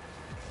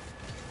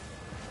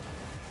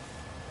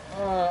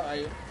 No, I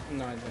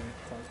didn't.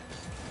 Fuck.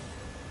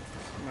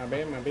 My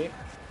bad, my bad.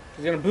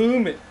 He's gonna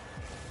boom it.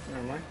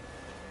 Never mind.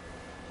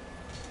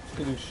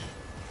 Skadoosh.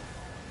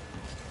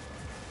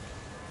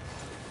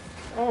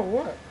 Oh,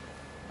 what?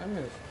 I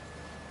missed.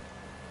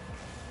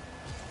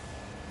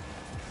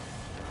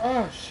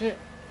 Oh, shit.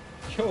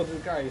 Yo,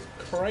 this guy is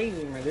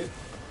crazy, my dude.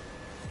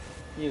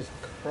 He is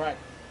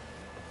cracked.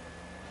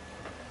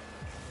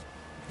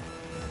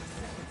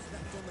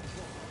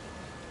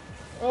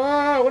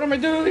 Oh, what am I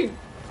doing?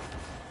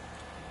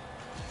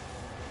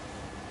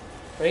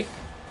 Fake.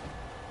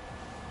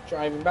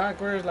 Driving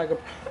backwards like a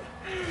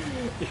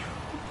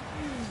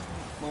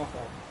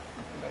motherfucker.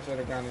 That should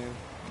have gone in.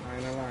 I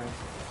ain't lying.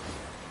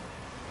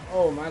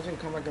 Oh, imagine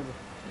come back as a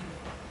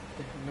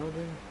no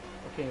dude.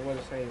 Okay, what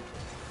a save.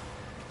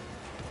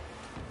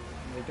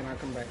 They cannot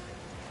come back.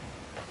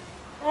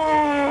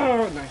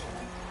 Oh, nice.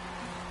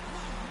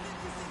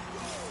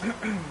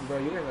 Bro,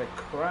 you guys are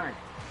cracked.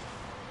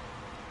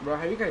 Bro,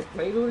 have you guys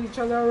played with each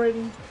other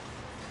already?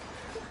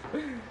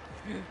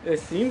 It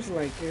seems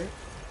like it.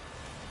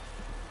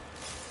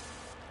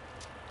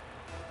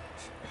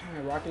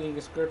 Rocket League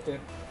is scripted.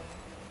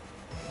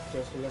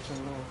 Just to let you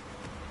know.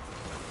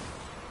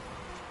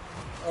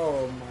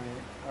 Oh my.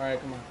 Alright,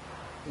 come on.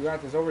 We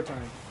got this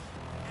overtime.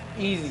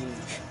 Easy.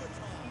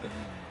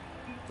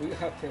 We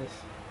got this.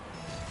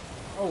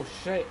 Oh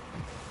shit.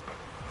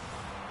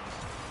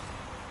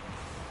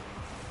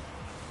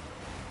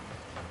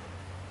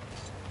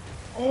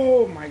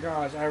 Oh my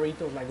gosh, I read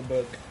those like a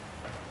book.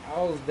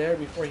 I was there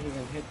before he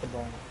even hit the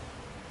ball.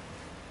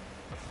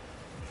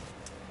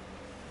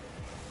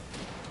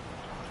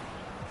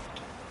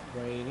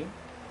 Brady.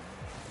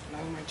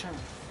 Now's my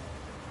chance.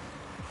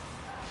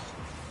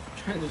 I'm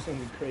trying to do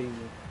something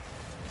crazy.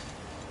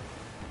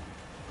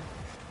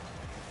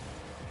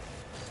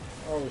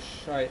 Oh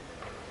shit.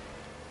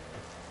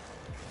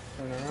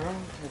 Turn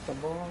around, hit the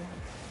ball.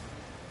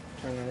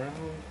 Turn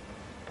around.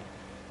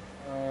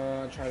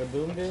 Try to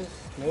boom this.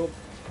 Nope.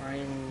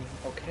 I'm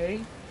okay.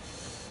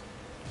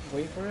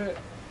 Wait for it.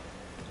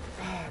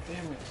 Ah,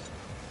 damn it.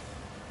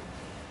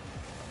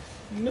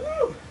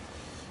 No!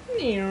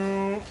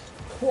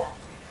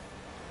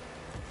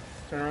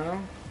 Turn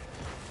around.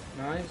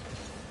 Nice.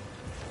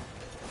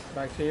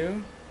 Back to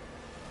you.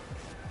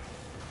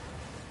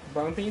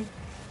 Bumping.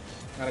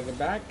 Gotta go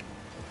back.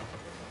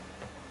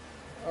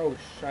 Oh,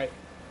 shite.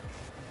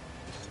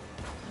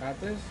 Got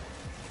this.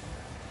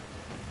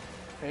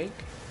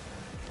 Fake.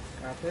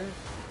 Got this.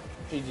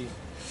 GG.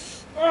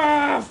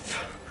 Ah!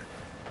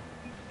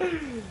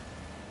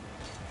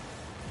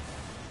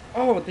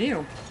 Oh,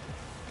 damn.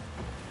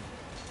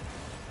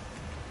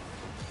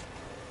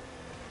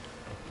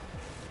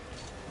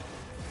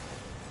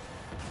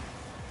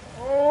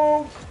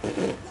 Oh!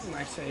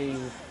 Nice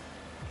save.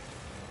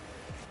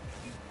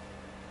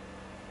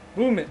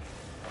 Boom it.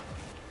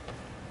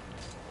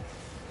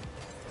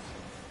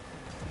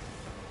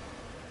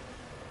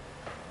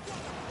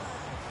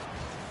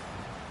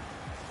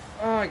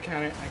 Oh, I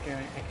can't. I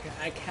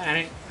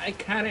can't.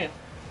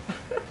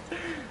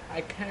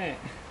 I can't.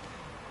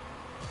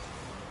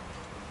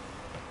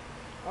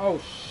 Oh,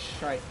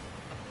 shite.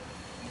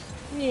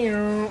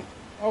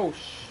 Oh,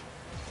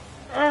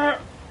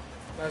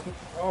 That's,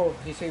 oh,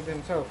 he saved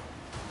himself.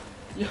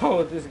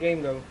 Yo, this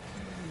game though.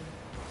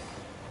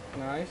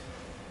 Nice.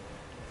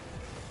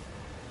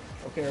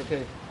 Okay,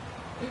 okay.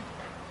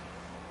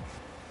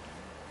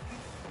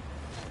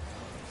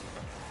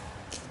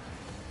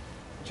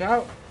 Watch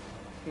out.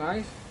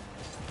 Nice.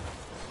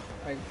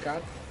 I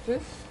got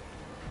this.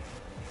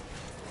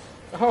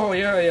 Oh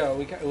yeah.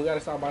 We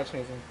gotta stop bot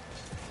chasing.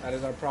 That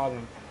is our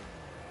problem.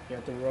 You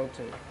have to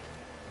rotate.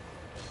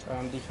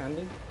 I'm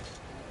defending.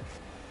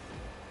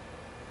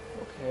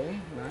 Okay,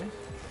 nice.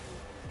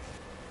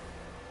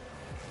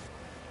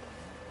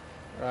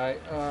 Right,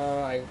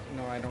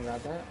 no, I don't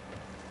got that.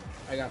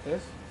 I got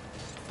this.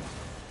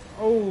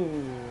 Oh,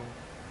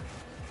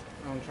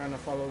 I'm trying to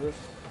follow this.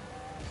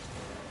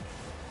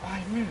 Oh,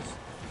 I missed.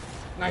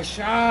 Nice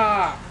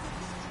shot.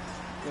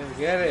 Let's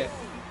get it.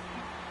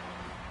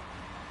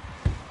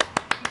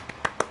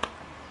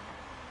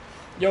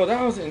 Yo,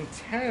 that was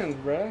intense,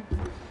 bruh.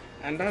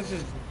 And that's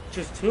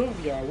just two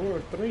of y'all. We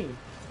were three.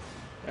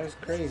 That's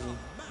crazy.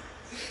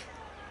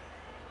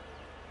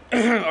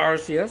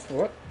 RCS,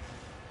 what?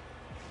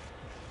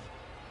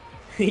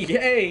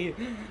 Yay!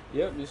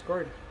 Yep, you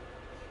scored.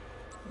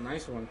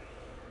 Nice one.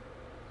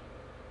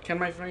 Can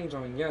my friend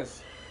join?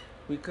 Yes.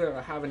 We could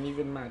have an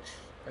even match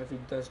if he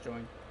does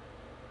join.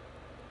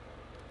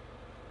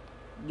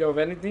 Yo, if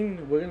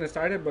anything, we're gonna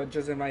start it, but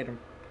just invite him.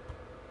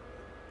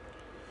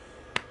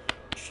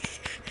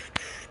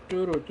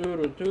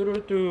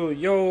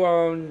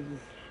 Yo,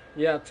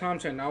 yeah,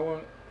 Thompson, I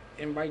will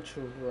invite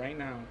you right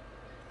now.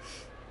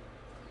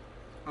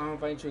 I'll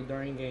invite you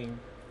during game.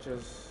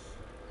 Just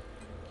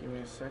give me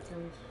a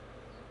second.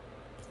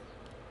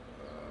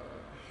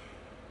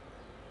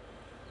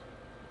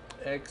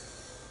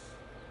 XD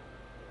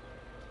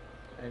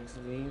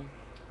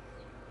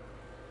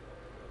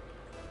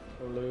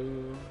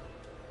Blue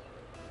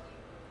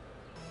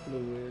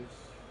Lewis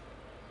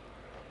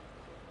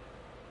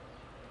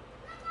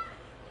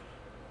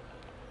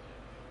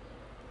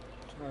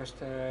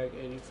hashtag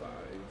 85.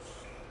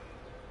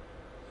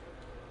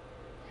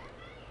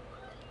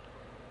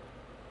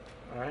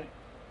 Alright,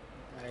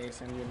 I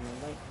send you an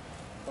invite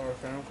or a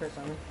friend request.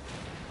 I mean,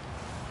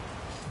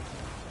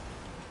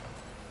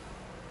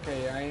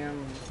 okay, I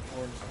am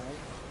orange side.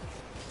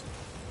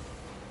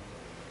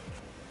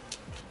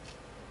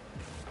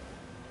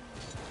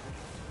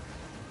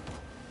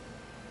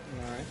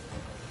 Alright.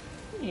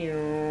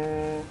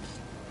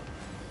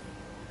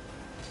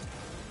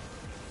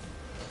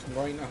 I'm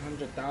going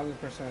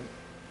 100,000%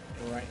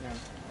 right now.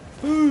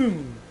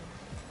 Boom!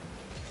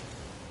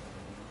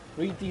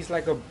 Read these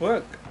like a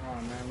book.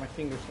 Oh man, my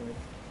fingers hurt.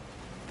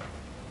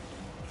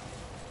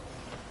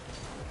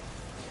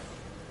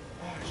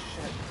 Oh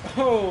shit.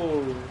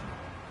 Oh!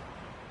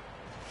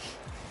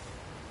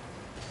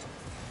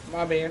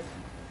 My bad.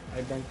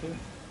 I bumped you.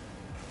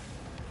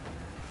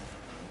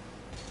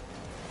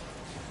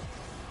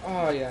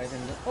 Oh yeah, I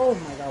can do. Oh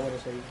my god, what a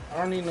save.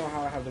 I don't even know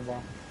how I have the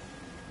ball.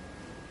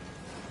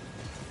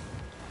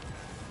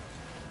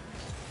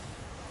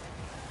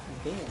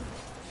 Damn.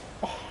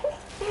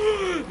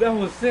 Oh, that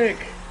was sick.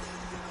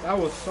 That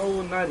was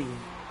so nutty.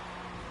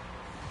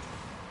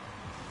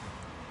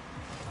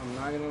 I'm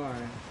not gonna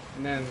lie.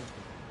 And then,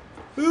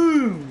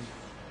 boom!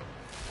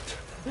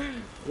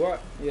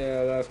 What?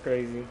 Yeah, that's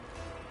crazy.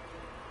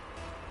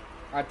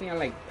 I think I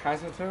like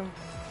passed it to him,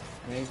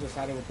 and he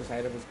decided with the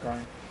side of his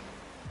car.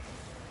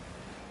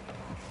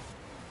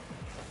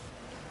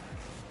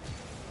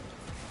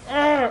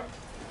 Ah!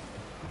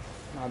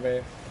 My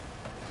bad.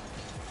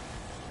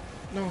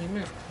 No, he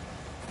missed.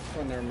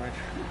 Oh, never mind.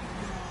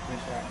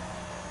 Nice shot.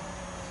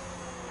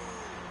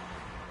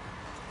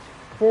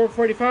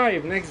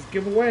 445. Next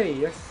giveaway.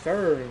 Yes,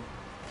 sir.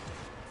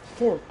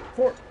 4,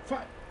 4,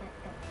 5.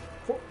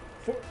 4,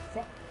 4,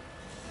 5.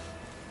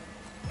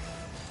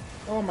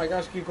 Oh my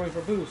gosh, keep going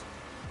for boost.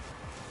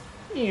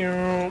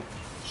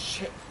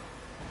 Shit.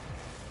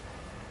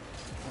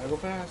 Gotta go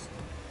fast.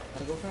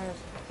 Gotta go fast.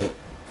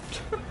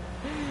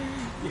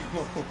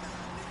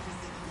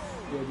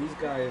 Yo, these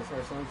guys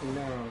are something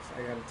else,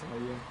 I gotta tell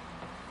you.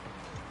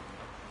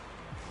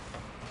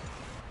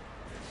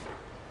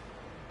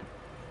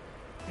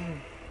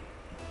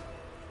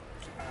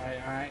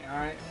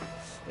 Alright.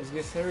 Let's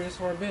get serious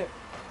for a bit.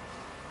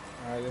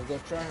 Alright, let's go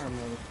try hard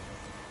mode.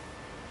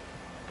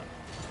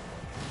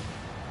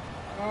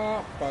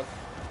 Oh, fuck.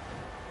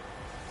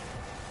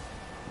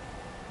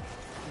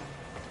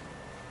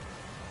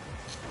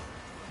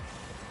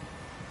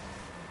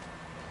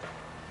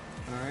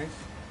 Nice.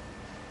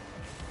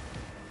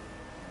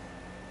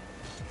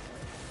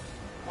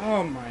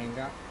 Oh my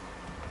god.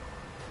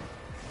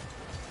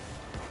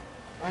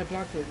 I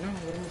blocked it. No,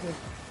 what am I doing?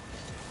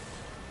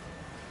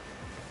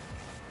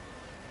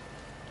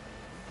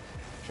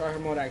 Try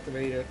mode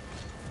activated.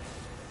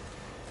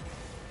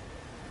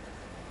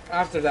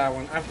 After that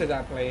one, after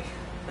that play.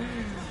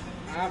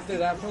 After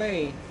that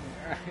play,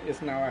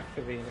 it's now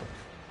activated.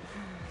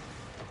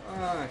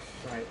 Ah,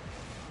 shite.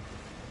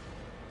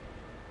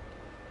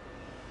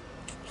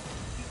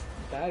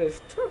 That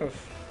is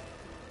tough.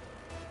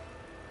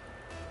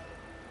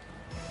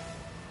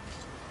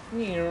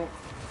 Yeah.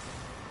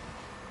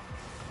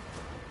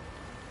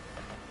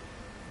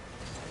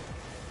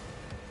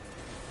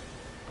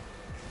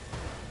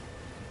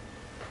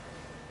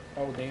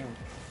 Oh damn.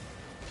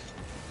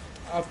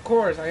 Of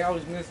course, I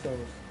always miss those.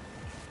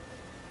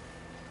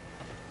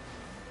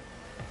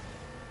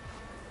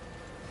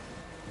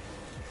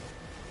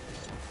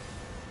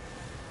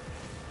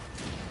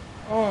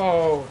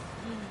 Oh.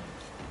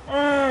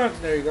 Ah,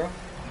 there you go.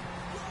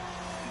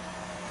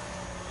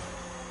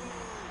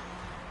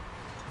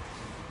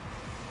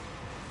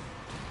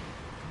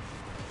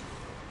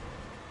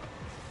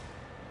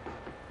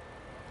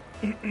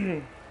 Thank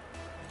you,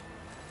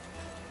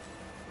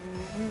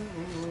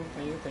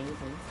 thank you, thank you.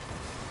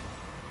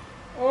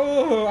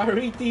 Oh, I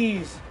read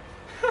these.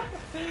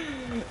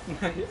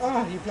 Nice.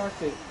 Oh, he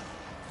blocked it.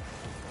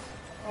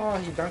 Oh,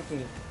 he dunked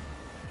me.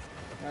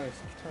 That is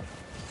tough.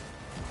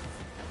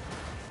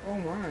 Oh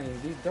my,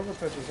 these double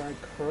touches are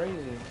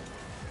crazy.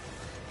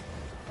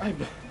 I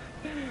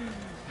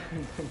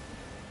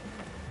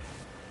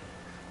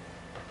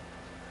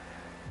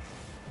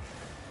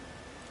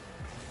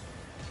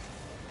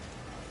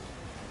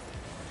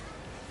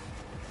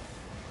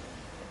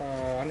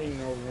I don't even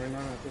know what's going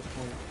on at this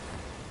point.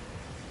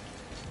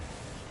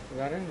 Is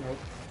that in? Nope.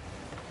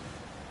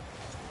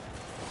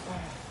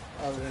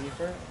 I was ready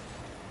for it.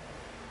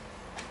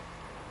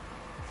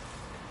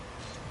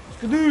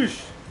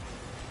 Skadoosh!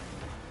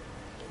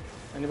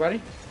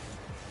 Anybody?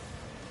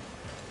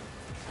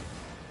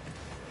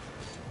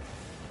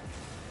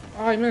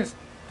 Oh, I missed.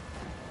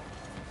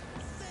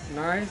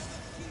 Nice.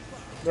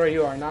 Bro,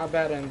 you are not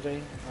bad,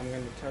 MJ. I'm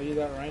going to tell you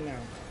that right now.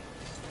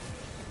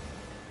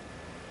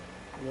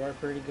 You are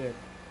pretty good.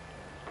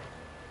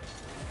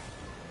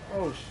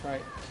 Oh,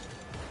 shite.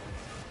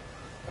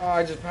 Oh,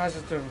 I just passed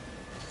it to him.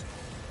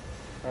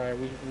 Alright,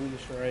 we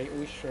straight.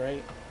 We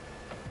straight.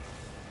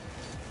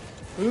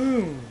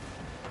 Boom!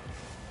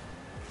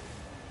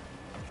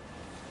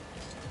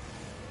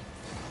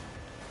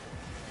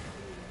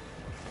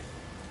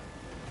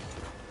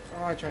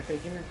 Oh, I tried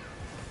faking it.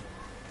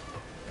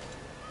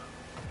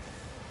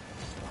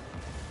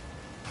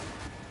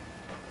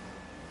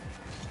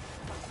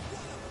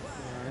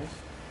 Nice.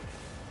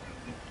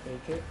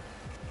 Fake it.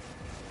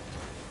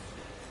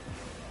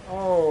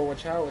 Oh,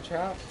 watch out, watch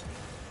out.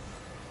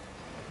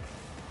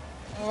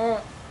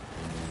 Oh,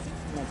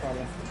 no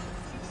problem.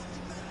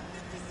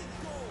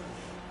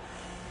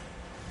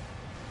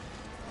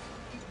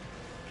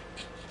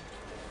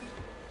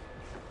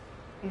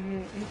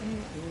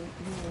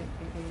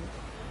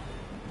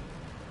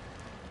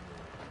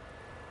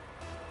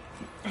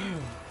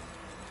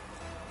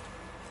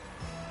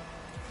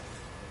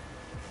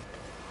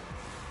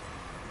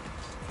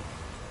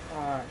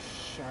 Ah,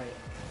 shite.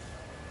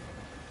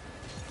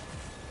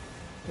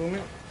 Boom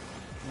it.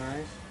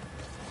 Nice.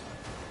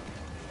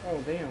 Oh,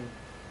 damn.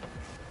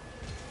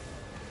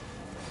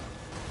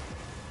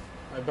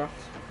 I bumped.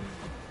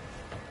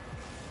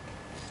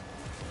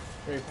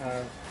 Very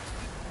fast.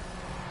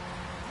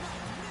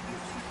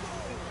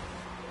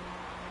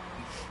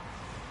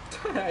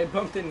 I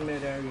bumped in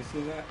midair, you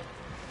see that?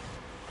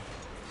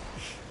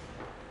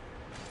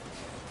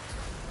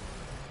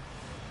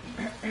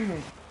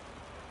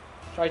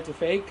 Tried to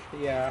fake?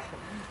 Yeah,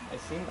 I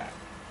seen that.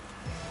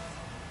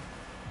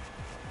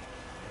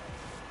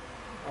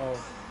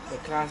 Oh, the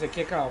classic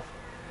kickoff.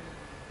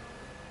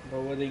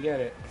 But will they get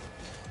it?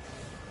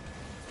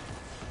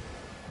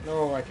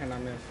 No, I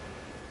cannot miss.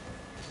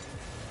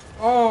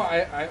 Oh,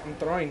 I'm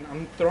throwing.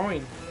 I'm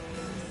throwing.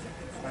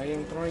 I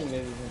am throwing,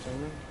 ladies and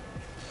gentlemen.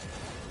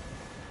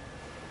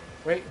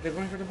 Wait, they're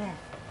going for the ball.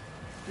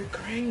 You're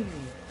crazy.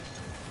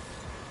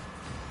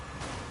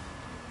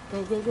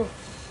 Go, go, go.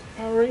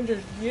 Power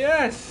Rangers.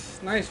 Yes!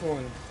 Nice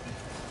one.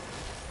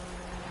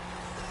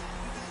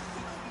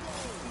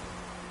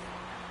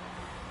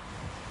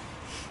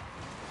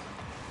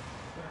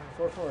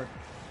 4-4.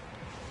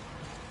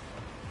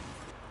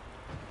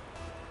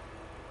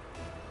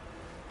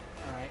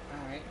 Alright.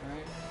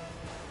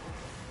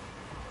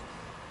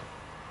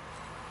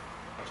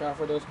 Watch out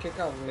for those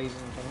kickouts, ladies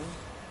and gentlemen.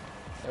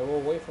 I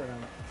will wait for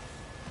them.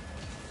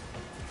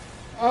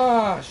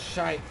 Ah, oh,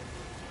 shite.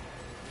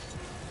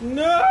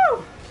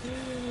 No!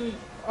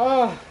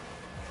 Oh,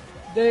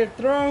 they're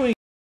throwing.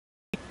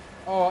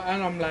 Oh,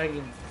 and I'm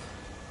lagging.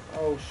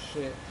 Oh,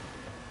 shit.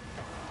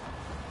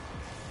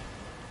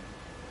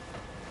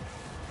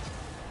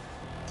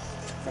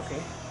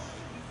 Okay.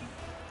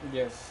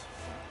 Yes.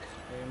 Fuck.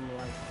 I am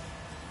like.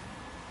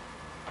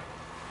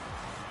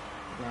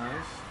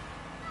 Nice.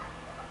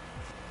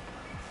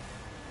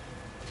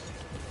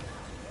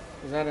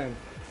 Is that in?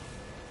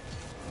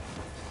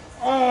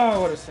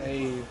 Oh, what a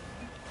save.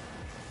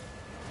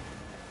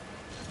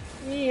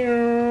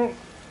 Meow.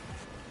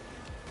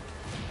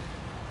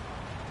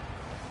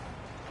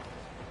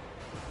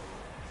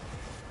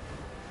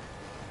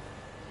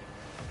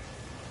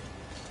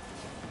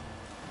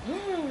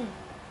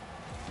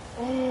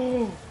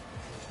 Oh.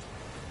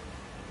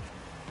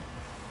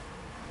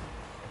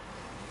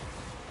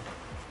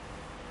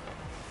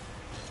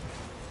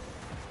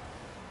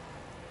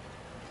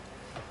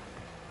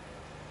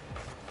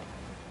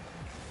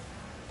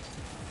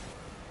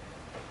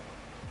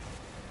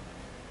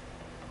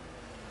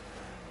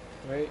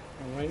 Wait,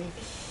 I'm waiting.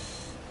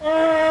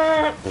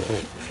 Ah!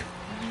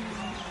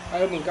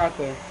 I only got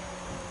there.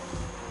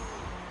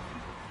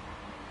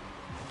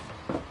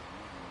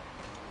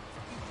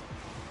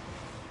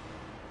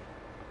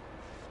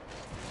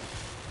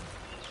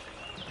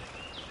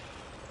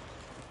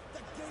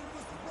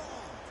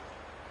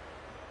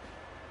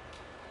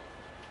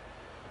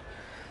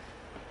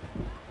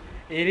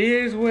 It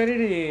is what it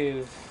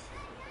is.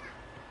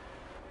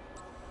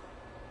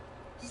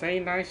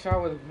 Same nice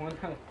shot with 1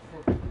 out of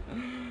 4.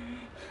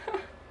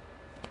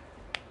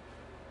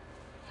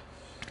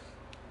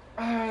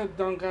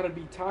 don't gotta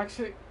be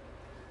toxic.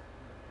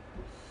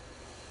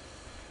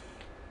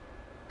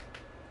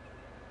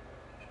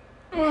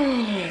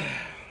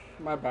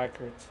 My back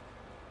hurts.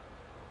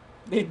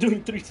 They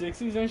doing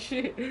 360s and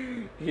shit.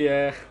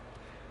 Yeah.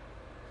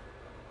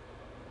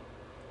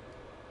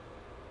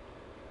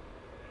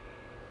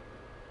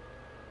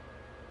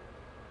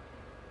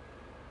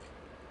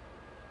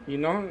 You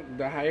know,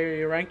 the higher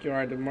you rank you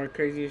are, the more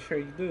crazy shit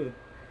you do.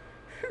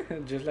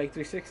 Just like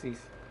 360s.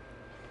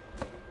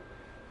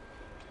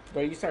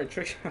 But you start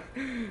tricking.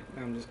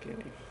 No, I'm just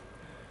kidding.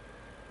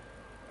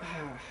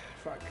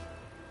 Fuck.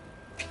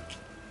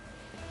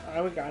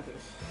 Alright, we got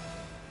this.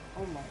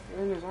 Oh my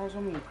goodness, I have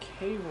so many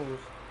cables.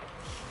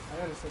 I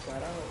gotta set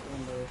that out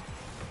one day.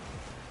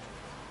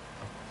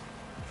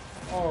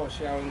 Oh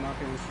shit, I was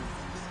knocking this.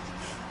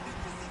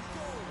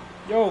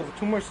 Yo,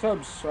 2 more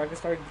subs so I can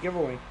start the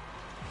giveaway.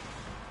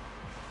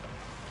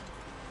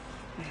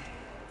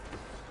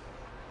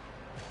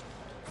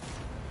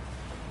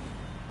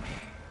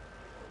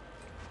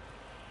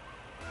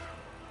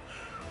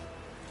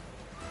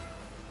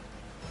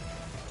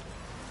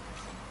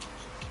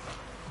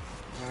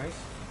 Nice.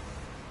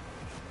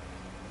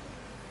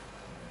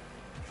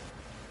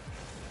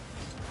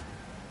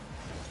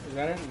 Is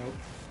that it? Nope.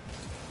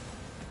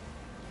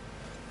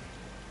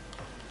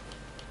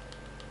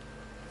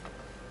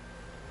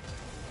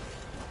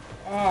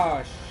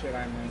 Oh shit,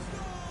 I missed.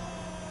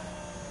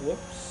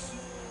 Whoops.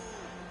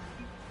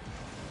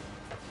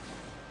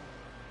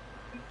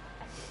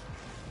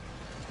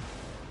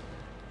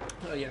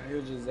 Oh yeah, he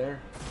was just there.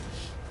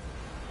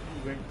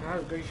 Great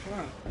pass, great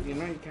shot. You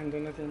know you can't do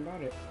nothing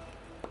about it.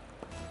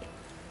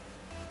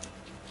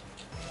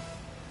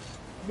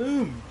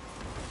 Boom!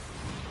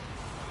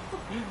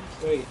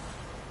 Wait.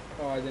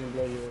 Oh, I didn't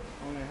blow you.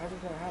 Oh man, how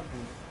did that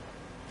happen?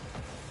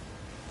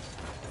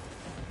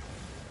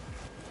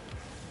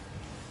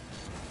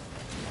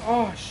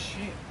 Oh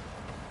shit.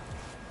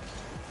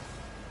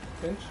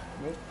 Pinch?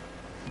 Nope.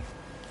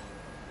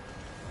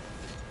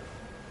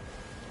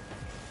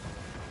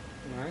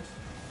 Nice.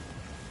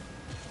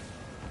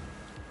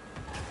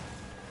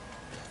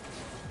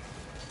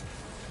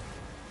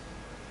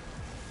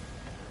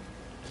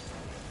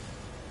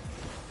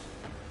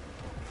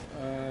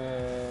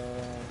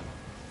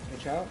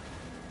 Watch out.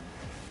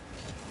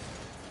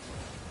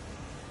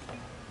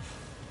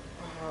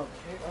 Oh,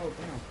 okay. Oh,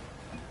 damn.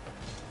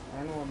 I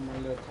don't know what my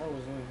little car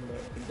was doing, but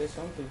it did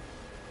something.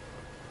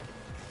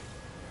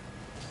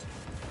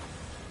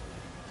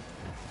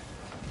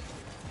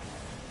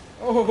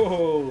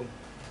 Oh!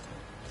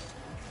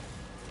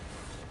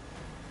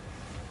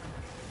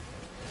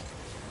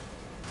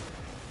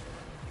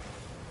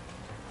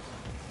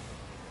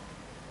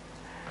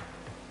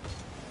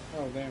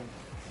 Oh, damn.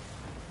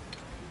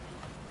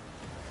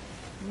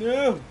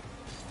 No!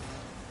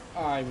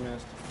 I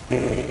missed.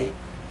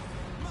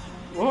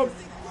 Whoop!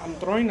 I'm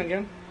throwing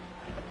again.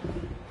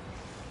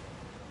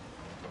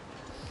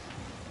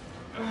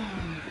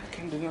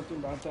 Can't do nothing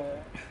about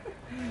that.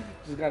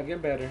 Just gotta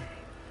get better.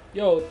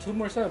 Yo, 2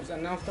 more subs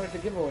and now start the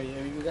giveaway.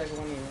 If you guys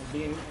want to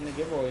be in the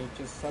giveaway,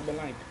 just sub and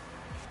like.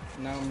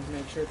 Now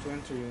make sure to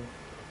enter you.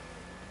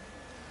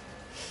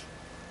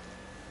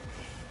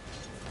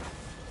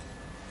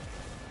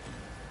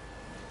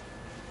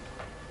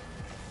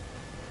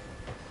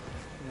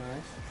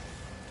 Nice.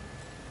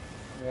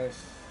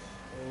 Yes.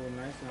 Oh,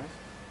 nice, nice.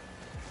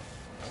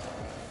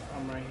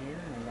 I'm right here.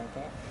 I got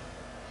that.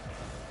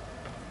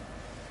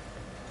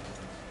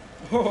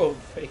 Oh,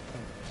 fake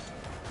one.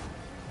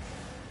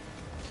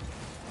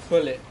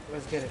 Pull it.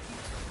 Let's get it.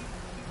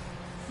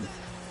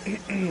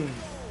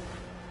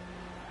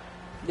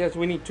 Yes,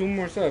 we need 2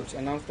 more subs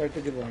and I'll start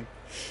the giveaway.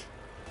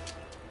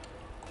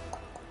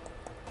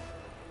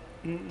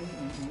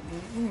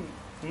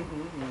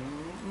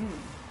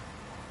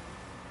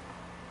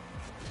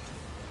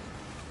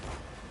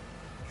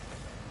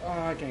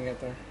 Oh, I can't get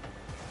there.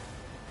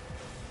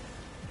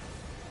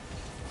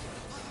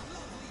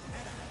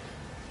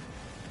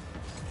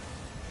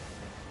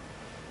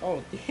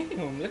 Oh,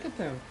 damn. Look at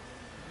them.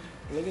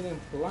 Look at them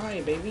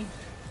fly, baby.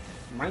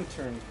 My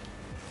turn.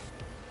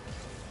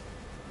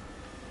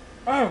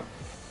 Oh!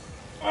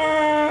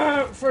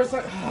 First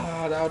time.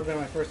 Ah, that would have been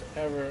my first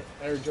ever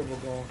air dribble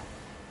goal.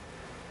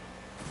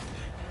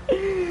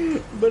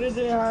 But it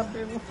didn't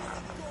happen.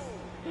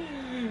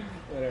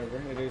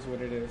 Whatever. It is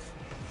what it is.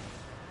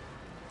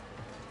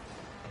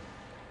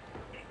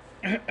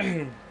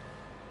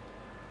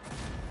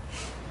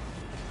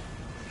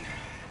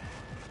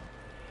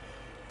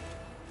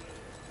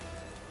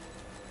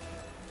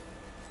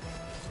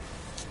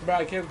 Bro,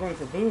 I kept going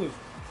for boost.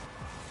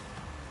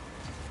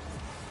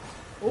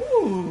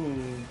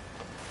 Ooh.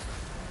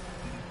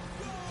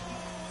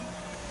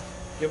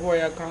 Give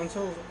away a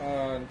console?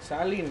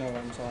 Sadly, no,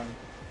 I'm sorry.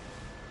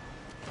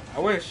 I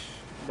wish,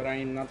 but I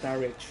am not that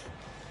rich.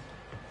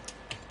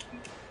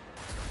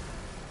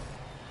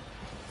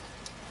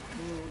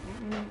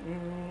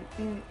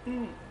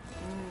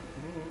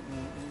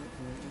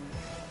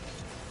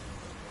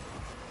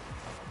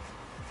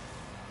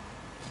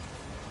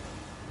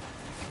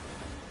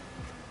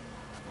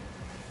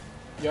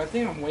 Yo, I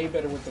think I'm way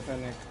better with the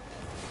Fennec.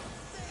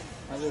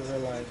 I just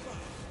realized.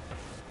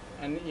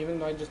 And even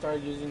though I just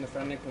started using the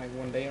Fennec like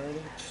one day already,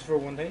 just for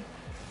one day,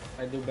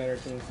 I do better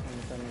things on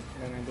the Fennec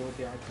than I do with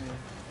the Arcane.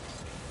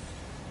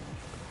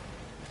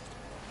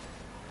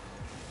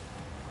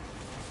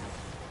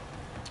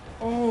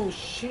 Oh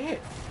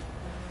shit!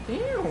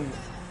 Damn!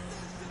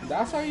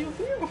 That's how you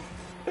feel?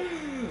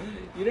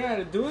 You didn't have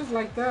to do it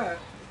like that.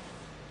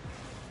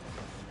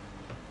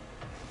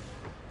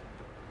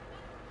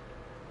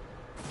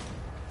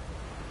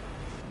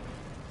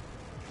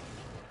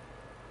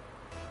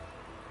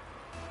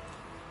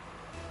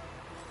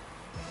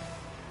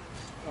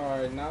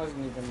 Alright, now it's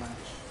an even match.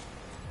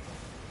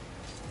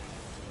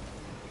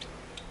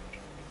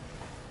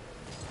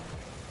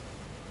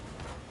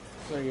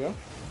 There you go.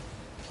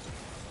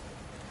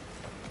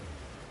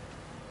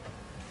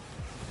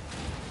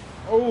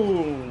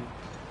 Oh!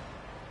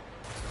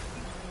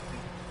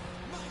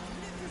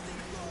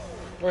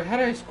 Wait, how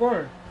did I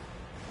score?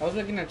 I was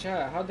looking at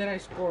chat. How did I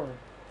score?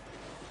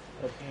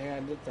 Okay, I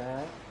did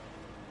that.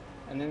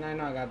 And then I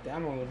know I got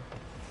demoed.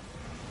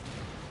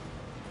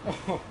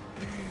 Oh,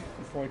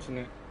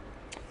 unfortunate.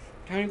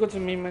 Can you go to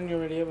main menu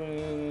already?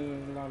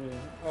 Lobby.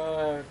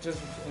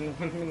 Just in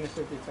 1 minute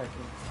 50 seconds.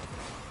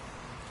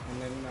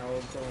 And then I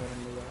will go ahead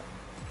and do that.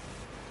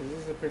 Because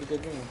this is a pretty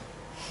good game.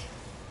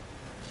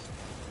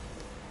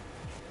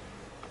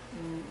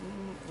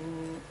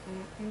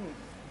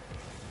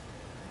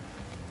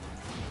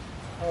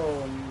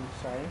 Oh, I'm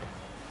sorry.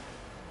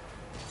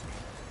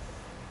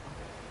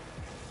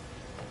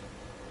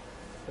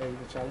 Save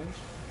the challenge.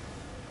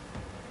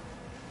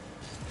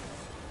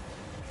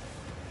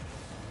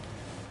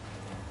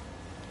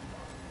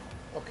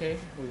 Okay,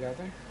 we got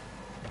there.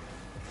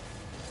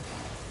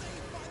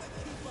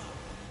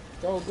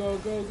 Go, go,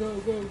 go, go,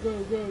 go,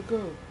 go, go,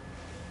 go.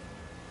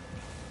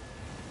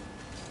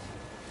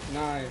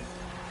 Nice.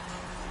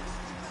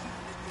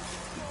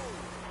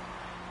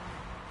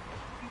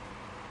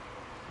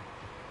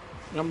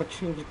 I'm gonna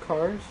change the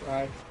cars.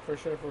 Alright, for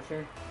sure, for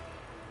sure.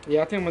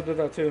 Yeah, I think I'm gonna do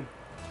that too.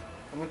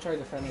 I'm gonna try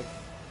the Fennec.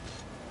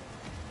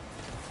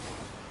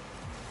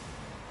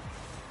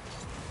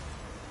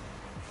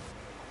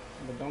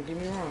 But don't get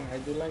me wrong, I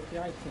do like the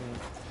icon.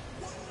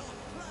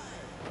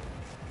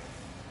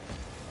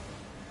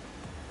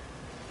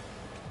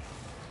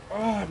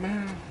 Oh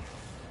man,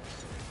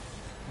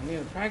 I need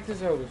to practice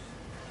those.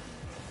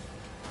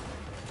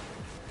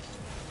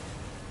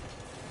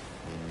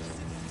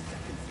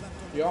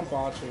 Yo, I'm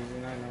ball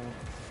chasing, I know.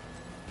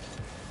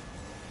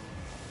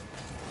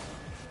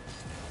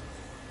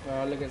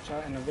 I'll look at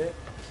chat in a bit.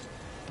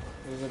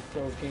 There's a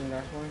pro king,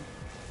 that's one.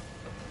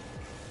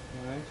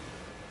 Nice.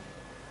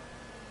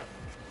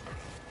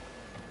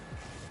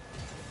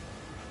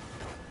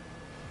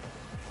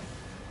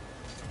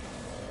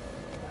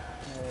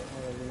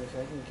 Give me a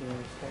second, give me a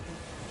second.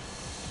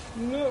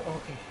 No,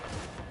 okay.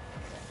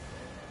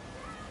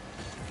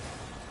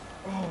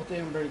 Oh,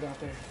 damn, Bird got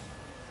there.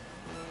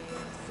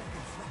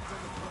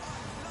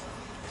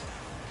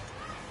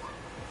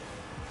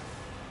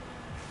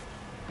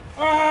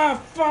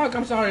 Ah, fuck,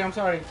 I'm sorry, I'm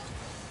sorry.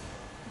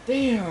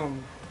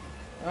 Damn.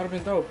 That would have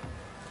been dope.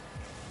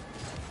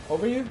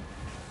 Over you?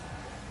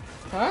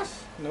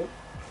 Pass? Nope.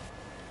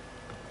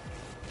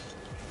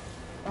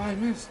 Oh, I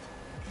missed.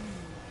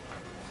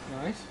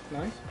 Nice,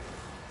 nice.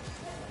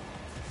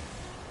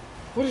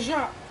 What a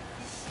shot!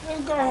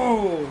 Let's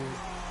go!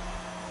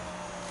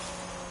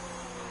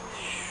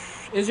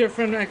 Is your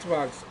friend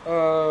Xbox?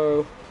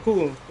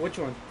 Who? Which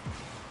one?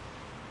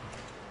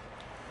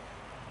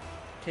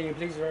 Can you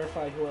please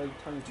verify who are you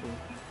talking to?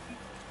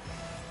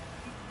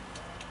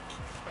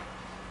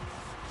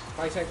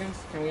 5 seconds?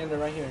 Can we end it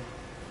right here?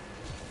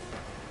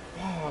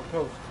 Oh,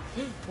 close.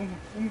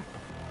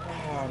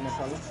 Ah, no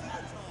problem.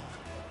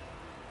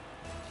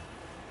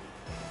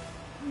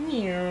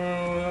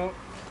 Yeah.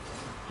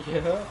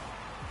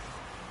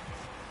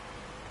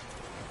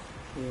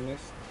 You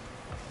missed.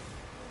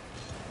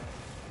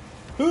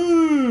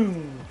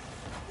 Boom!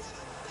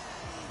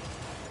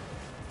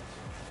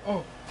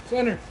 Oh,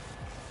 center.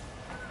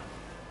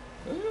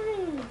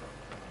 Ooh.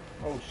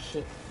 Oh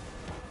shit.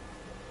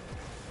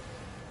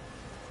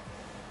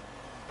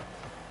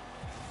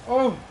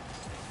 Oh,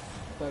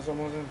 that's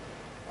almost in.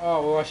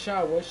 Oh, watch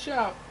out, watch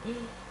out.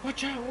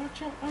 Watch out,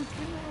 watch out.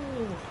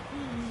 RKO.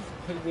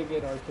 He did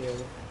get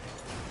RKO.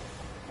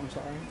 I'm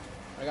sorry.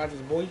 I got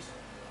this, boys.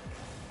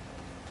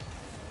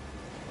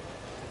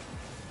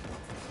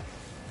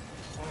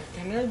 I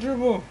can air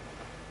dribble.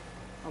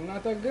 I'm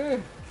not that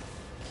good.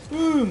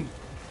 Boom.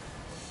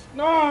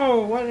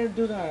 No, why did it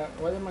do that?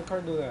 Why did my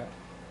card do that?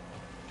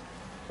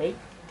 Fake.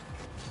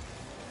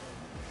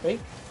 Fake.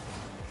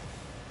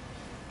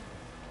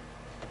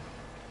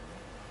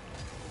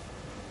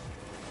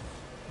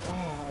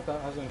 Ah, I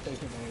thought I was gonna fake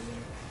it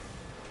again.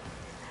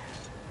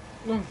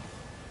 No.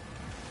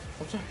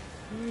 I'm sorry.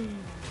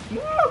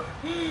 No!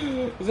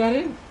 Is that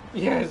it?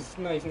 Yes.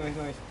 Nice, nice,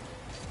 nice.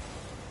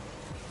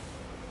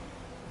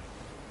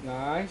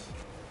 Nice.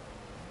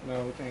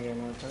 No, we can't get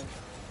more touch.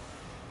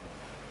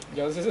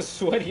 Yo, this is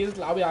the sweatiest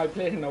lobby I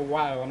played in a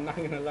while. I'm not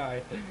gonna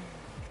lie.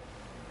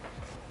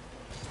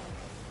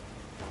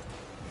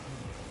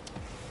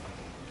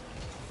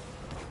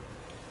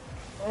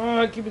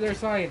 Oh, keep it their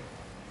side.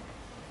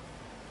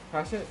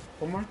 Pass it.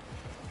 One more.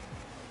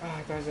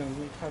 Ah, it doesn't.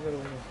 We pass it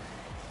over.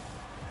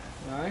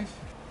 Nice.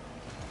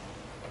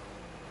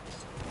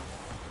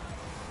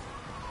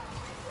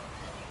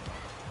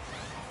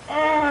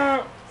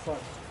 Ah!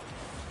 Fuck.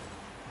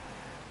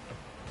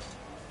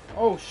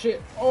 Oh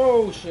shit.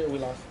 Oh shit, we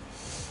lost.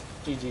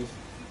 GG's.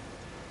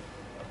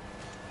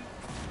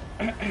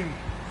 I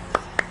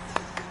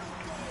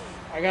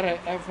got an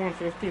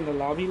F-150 in the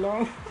lobby,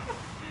 long.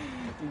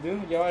 You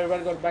do? Yo,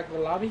 everybody go back to the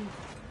lobby?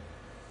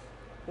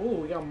 Oh,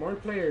 we got more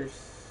players.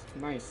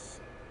 Nice.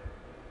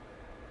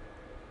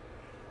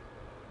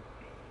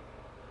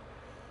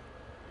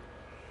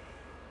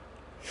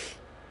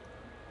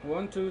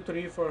 One, two,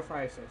 three, four,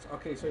 five, six.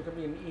 Okay, so it could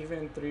be an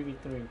even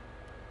 3v3.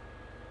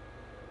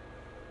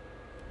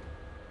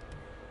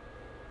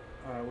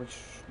 Which,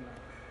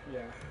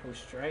 yeah, we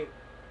straight.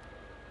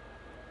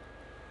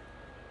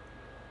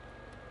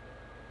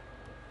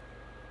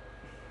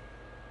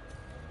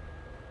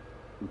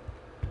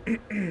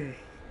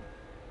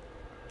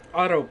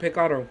 Auto, pick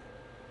auto.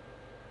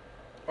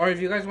 Or if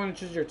you guys want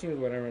to choose your teams,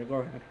 whatever, go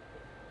ahead.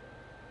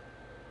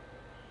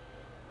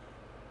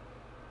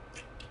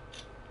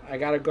 I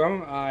gotta go.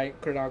 Alright,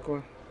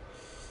 Kurdako.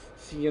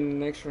 See you in the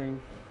next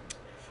stream.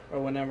 Or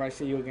whenever I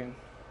see you again.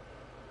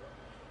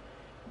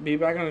 Be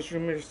back on the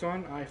stream later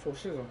soon. Alright, full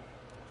shizzle.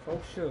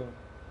 Full shizzle.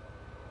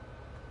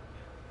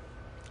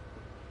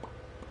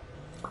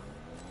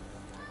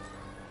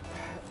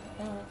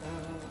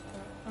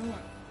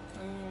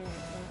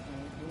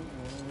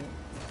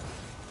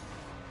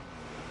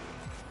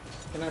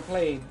 Can I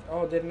play?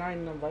 Oh, didn't I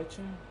invite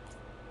you?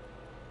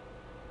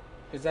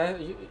 Is that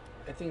you?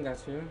 I think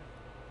that's you.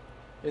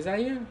 Is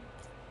that you?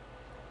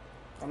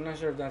 I'm not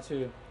sure if that's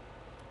you.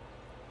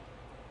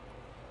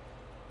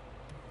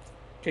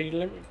 Can you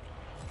let me?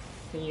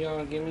 Can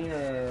you give me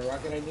your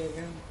rocket ID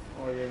again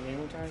or your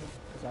gaming time?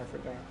 Cause I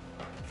forgot.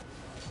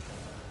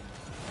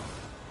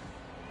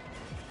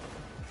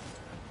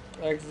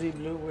 XZ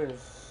Blue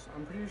Wiz.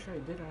 I'm pretty sure I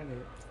did add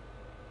it.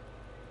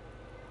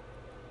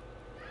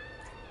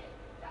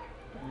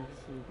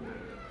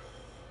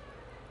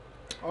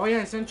 Oh yeah,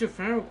 I sent you a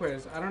friend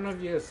request. I don't know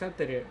if you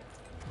accepted it.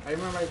 I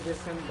remember I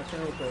just sent the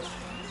friend request.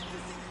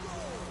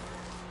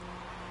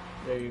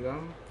 There you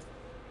go.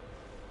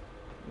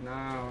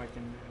 Now I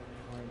can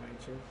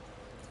invite you.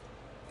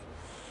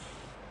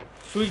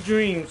 Sweet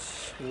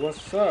dreams.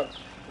 What's up?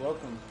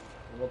 Welcome.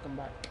 Welcome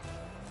back.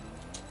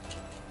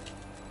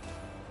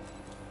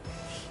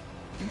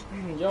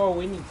 Yo,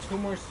 we need 2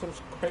 more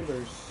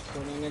subscribers for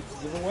the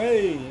next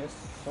giveaway. Yes,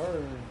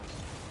 sir.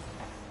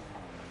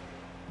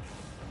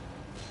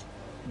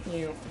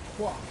 Yeah.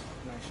 Wow.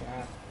 Nice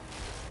shot.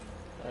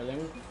 Alright, let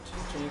me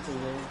change to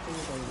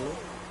everything on good.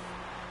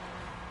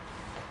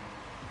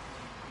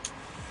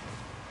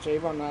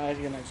 Javon, now add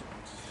your next one.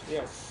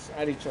 Yes,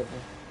 add each other.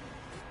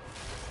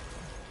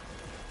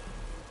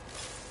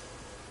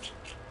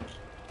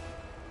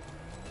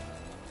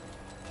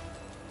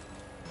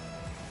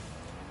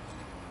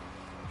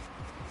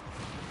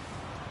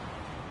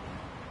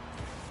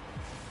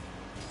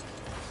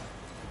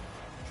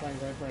 Try and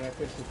go for that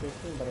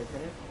 50-50, but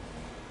okay.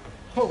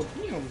 Oh,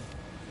 damn!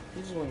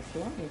 He just went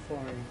flying for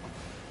him.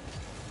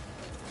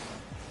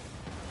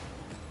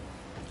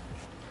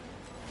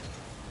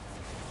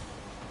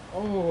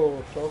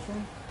 Oh, close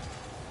one.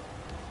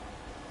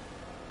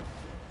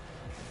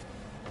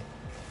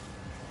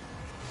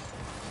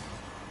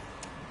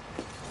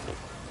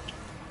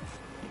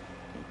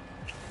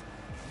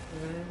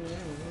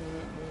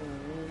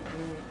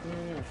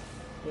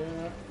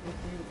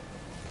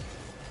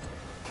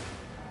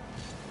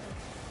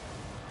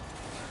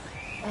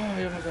 Oh,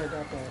 I almost got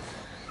that.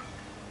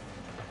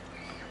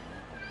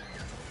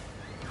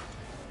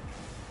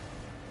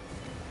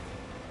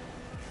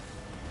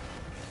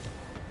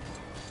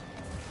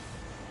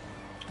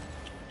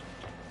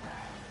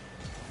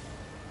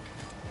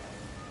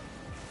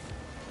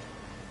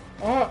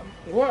 Oh,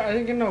 what? I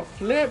didn't get no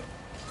flip.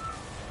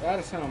 That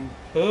is some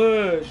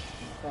push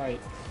fight.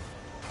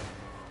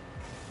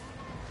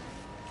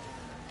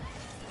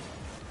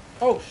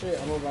 Oh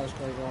shit, I'm about to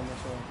start going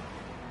myself.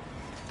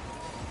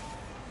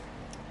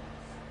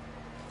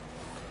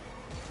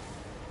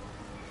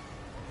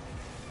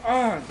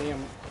 Ah,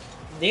 damn it.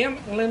 Damn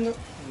it, Linda.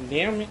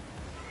 Damn it.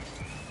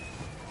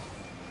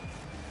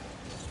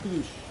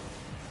 Scoosh.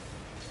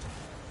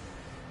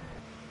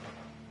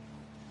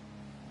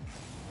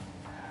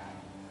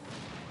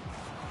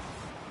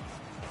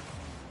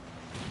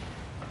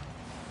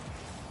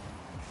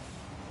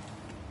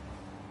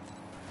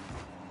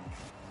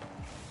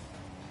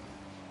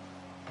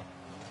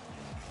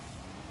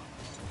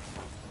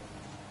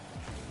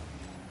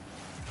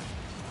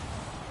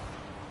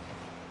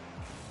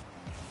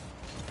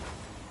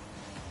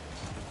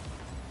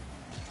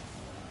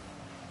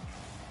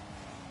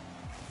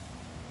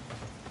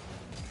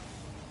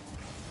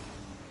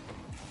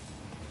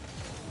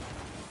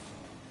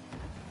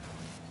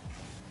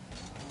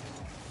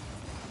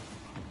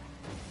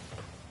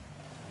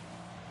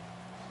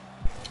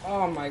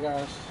 Oh my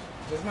gosh.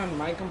 Is my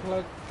mic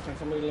unplugged? Can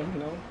somebody let me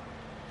know?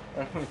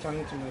 Or am I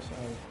talking to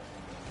myself?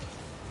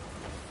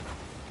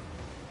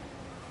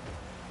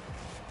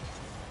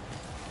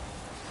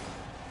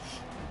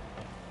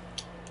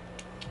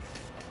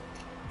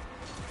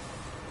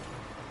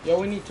 Yo,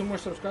 we need 2 more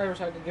subscribers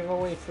so I can give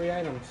away free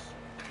items.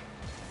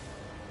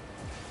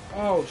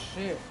 Oh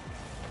shit.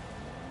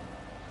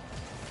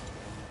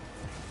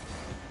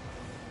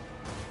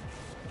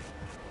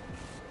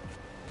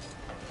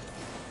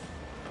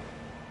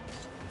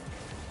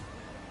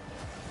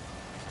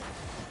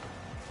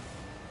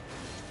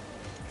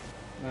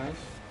 Nice.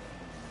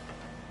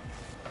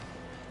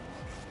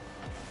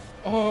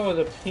 Oh,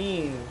 the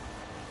ping.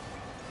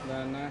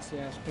 The nasty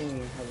ass ping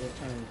has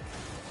returned.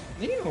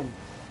 Damn.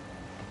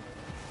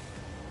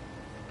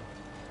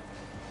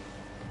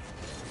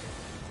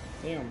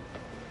 Damn.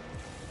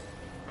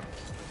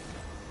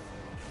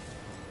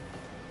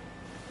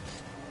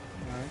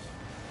 Nice.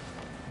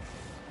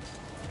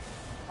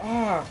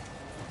 Ah.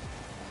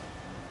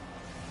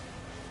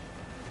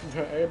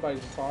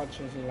 Everybody's ball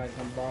chasing like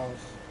some balls.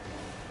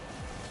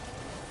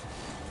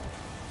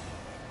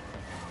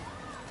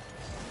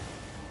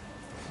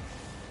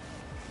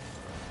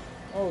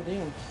 Oh,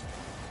 damn.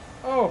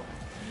 Oh.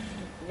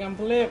 We got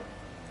flip.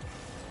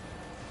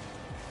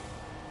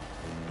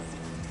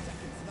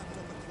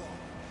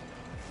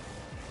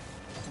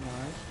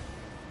 Nice.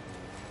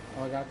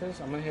 Oh, I got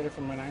this. I'm gonna hit it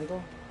from an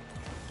angle.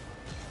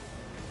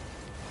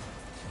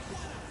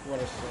 What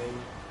a save.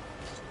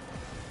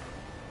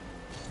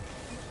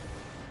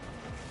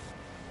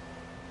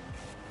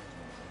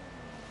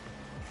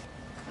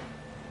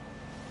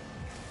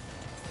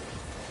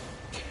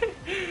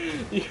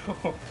 Yo,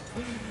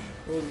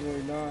 what's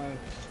going on?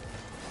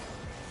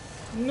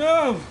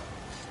 No!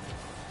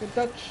 Get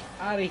that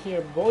out of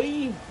here,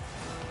 boy!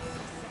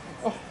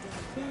 Oh,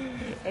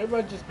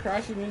 everybody just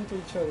crashing into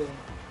each other.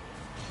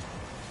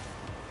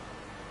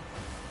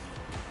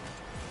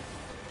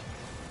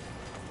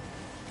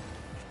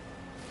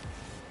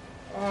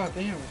 Oh,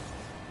 damn.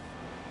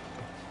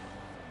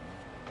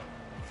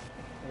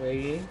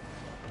 Waiting.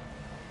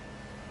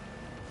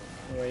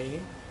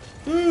 Waiting.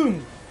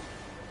 Boom!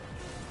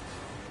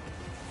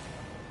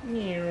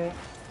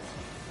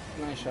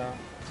 Nice shot.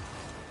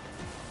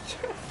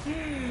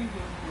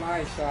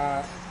 Nice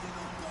shot.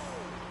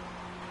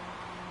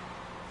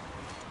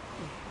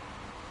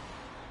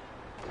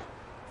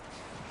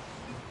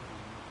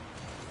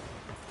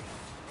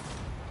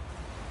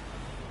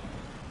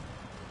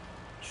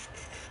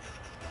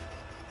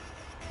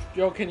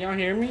 Yo, can y'all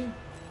hear me?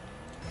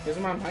 Is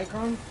my mic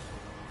on?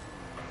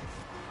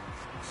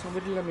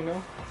 Somebody let me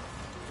know.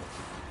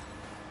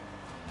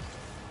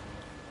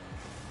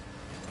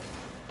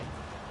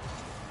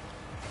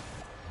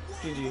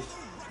 GG.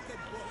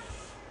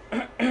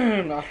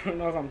 I don't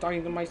know if I'm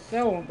talking to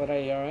myself, but I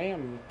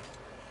am.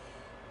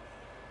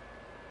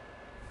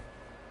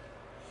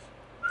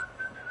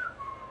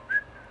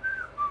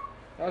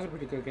 That was a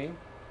pretty good game.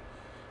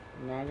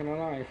 Not gonna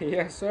lie.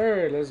 Yes,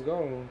 sir. Let's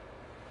go.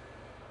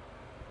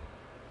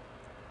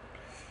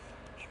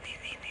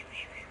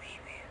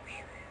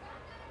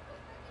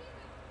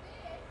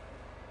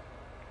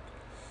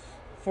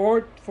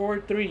 Four,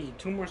 3.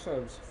 2 more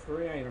subs.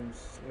 Free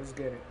items. Let's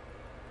get it.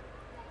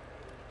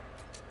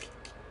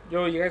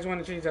 Yo, you guys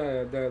want to change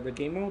the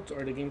game modes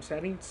or the game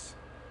settings?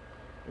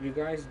 If you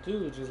guys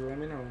do, just let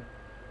me know.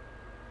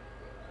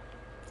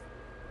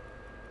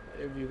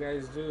 If you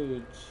guys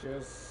do,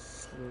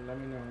 just let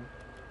me know.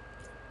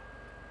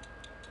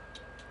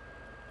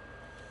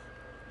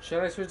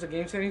 Should I switch the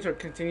game settings or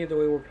continue the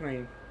way we're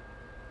playing?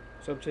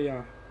 It's up to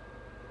y'all.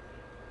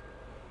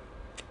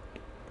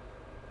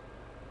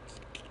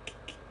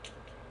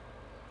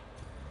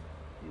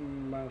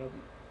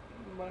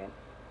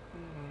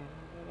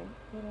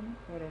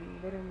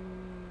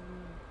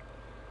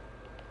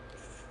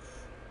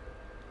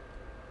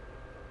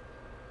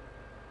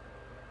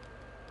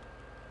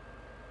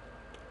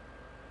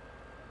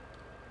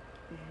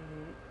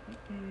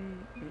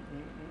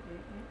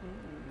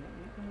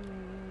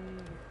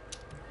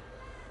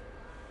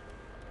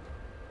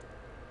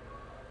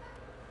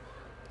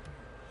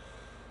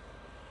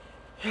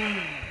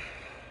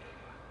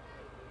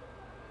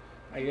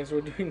 I guess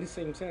we're doing the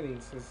same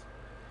settings.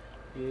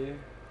 Yeah.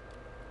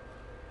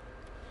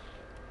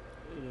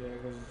 Yeah,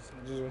 because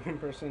just one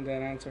person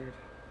that answered.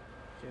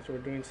 Guess we're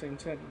doing the same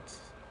settings.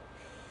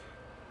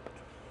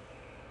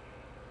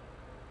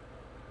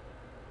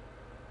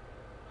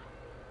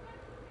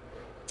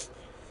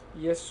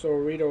 Yes,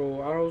 Sorito,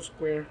 Auto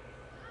Square.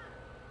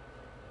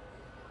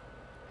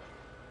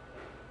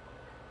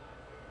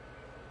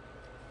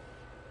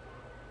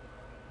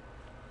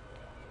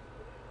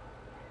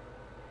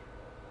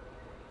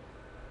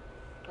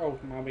 Oh,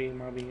 my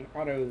bad.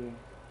 Auto.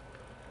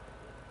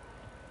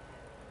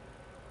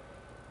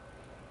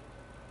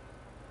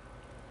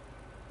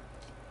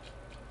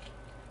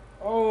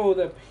 Oh,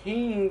 the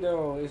ping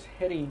though is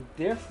hitting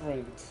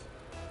different.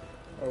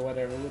 Or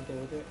whatever, we'll deal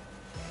with it.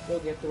 We'll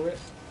get through it.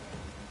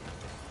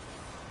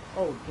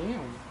 Oh,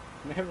 damn.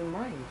 Never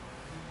mind.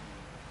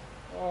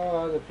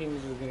 Oh, the ping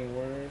is just getting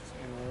worse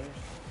and worse.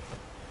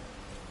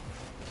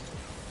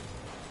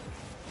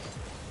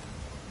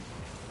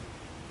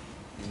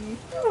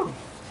 No.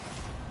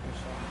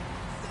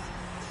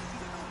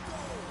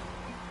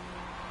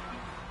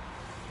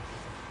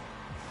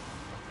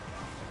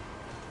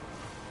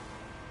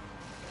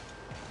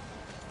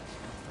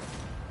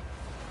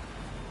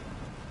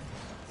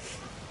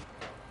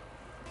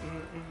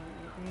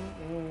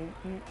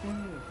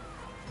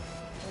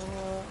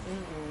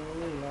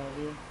 Love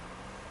you.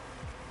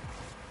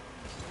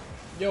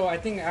 Yo, I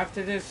think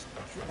after this,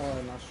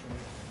 not stream.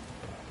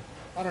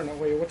 I don't know.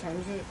 Wait, what time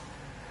is it?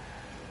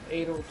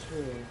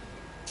 8:02.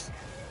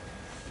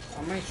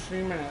 I might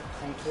stream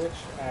on Twitch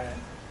at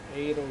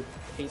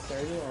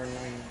 8:30 or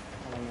 9.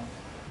 I don't know.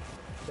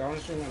 I want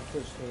to stream on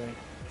Twitch today.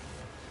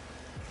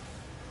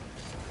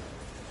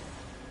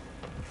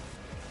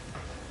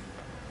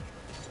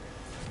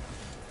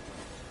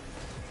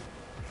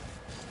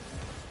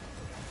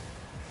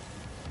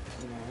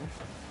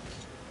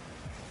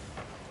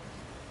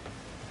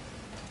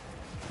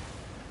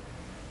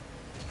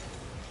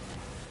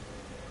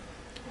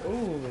 Ooh,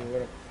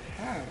 what a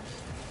pass.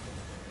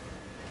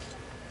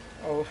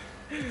 Oh,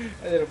 I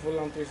did a full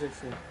on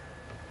 360.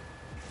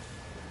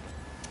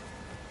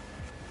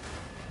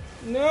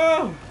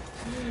 No!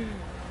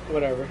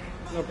 Whatever,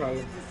 no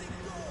problem.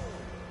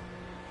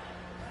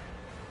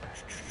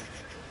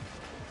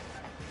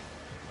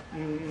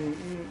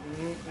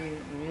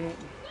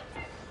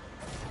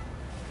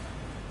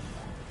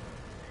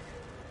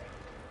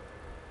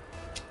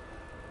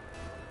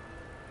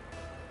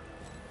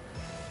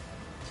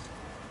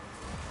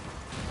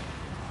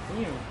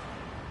 Damn.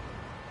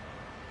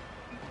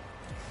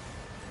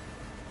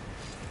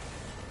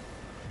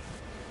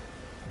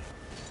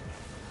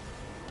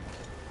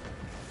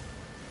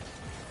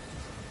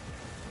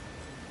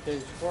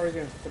 It's 4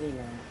 against 3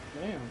 now.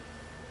 Damn.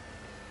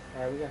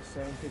 Alright, we got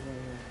 7 people in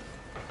here.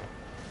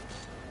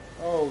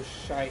 Oh,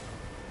 shite.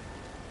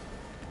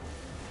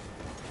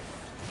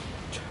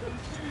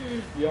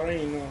 You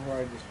already know who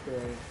I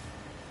destroyed.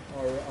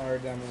 Or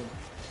demoed.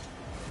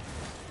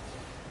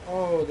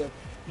 Oh, the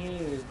ping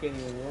is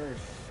getting worse.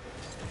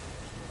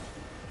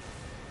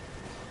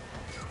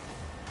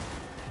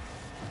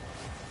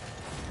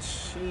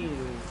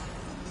 Jeez.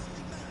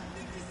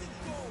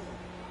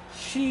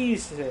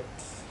 Jesus.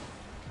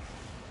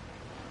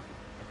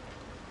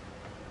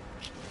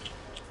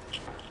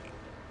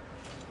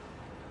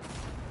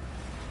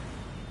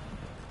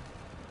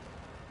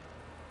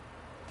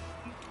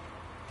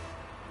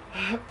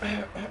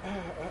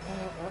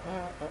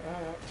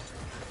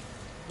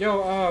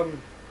 Yo,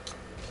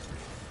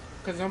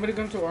 could somebody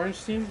come to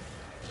Orange Team?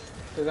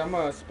 Cause I'm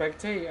a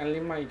spectate and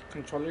leave my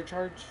controller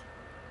charge.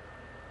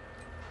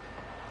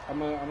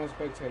 I'm a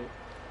spectate.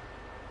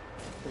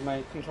 Cause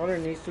my controller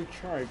needs to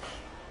charge.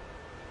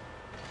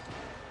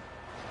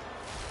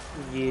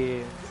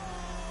 Yeah.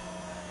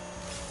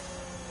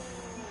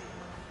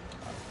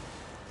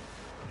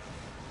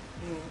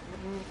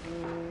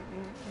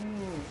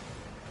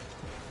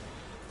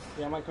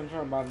 Yeah, my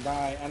controller about to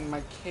die, and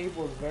my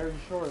cable is very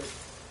short.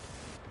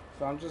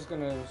 So I'm just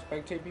gonna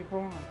spectate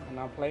people and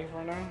I'll play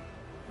for now.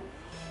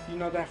 You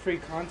know that free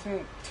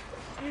content?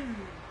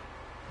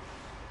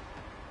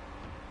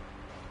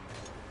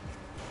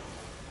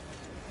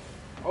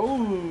 Oh,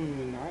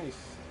 nice.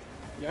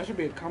 Yeah, I should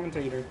be a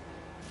commentator.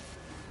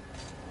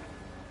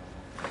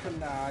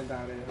 Nah, I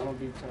doubt it. I'll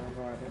be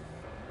terrible at it.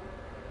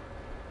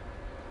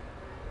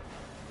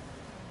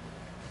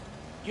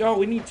 Yo,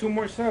 we need 2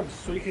 more subs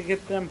so we can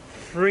get them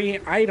free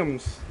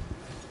items.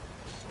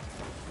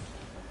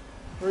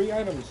 Free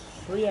items.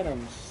 Free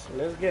items.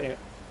 Let's get it.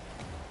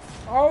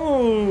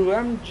 Oh,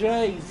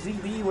 MJ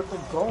ZB with the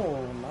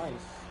goal. Nice.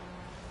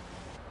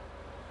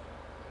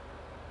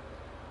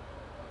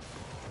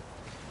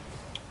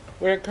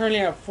 We're currently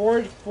at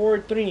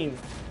 443.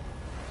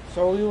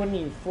 So we will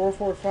need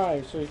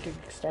 445 so we can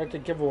start the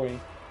giveaway.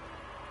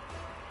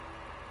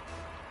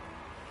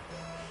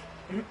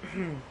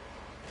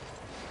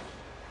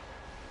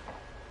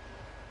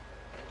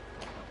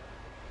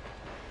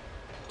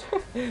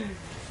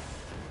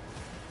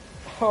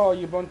 Oh,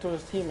 you bumped to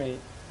his teammate.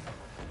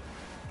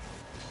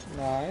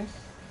 Nice.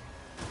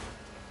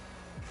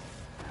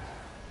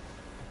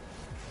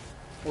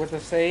 With the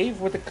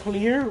save, with the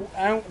clear,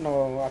 I don't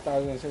know. I thought I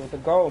was gonna say with the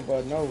goal,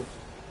 but no.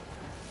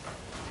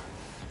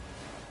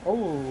 Oh,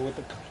 with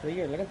the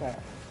clear, look at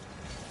that.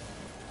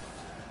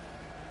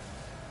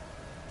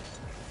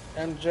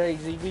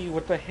 MJZB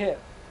with the hit.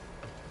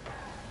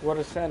 What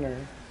a center.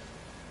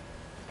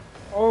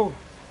 Oh.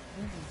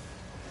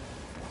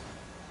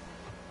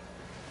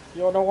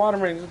 Yo, the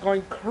Waterman is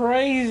going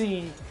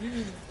crazy.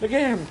 Look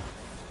at him.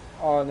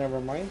 Oh, never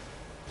mind.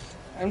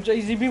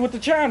 MJZB with the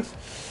chance.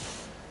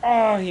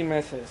 Oh, he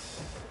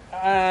misses.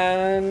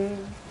 And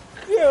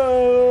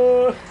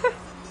go.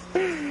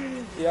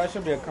 Yeah, I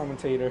should be a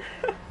commentator.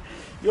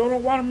 Yo, the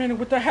Waterman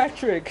with the hat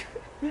trick.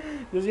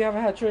 Does he have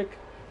a hat trick?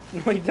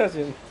 No, he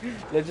doesn't.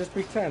 Let's just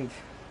pretend.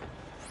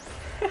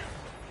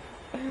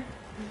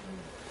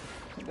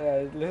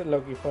 This is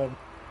low-key fun.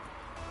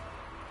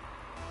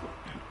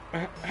 Yo,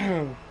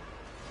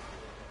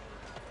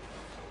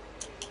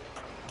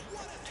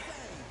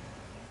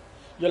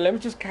 let me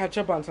just catch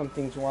up on some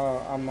things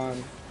while I'm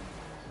on.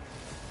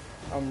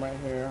 I'm right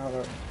here. Hold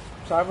up.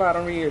 Sorry if I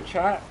don't read your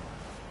chat.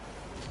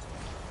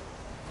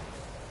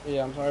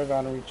 Yeah, I'm sorry if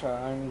I don't read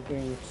chat. I'm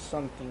doing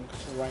something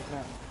right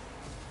now.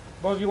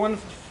 But if you want a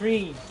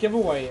free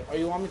giveaway, or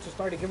you want me to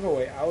start a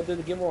giveaway, I will do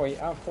the giveaway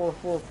at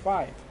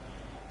 445.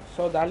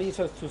 So that leads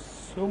us to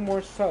two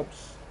more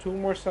subs,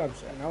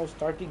 and I will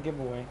start the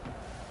giveaway.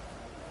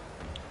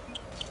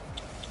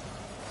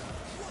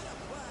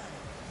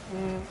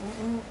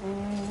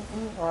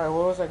 Alright,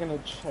 what was I gonna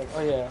check?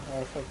 Oh yeah,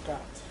 I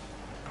forgot.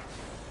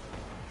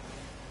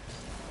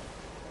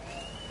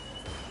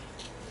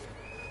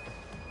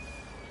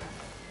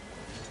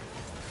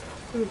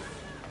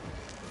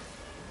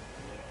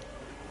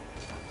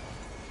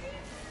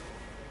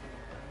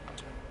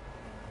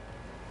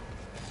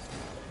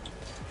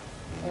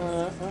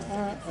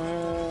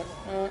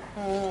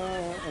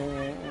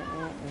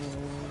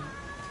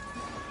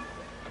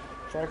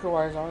 Striker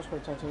wise, always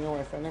protecting your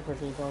wife and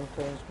quickly going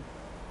crazy.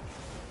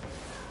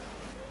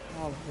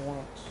 Oh,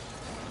 what?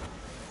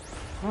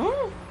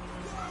 Huh?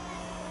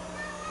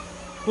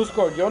 Who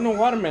scored? Yono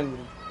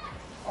Waterman.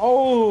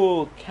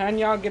 Oh, can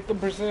y'all get to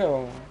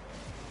Brazil?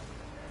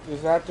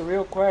 Is that the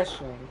real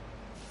question?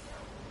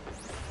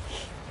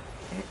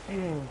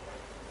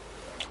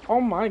 Oh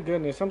my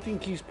goodness, something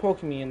keeps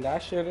poking me and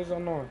that shit is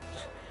annoying.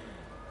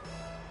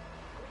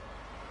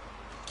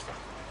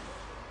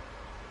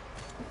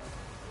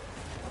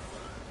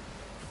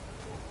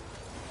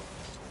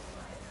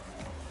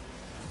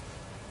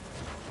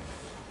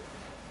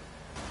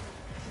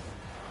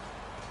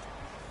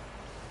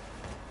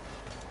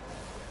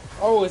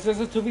 Oh, is this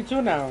a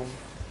 2v2 now?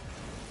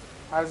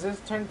 Has this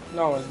turned?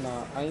 No, it's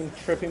not. I am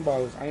tripping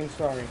balls. I am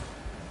sorry.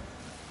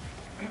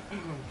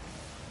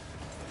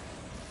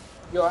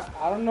 Yo,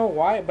 I don't know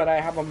why, but I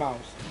have a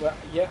mouse. But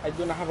yet I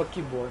do not have a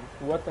keyboard.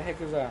 What the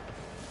heck is that?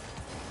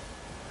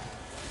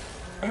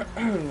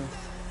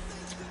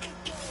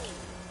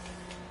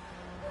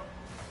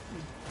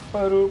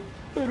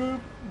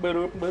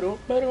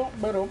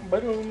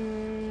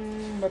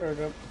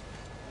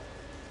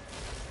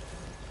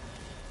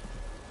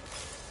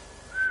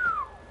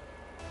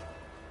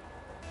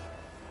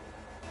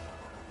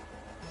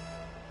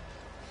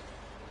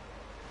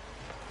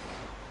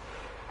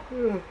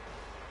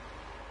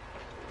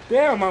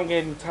 Damn, I'm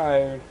getting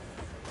tired.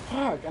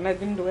 Fuck, and I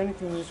didn't do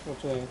anything useful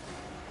today.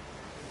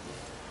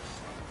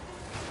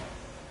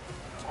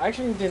 I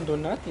actually didn't do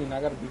nothing,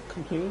 I gotta be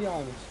completely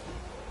honest.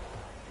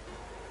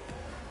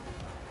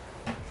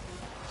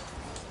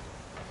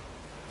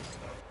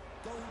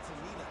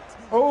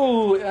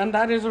 Oh, and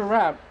that is a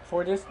wrap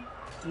for this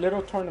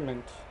little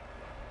tournament.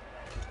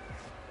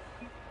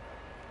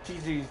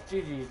 GG's,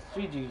 GG's,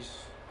 GG's.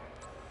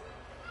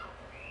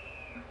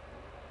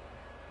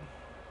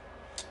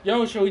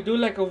 Yo, should we do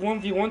like a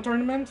 1v1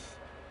 tournament?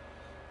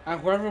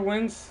 And whoever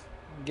wins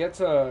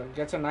gets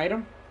an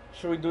item?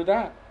 Should we do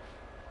that?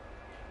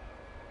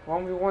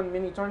 1v1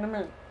 mini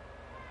tournament?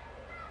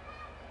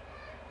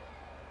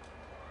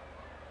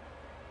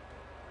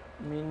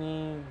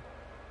 Mini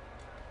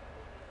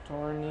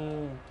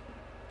tourney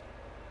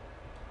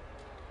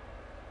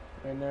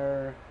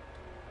winner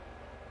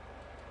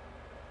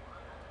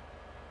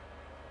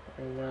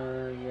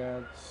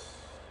gets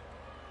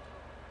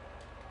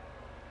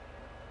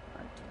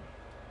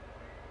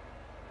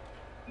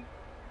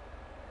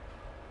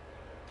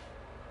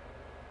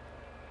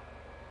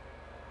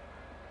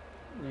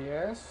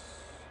yes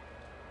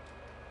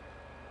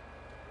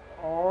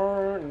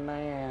or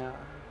nah.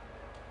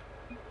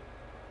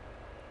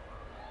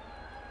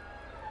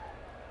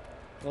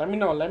 Let me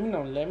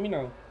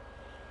know.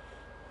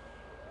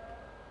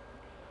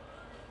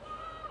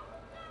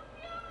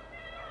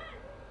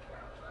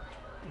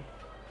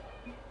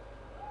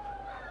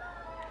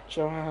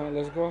 Johan,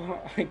 let's go.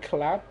 I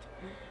clapped.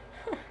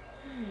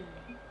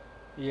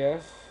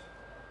 Yes.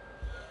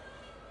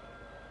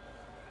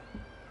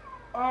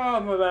 Oh,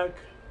 my back.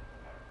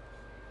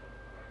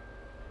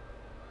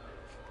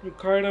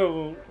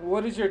 Ricardo,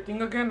 what is your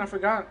thing again? I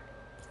forgot.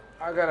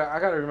 I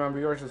gotta remember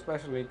yours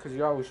especially because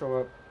you always show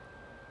up.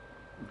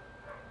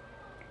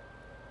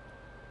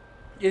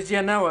 It's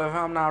Yanel if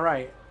I'm not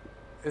right.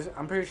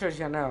 I'm pretty sure it's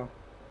Yanel.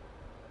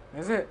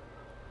 Is it?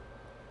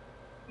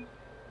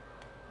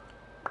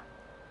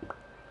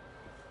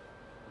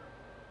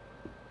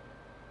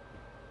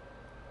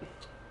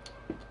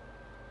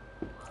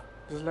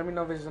 Just let me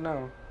know if it's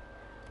Yanel.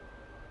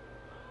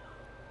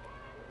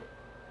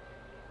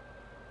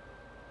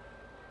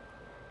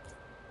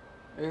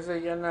 Is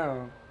it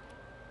Yanel?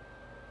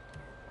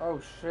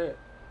 Oh shit.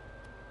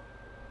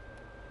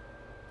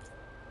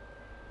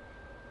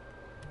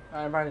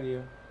 I invited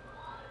you.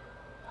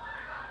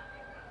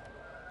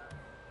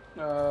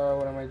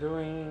 What am I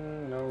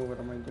doing? No, what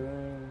am I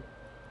doing?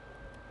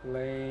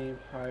 Play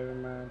private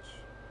match.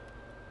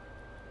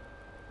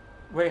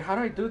 Wait, how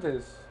do I do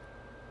this?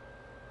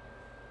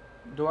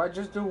 Do I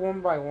just do one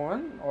by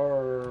one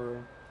or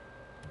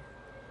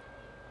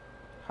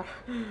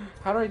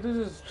How do I do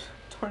this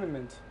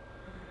tournament?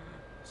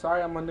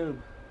 Sorry, I'm a noob.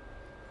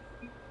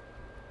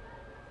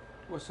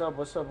 What's up?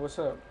 What's up? What's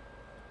up?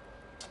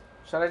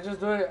 Should I just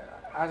do it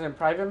as in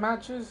private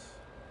matches?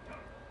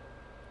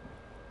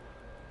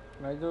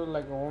 Can I do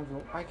like a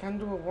 1v1? I can't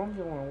do a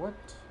 1v1. What?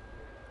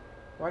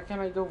 Why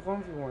can't I do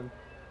 1v1?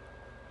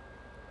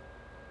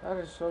 That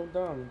is so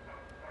dumb.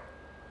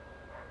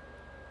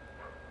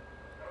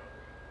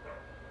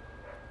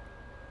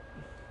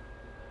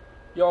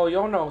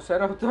 Yo, no,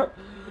 set up the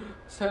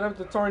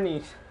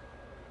tourney.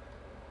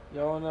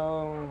 Yo,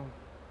 no.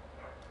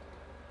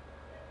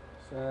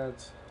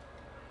 Set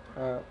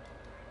up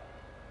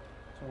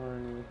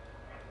tourney.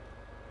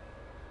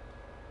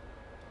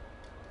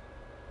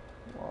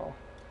 Wow.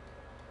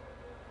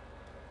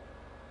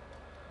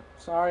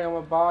 Sorry, I'm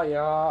a bot,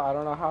 y'all. I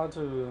don't know how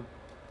to.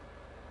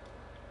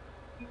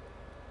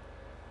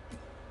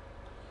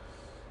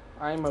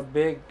 I'm a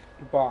big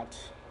bot.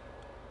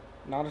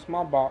 Not a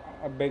small bot,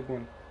 a big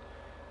one.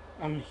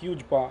 I'm a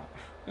huge bot.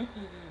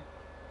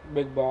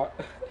 Big bot.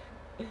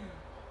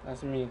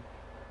 That's me.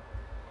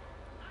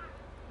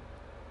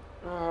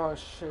 Oh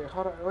shit,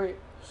 hold on, wait.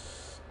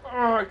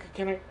 Oh,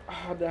 can I?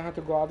 Oh, I have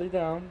to go all the way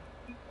down.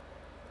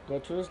 Go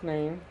to his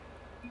name.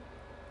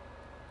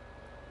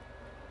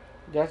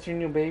 That's your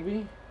new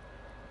baby?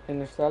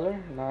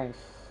 Interstellar? Nice.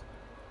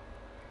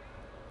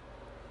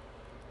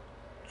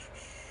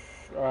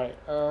 Alright,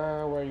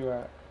 where you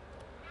at?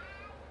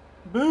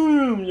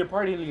 Boom! Your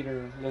party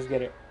leader. Let's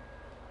get it.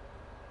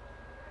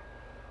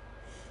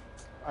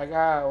 I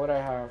got what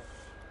I have.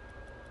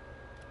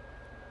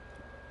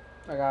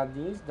 I got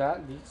these,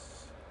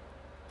 these.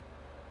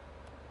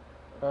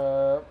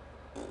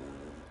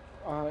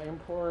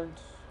 Import.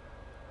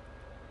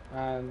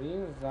 And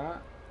these,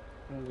 that,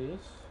 and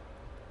these.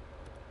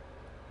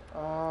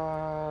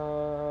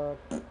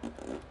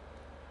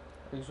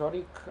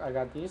 Exotic, I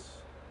got these.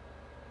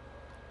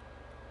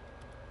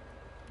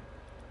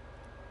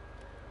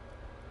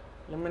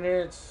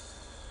 Lemonades.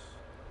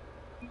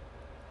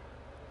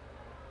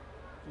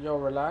 Yo,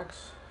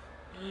 relax.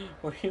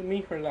 What do you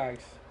mean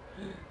relax?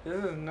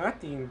 This is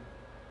nothing.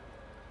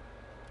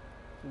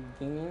 The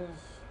thing is,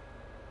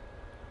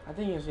 I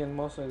think you're seeing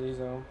most of these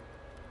though.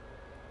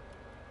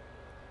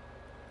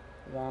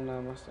 If I'm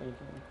not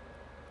mistaken.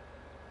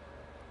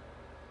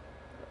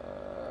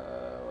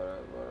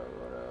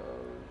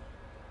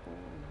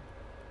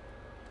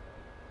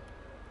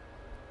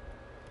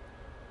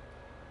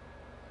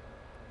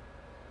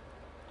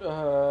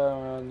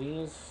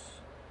 These,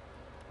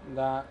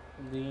 that,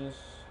 these,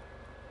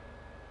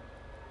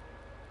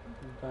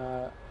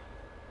 that,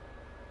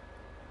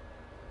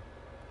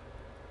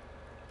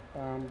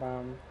 bam,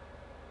 bam,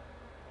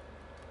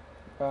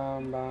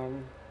 bam,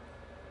 bam,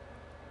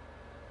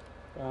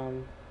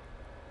 bam.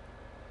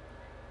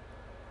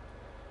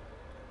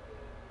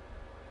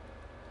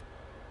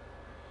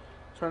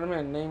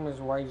 Tournament name is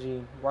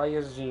YG,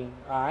 YSG.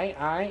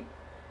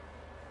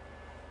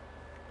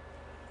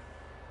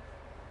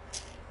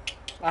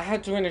 I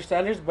had 2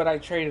 Interstellars, but I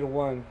traded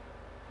one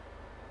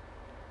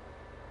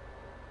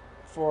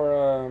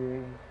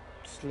for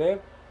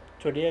Slip,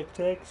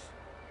 2DX,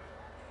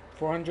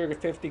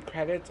 450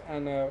 credits,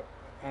 and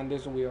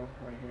this wheel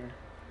right here.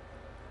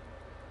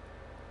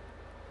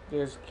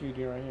 This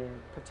cutie right here,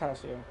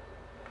 Potassium.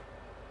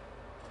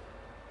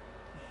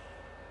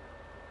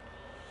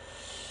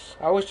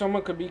 I wish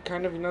someone could be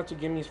kind of enough to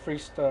give me free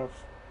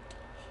stuff.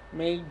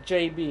 Maybe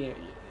JB,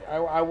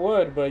 I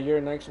would, but you're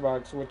an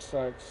Xbox, which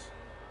sucks.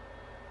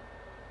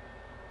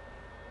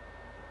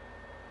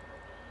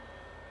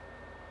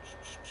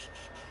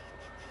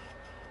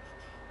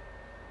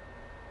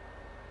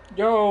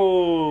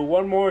 Yo,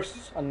 one more.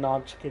 No,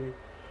 I'm just kidding.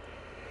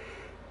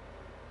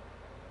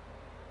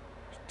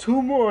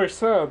 2 more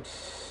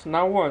subs.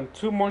 Not 1,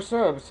 2 more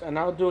subs, and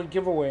I'll do a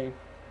giveaway.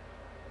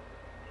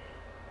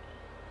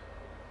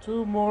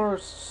 2 more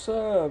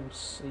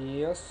subs.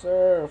 Yes,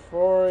 sir,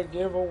 for a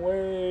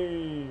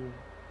giveaway.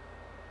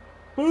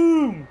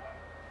 Boom!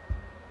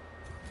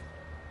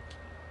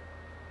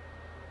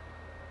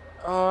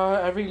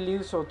 Every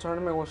league so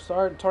tournament will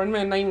start.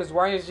 Tournament name is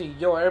YSG.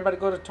 Yo, everybody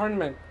go to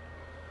tournament.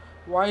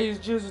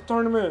 YSG is a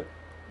tournament.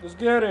 Let's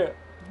get it.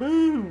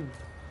 Boom!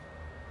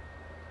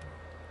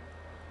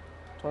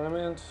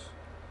 Tournaments.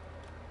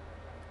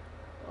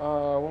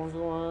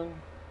 1v1.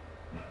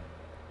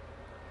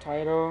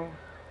 Title.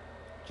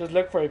 Just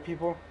look for it,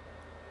 people.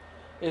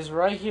 It's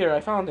right here. I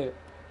found it.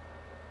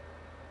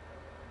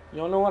 You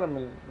don't know what I'm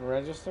in?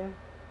 Register?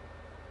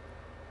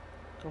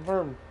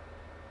 Confirm.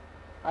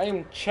 I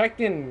am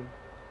checking.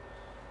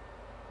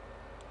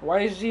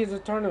 YSG is a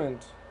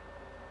tournament.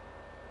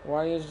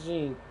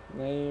 YSG.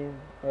 Name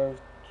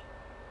of...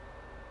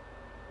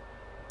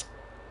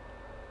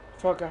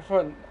 Fuck, I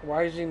thought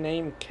YSG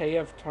name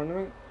KF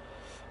tournament?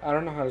 I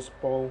don't know how to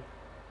spell.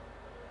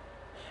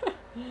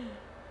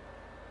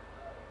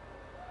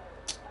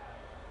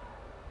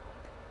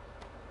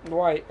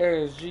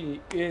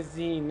 YSG is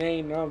the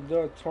name of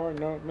the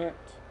tournament.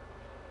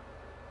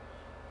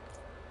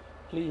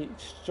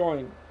 Please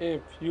join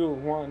if you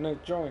wanna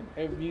join.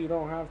 If you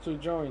don't have to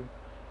join,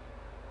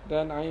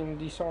 then I am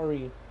the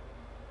sorry.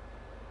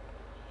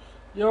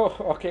 Yo,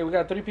 okay, we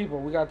got three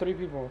people. We got three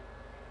people.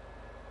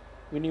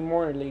 We need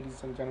more,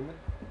 ladies and gentlemen.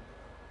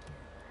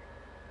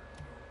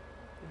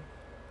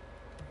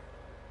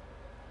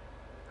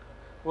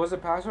 What's the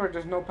password?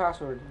 There's no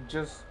password.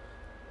 Just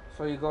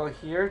so you go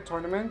here,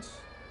 tournaments,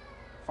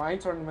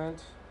 find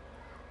tournament,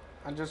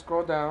 and just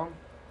scroll down,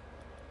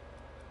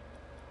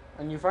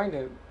 and you find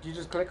it. You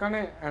just click on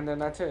it, and then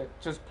that's it.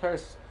 Just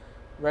press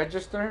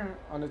register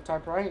on the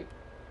top right,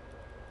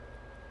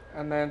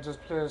 and then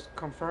just press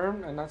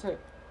confirm, and that's it.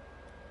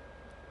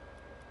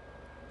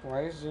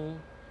 YSG.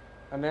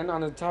 And then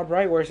on the top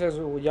right where it says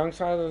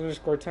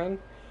youngchild_10,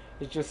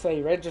 it just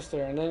say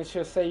register, and then it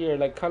should say your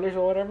like colors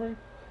or whatever,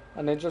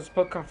 and then just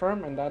put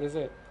confirm, and that is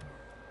it.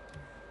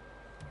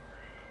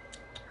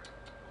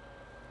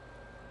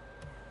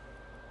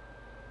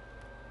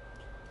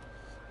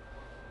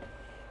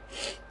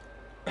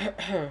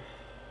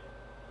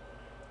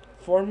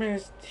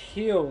 Forest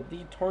Hill,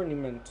 the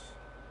tournament.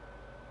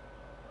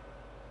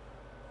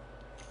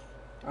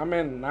 I'm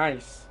in.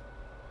 Nice.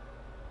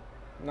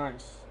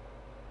 Nice.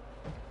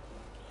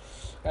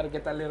 Gotta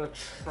get that little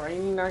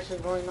training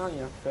action going on,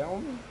 you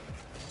feel me?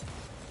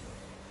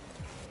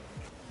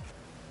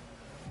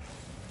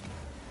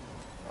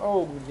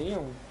 Oh,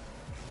 damn.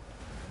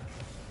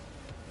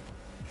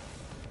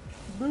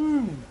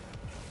 Boom.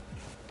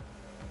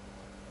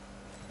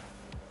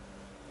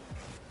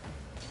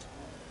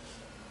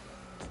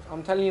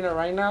 I'm telling you that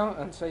right now,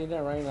 and saying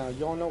that right now.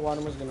 You all know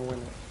Waterman's gonna win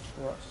it.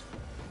 Trust.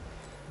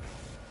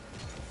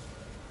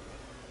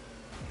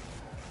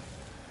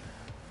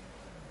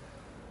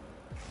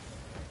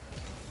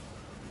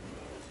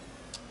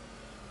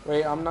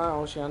 Wait, I'm not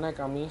Oceanic,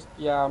 I'm East.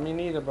 Yeah, me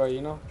neither, but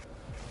you know,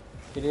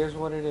 it is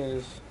what it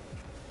is.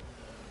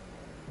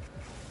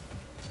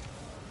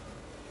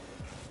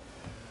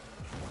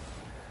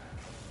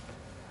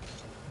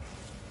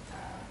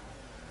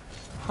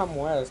 I'm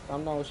West,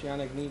 I'm not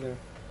Oceanic neither.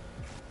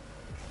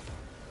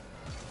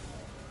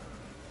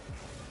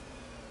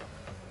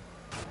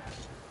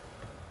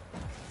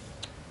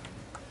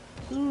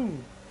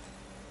 Boom.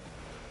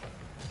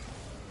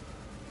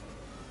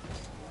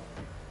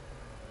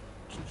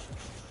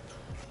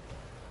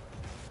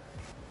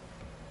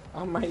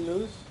 I might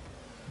lose.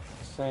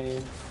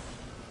 Same.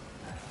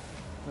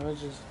 No,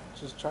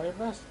 just try your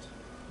best.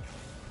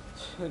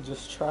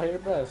 Just try your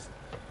best.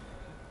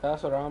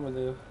 That's what I'm gonna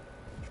do.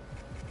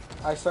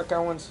 I suck at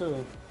one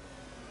too.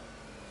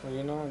 So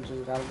you know, you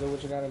just gotta do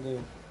what you gotta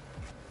do.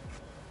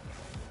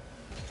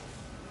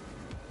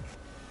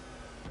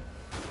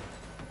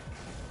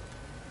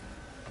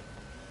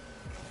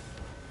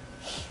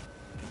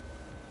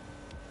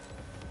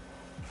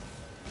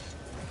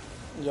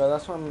 Yo,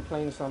 that's why I'm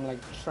playing some like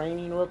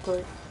training real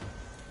quick.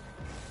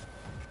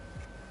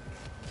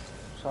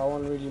 So I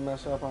won't really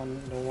mess up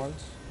on the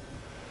ones.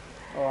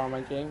 Or on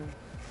my game.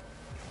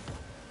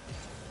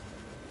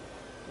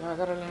 Yeah, I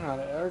gotta learn how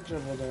to air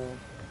dribble though.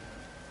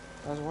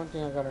 That's one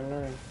thing I gotta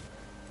learn.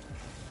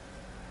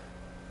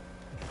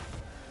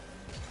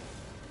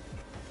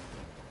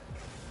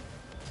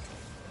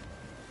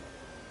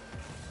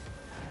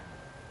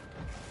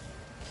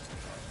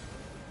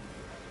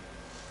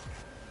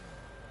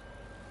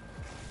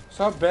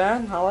 What's up,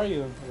 Ben? How are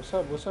you? What's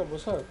up? What's up?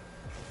 What's up?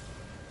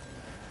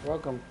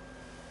 Welcome.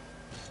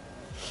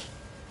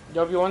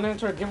 Yo, if you want to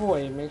enter a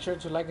giveaway, make sure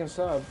to like and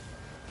sub.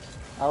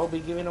 I will be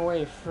giving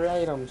away free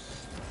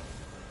items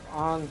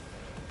on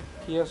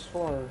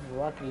PS4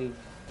 Rocket League.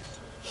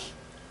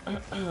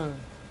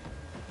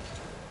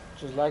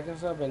 Just like and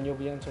sub and you'll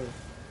be entered.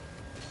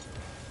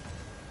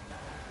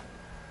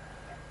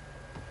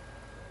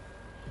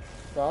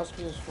 Boss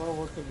PS4,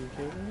 what could you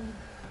give me?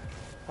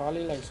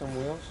 Probably like some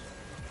wheels.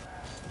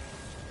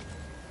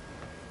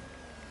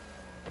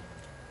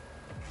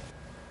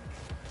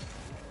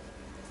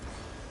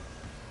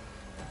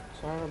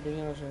 Sorry for being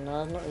honest.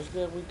 No, it's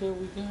good. We good.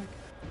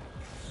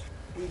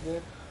 We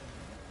good.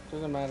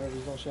 Doesn't matter if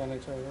there's no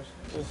Oceanic servers.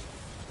 It's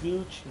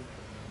Gucci.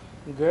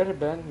 Good,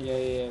 Ben?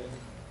 Yeah.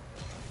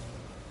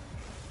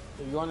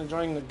 If you want to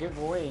join the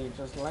giveaway,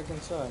 just like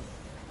and sub.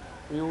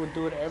 We will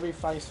do it every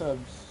 5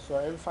 subs. So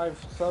every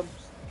 5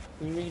 subs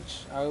we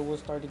reach, I will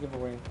start the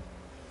giveaway.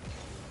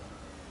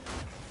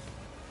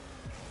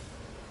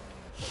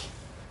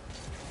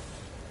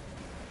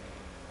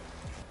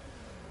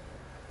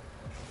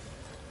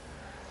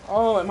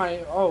 Oh, am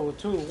I? Oh,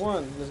 2,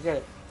 1. Let's get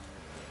it.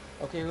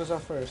 Okay, who's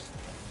up first?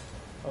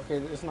 Okay,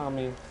 it's not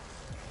me.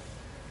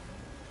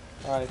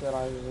 Alright, that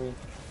was me.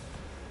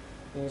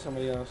 We need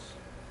somebody else.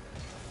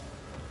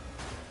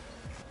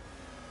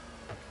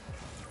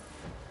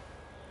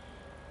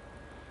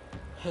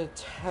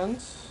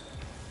 Tense?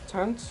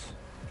 Tense?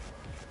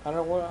 I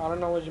don't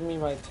know what you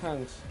mean by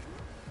tense.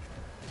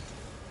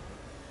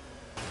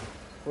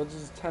 What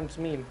does tense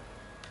mean?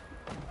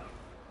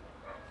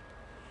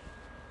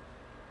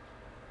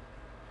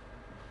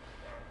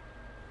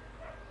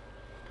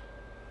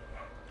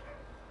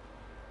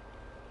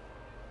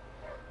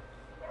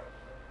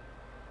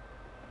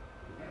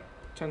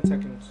 10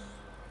 seconds.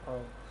 Oh.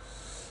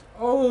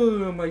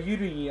 Oh, my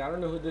Yuri. I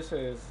don't know who this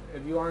is.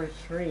 If you aren't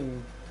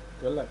stream,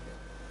 good luck.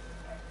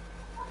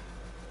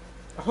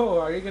 Oh,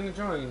 are you gonna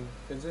join?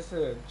 Is this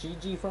a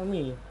GG for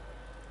me?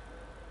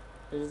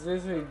 Is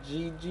this a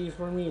GG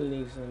for me,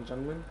 ladies and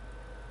gentlemen?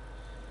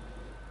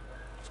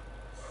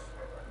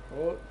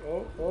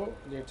 Oh,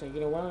 they're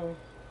taking a while.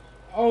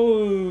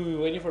 Oh,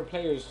 waiting for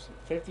players.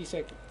 50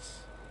 seconds.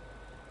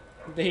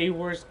 They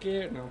were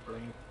scared. No,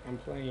 I'm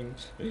playing.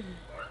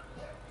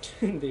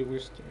 They were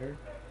scared.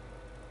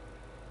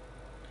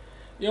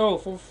 Yo,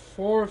 for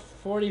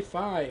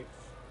 4:45.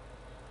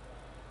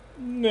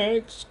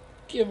 Next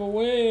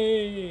giveaway.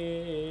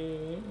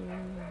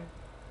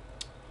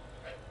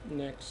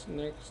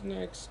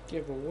 Next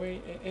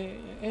giveaway.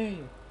 Hey.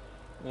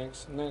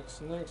 Next.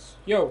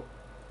 Yo.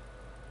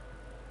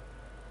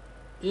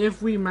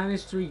 If we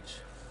manage to reach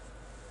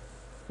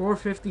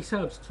 450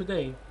 subs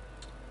today,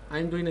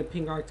 I'm doing a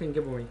Pink Octane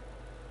giveaway.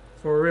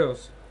 For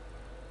reals.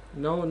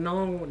 No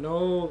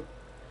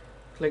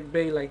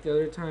clickbait like the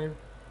other time.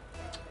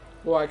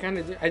 Well, I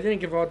didn't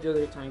give out the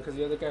other time because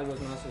the other guy was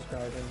not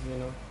subscribing, you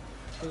know.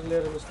 It was a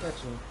little bit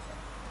sketchy.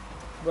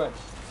 But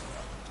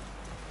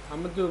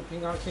I'm gonna do a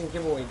Pink Octane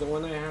giveaway, the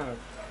one I have.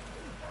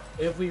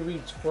 If we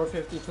reach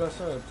 450 plus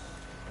subs.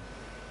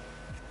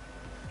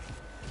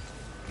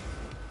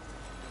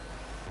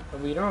 But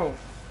we don't.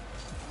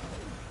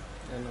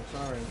 And I'm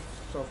sorry.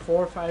 So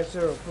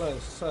 450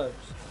 plus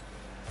subs.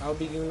 I'll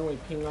be giving away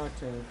Pink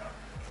Octane.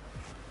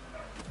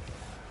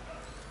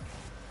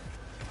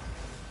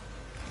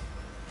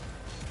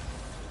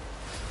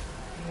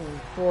 Mm,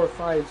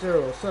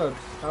 450 subs.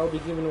 I'll be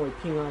giving away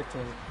Pink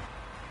Octane.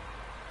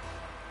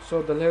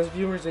 So the less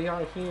viewers they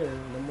are here,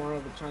 the more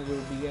of a chance you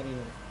will be getting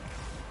it.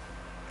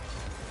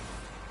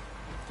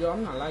 Yo,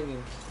 I'm not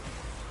lagging.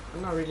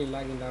 I'm not really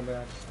lagging that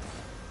bad.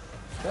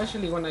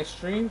 Especially when I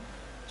stream.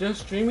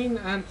 Just streaming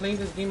and playing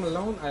this game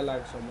alone, I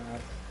lag so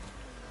bad.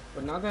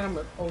 But now that I'm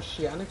at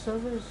Oceanic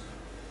servers,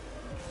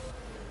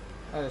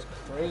 that is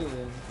crazy.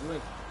 I'm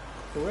like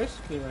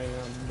crispy right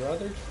now,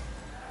 brother.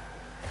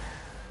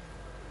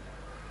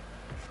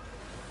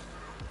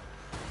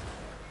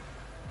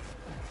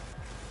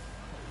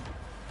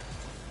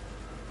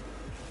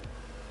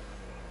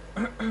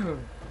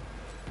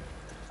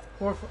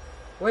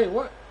 Wait,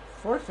 what?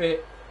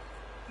 Forfeit?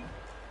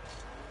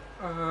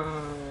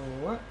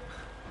 What?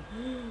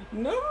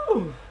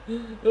 No!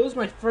 It was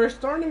my first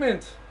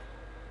tournament!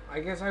 I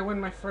guess I win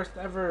my first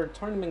ever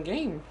tournament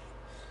game.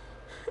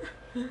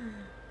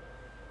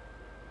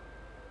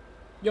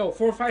 Yo,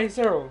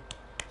 450.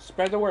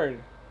 Spread the word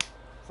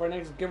for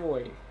next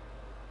giveaway.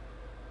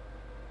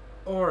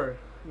 Or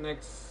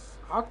next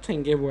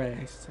Octane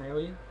giveaway,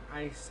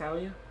 I sell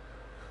you.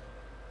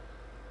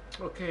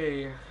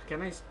 Okay,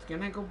 can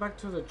I go back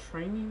to the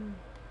training?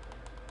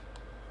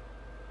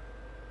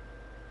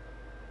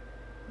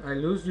 I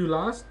lose, you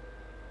lost?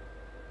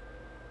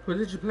 Who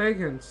did you play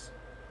against?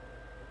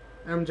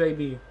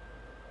 MJB.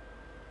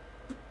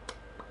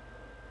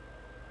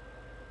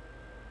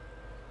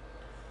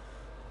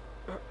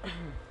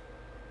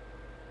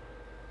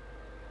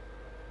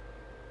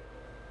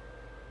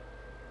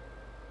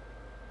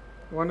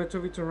 Wanted to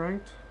be to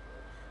ranked?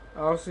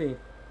 I'll see.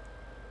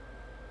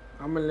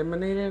 I'm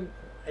eliminated.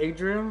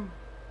 Adriel?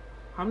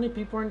 How many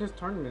people are in this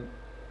tournament?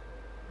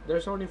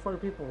 There's only 4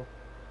 people.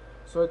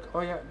 So,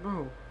 oh yeah,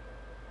 no.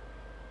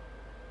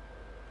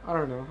 I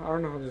don't know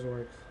how this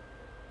works.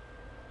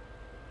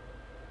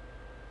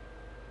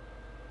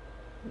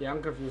 Yeah,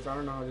 I'm confused. I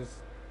don't know how this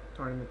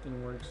tournament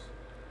thing works.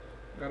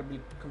 Gotta be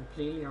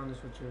completely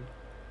honest with you.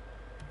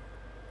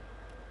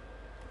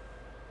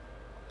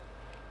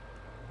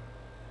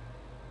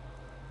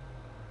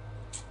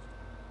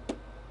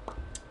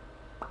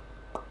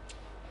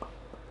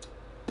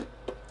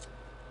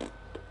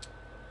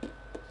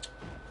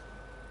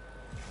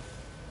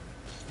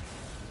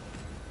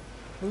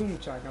 Boom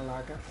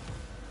chakalaka.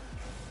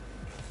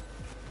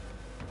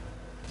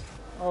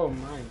 Oh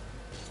my.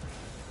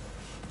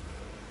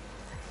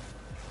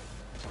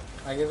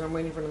 I guess I'm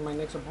waiting for my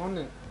next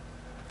opponent.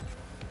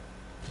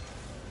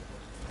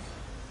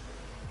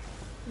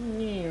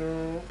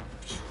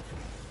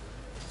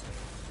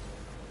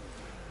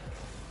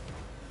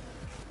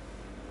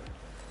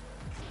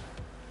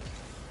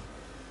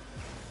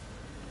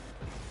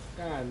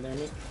 God damn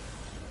it.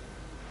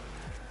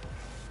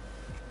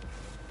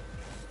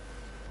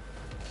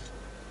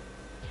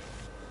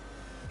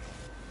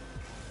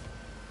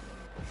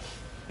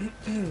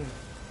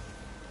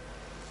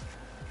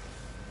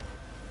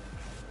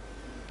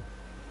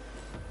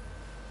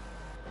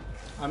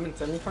 I'm in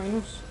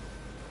semifinals?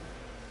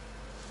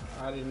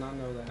 I did not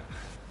know that.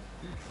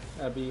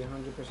 I'd be 100%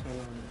 honest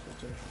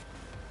with you.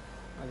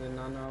 I did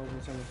not know I was in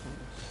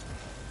semifinals.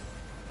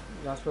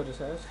 That's what it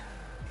says?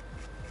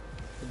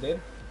 It did?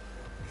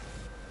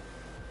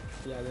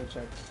 Yeah, I didn't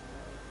check.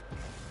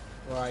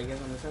 Well, I guess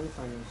I'm in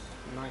semifinals.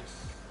 Nice.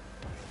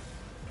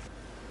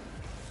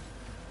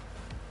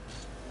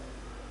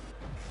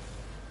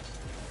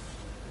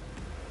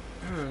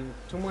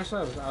 Two more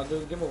subs. I'll do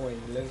a giveaway.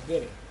 Let's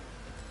get it.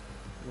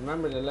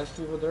 Remember, the less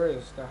people there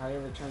is, the higher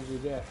of a chance you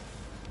get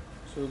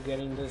to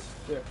getting this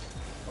gift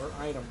or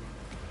item.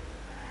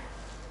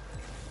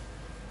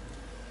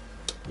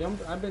 Yeah,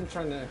 I've been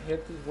trying to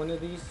hit one of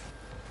these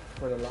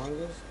for the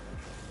longest,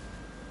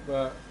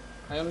 but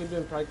I only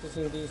been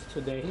practicing these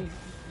today.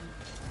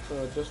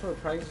 So just for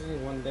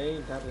practicing one day,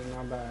 that is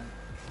not bad.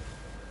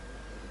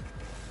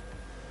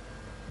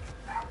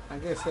 I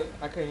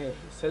could hit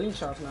ceiling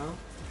shots now.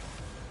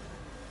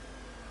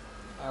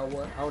 I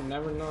would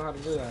never know how to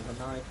do that, but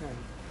now I can.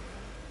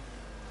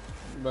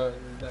 But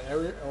the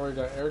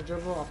air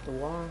dribble off the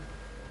wall,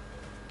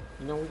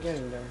 you know, we're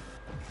getting there.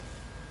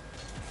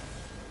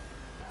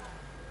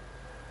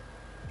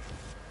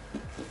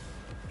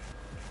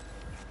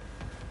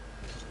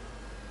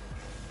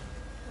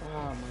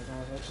 Oh my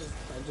gosh, I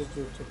just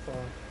drew too far.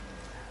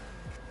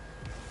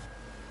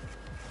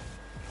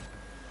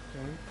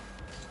 Okay.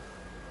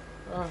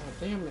 Oh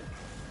damn it.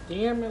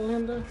 Damn it,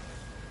 Linda.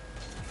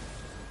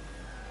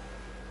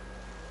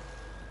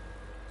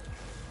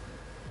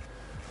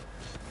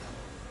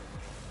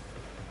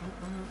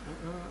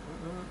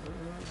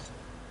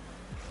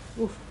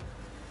 Oof.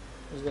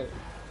 Let's get it.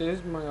 This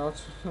is my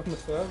awesome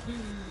myself.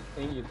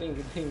 Thank you, thank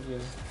you, thank you.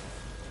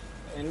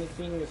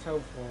 Anything is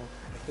helpful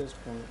at this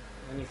point.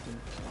 Anything.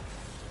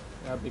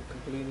 I'll be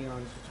completely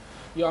honest with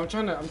you. Yo, I'm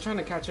trying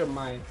to catch up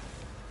my,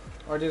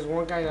 or there's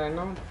one guy that I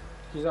know.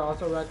 He's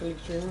also a Rocket League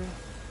streamer,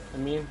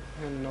 and me and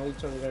him know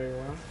each other very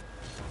well.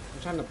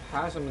 I'm trying to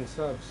pass him in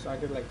subs so I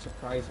could like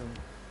surprise him.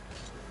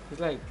 He's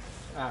like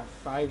at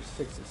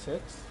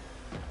 566,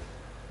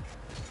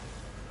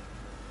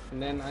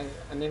 and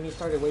then he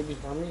started way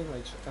before me,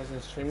 like as in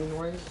streaming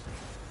wise.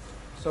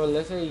 So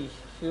let's say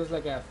he was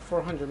like at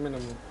 400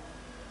 minimum,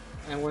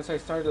 and once I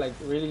started like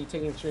really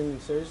taking streaming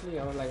seriously,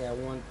 I was like at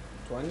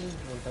 120,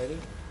 130.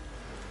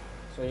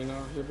 So you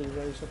know, he'll be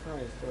very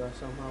surprised that I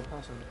somehow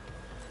pass him.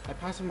 I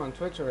passed him on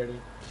Twitch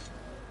already.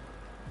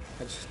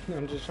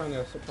 I'm just trying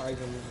to surprise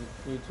him on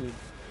YouTube.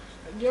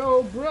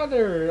 Yo,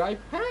 brother, I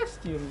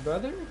passed you,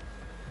 brother.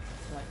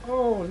 Like,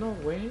 oh, no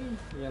way.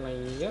 Yeah, like,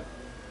 yep.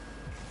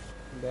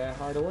 That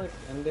hard work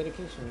and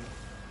dedication.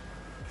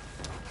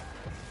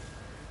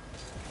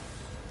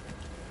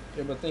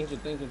 Yeah, but thank you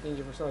for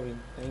subbing.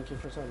 Thank you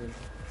for subbing.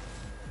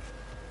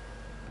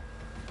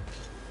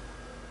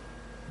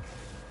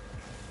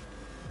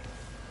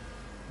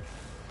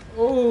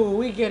 Oh,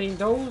 we're getting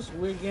those.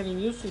 We're getting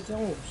used to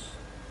those.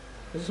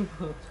 This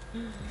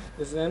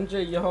is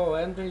MJ, yo,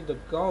 MJ the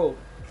GOAT.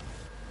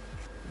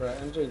 Bruh,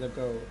 MJ the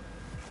GOAT.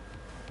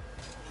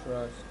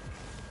 Trust.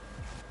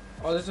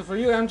 Oh, this is for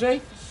you,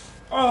 MJ.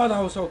 Oh, that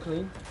was so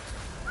clean.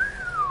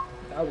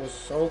 That was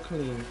so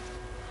clean.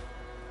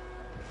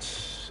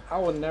 I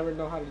would never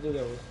know how to do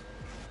those.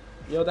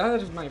 Yo, that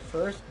is my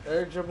first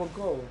air dribble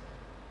goal.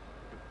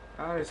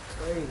 That is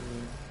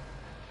crazy.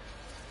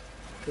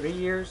 3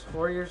 years,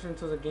 4 years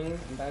into the game,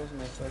 and that is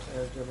my first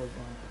air dribble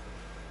goal.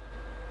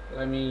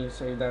 Let me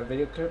save that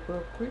video clip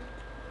real quick.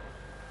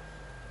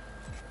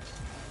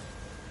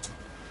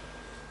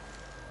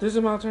 This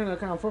is my alternate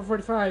account,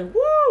 445.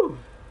 Woo!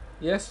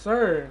 Yes,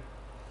 sir.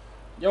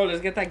 Yo,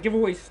 let's get that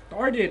giveaway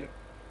started.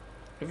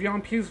 If you're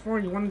on PS4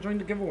 and you want to join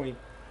the giveaway,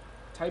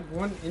 type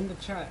 1 in the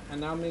chat,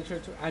 and I'll make sure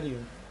to add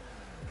you.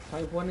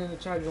 Type 1 in the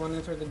chat if you want to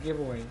enter the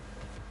giveaway.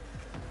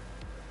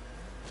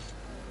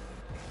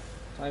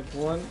 Type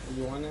 1 if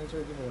you want to enter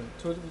the giveaway.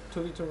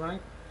 2v2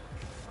 rank.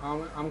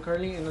 I'm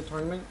currently in the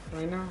tournament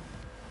right now,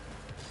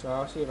 so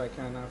I'll see if I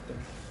can after.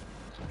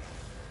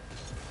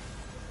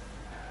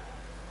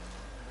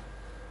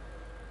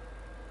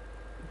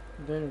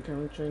 Then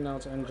can we train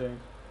out to MJ?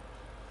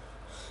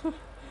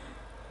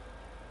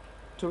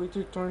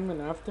 2v2 tournament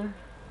after,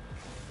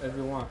 if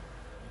you want.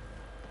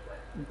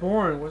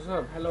 Born, what's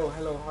up? Hello,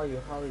 how are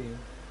you?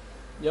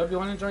 Yo, if you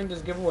want to join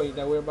this giveaway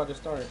that we're about to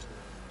start,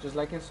 just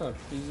like and sub.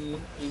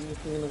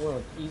 Easiest thing in the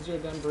world. Easier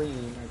than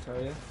breathing, I tell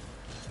you.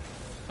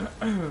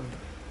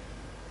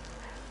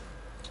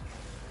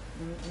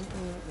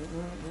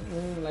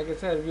 Like I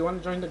said, if you want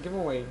to join the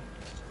giveaway,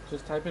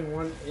 just type in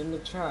 1 in the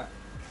chat.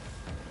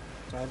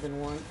 Type in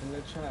 1 in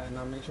the chat, and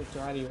I'll make sure to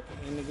add you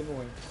in the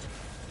giveaway.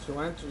 To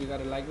enter, you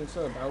gotta like and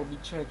sub. I will be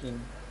checking.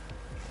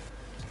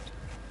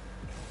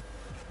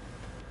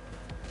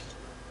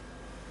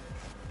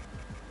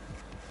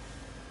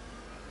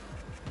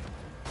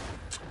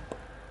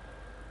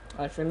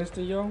 I finished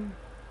it, yo.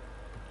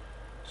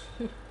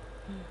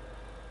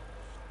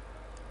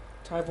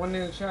 Type 1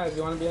 in the chat if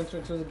you want to be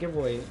entered to the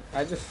giveaway.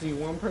 I just see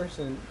one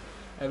person.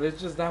 If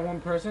it's just that one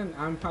person,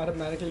 I'm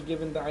automatically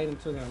giving the item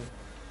to them.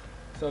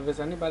 So if it's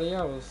anybody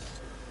else,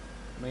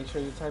 make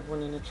sure you type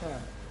 1 in the chat.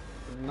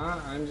 If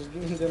not, I'm just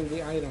giving them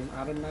the item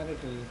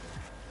automatically.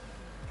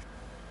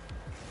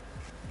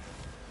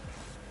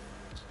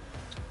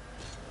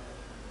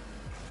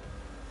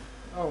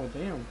 Oh,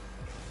 damn.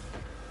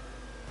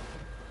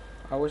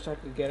 I wish I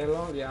could get it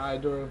long. Yeah, I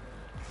do.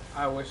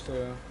 I wish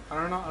to. I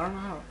don't know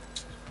how.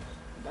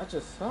 That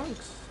just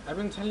sucks. I've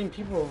been telling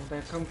people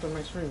that come to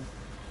my stream,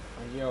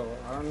 like, yo,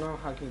 I don't know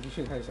how I can give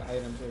you guys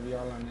items if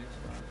y'all on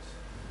Xbox.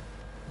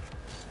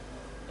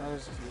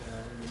 That's,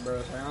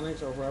 bro,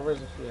 Psionics or whoever's,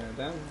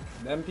 yeah,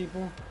 them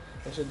people,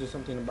 they should do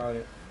something about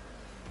it.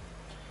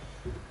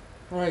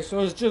 Alright, so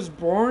it's just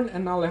Born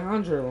and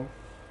Alejandro.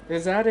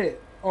 Is that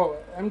it? Oh,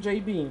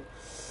 MJB.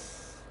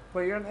 But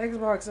you're on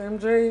Xbox,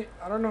 MJ.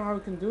 I don't know how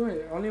we can do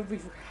it. Only if we.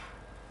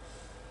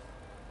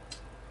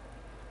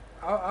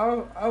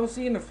 I'll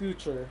see in the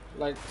future.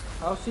 Like,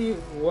 I'll see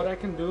what I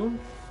can do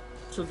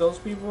to those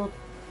people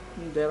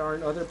that are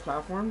on other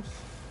platforms.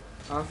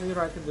 I'll see what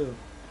I can do.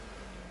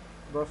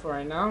 But for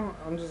right now,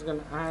 I'm just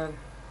gonna add.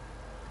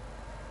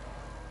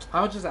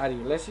 I'll just add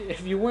you. Let's see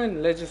if you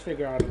win. Let's just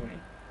figure out a way.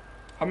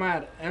 I'm gonna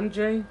add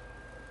MJ,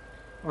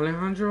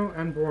 Alejandro,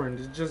 and Born.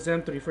 It's just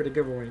them three for the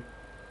giveaway.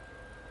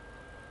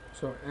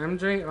 So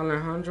MJ,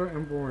 Alejandro,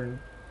 and Born.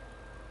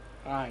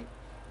 Alright.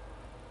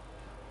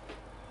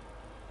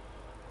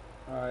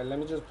 Alright, let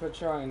me just put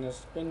y'all in the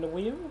spin the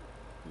wheel.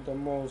 The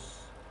most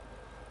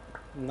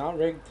not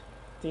rigged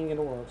thing in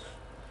the world.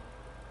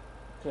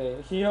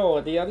 Okay,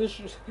 yo, the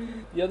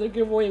other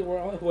giveaway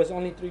was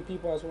only 3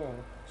 people as well.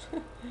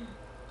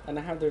 And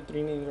I have their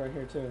 3 names right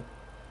here too.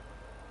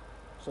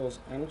 So it's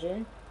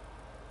MJ.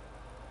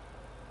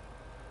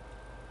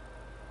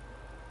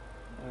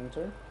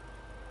 Enter.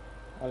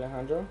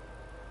 Alejandro.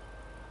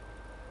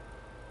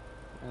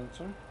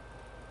 Enter.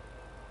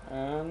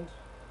 And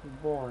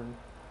Born.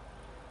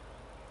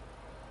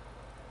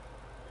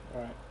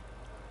 Alright.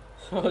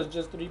 So it's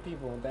just 3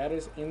 people. That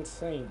is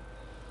insane.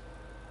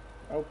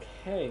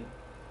 Okay.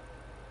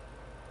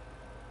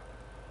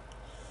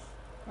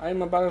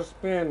 I'm about to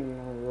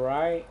spin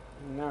right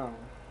now.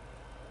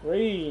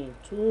 3,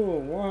 2,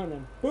 1,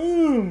 and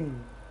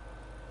boom!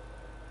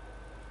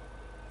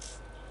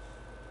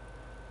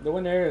 The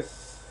winner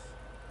is...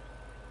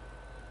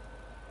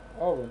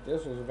 Oh,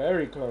 this was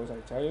very close, I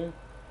tell you.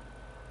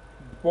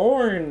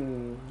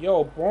 Born!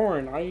 Yo,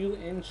 Born, are you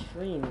in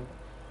stream?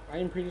 I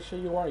am pretty sure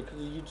you are, because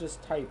you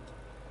just typed.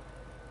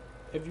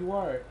 If you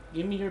are,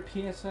 give me your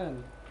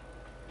PSN.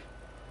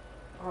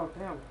 Oh,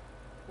 damn.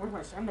 Where'd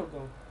my sandal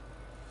go?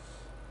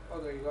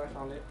 Oh, there you go, I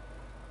found it.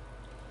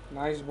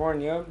 Nice,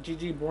 Born, yep.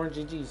 GG, Born,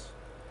 GG's.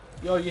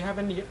 Yo, you have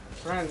any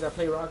friends that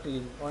play Rocket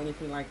League or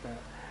anything like that?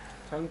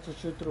 Tell them to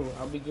shoot through.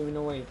 I'll be giving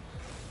away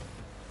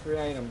free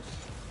items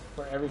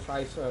for every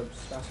 5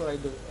 subs. That's what I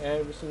do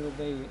every single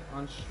day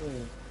on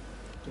stream.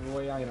 Give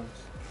away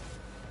items.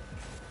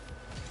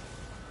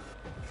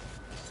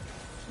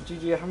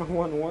 GG, I haven't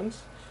won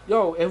once.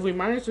 Yo, if we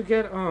manage to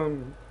get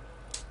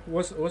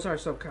what's our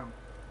sub count?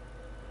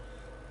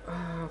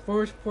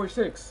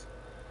 446.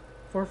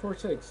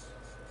 446.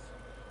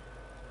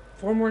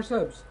 4 more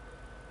subs.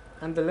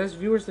 And the less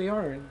viewers they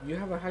are, you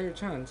have a higher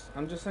chance.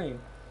 I'm just saying.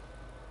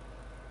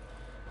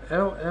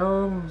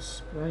 LL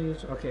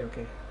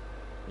okay.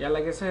 Yeah,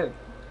 like I said,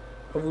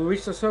 if we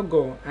reach the sub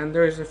goal and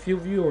there's a few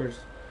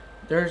viewers,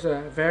 there's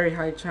a very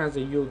high chance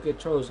that you'll get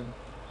chosen.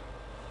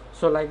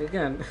 So like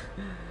again,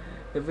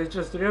 if it's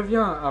just 3 of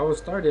y'all, I will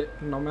start it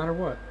no matter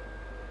what.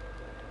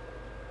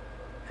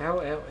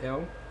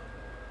 LLL /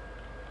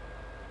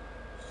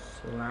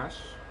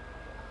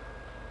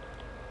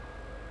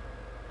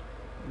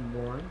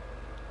 Born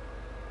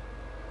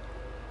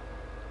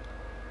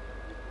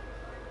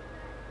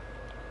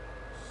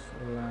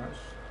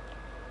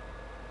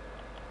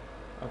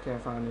 / okay, I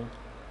found you.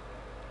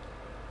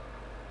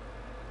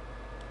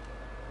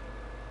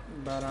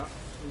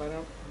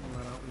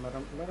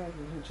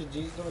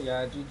 GG's though,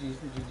 yeah, GG's.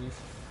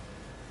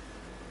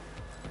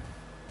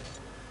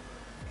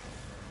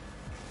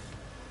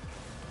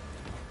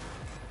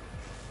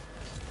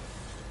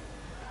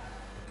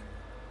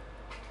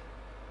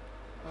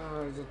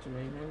 Is it the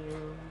main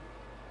menu?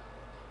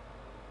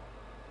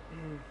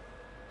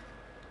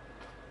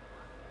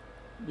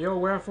 Yo,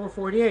 we're at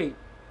 448.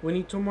 We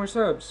need 2 more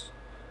subs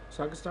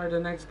so I can start the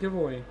next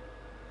giveaway.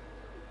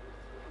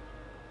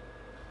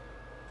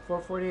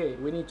 448.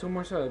 We need 2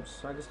 more subs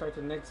so I can start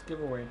the next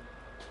giveaway.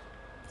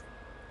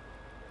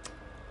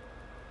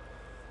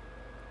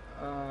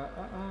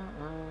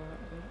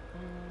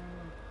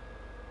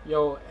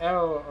 Yo,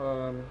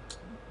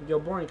 yo,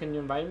 Born, can you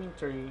invite me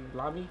to your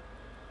lobby?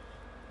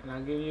 And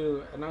I'll give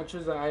you, and I'll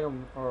choose the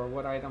item or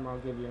what item I'll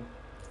give you.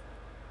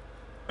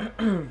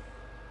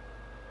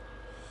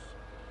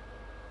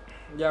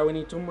 Yeah, we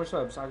need 2 more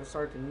subs so I can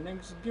start the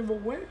next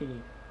giveaway.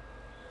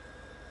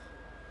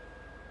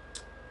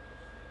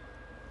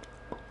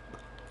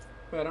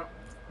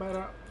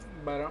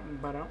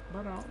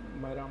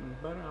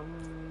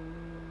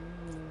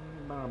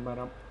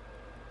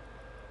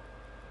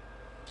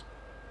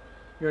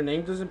 Your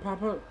name doesn't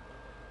pop up,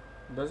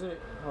 does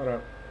it? Hold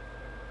up.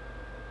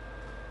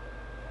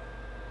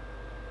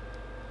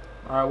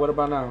 Alright, what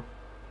about now?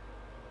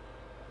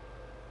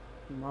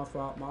 My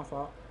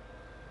fault.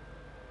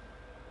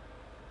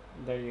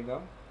 There you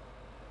go.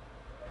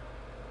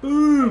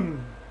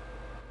 Boom!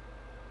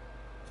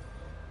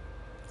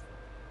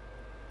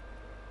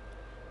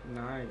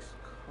 Nice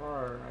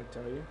car, I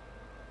tell you.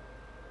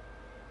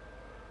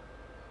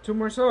 2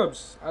 more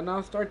subs. I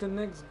now start the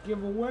next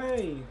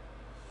giveaway.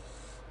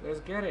 Let's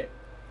get it.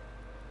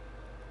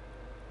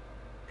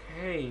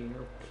 Okay.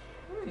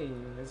 Hey,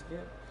 let's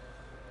get.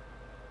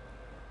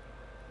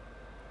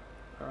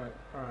 Alright,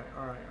 alright,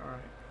 alright,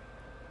 alright.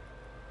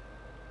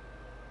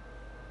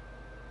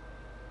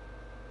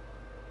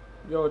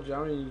 Yo,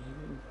 Johnny, you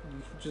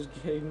just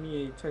gave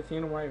me a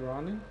titanium white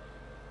Ronin?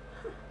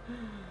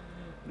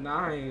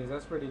 Nice,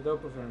 that's pretty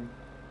dope of him.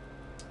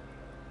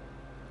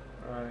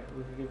 Alright,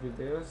 we can give you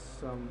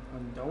this,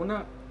 a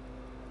donut.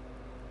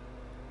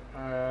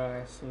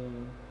 I see.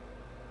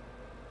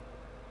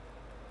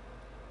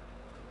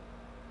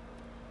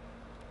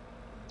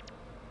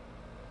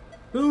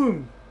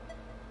 Boom!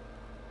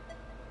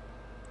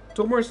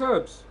 2 more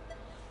subs.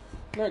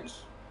 Next,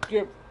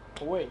 give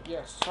away,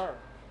 yes sir.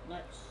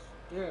 Next,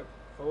 give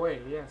away,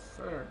 yes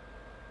sir.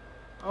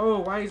 Oh,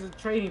 why is the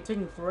trading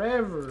taking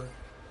forever?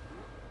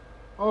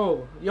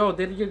 Oh, yo,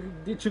 did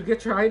you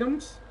get your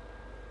items?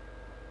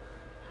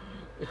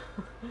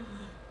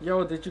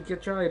 Yo, did you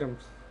get your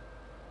items?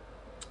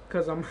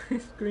 Cause on my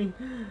screen,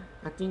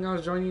 I think I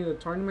was joining the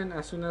tournament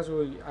as soon as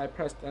I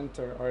pressed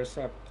enter or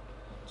accept.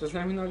 Just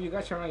let me know if you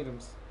got your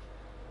items.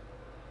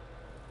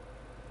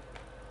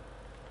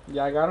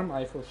 Yeah, I got him.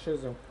 Eiffel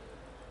Shizzle.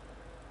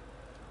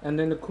 And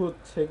then the cool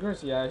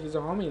Tigers, yeah, he's a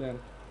homie then.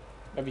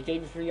 If he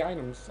gave you 3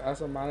 items,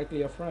 that's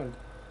automatically a friend.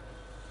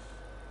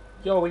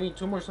 Yo, we need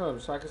 2 more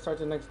subs so I can start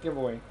the next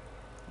giveaway.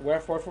 We're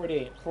at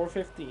 448,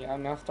 450.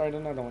 I'm now starting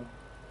another one.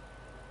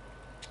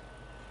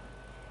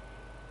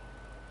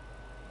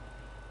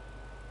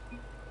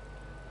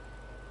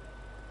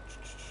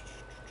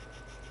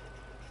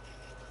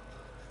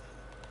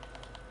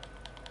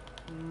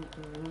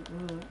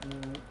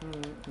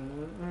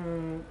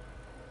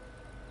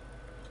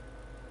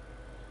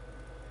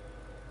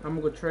 I'm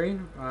gonna go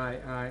train.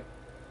 I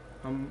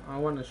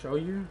want to show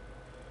you.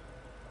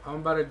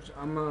 I'm about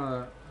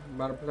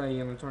to play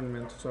in a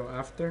tournament. So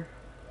after,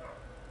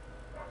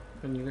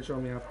 and you can show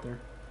me after.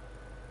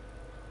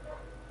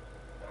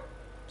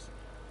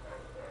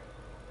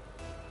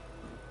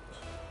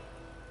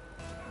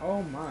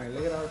 Oh my!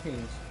 Look at our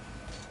pings.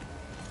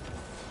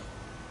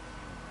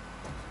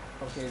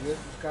 Okay, this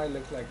guy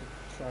looks like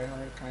a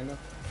tryhard, kind of.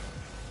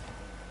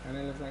 And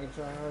it looks like a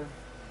tryhard.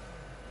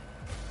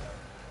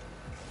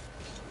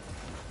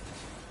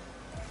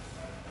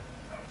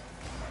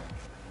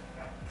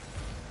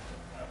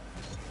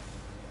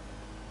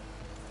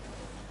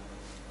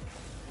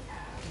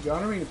 You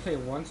only play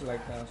once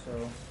like that,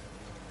 so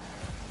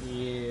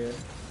yeah.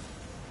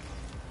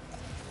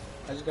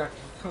 I just got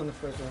kicked on the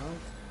first round.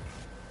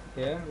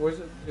 Yeah,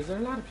 is there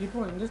a lot of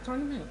people in this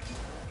tournament?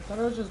 I thought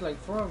it was just like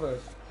 4 of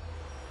us.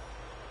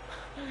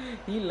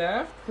 He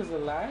left because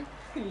of lag?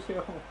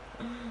 Yo.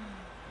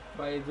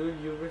 By dude,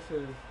 you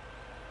versus.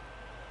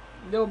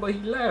 Yo, but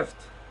he left.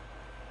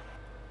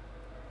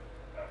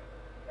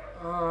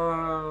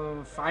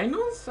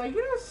 Finals, I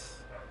guess?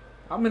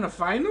 I'm in the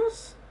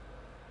finals?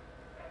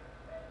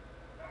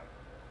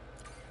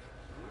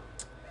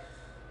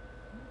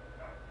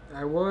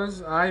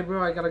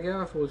 Bro, I gotta get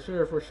off for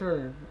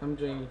sure.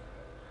 MJ,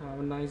 have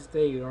a nice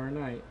day or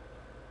night.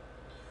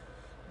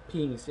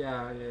 Peace,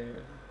 yeah.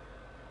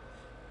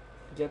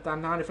 Get that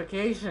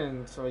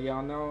notification so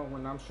y'all know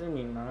when I'm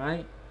streaming,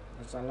 alright?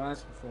 That's all I'm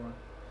asking for.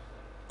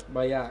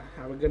 But yeah,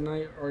 have a good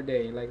night or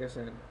day, like I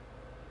said.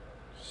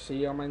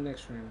 See you on my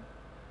next stream.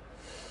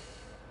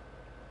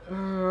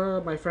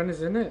 My friend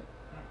is in it.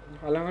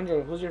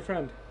 Alejandro, who's your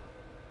friend?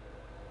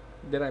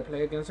 Did I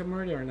play against him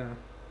already or not?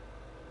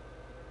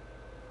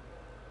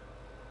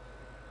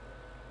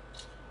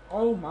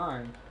 Oh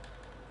my.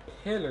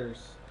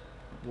 Pillars.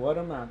 What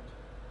a map.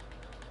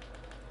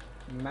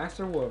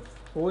 Master Wolf.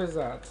 Who is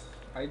that?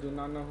 I do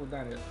not know who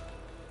that is.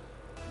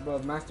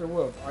 But Master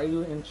Wolf, are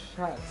you in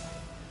chat?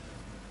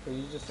 So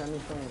you just send me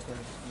friend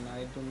request and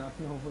I do not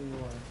know who you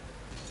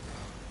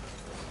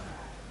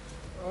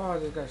are. Oh,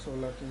 this guy's so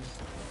lucky.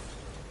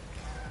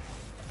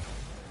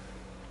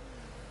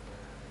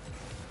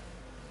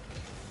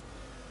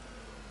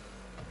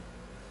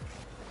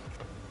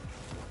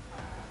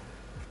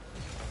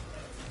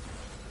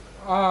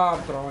 Ah,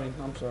 I'm throwing.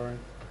 I'm sorry.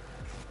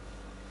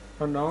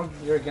 Oh no,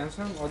 you're against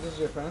him? Oh, this is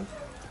your friend?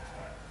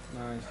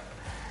 Nice.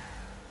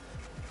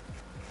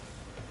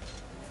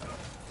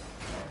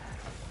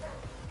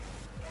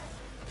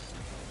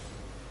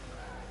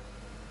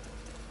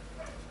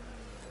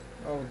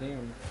 Oh,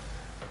 damn.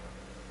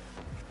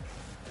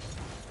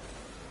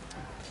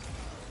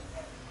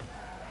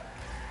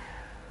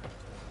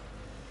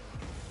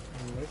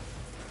 Look.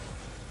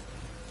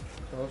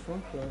 Close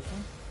one.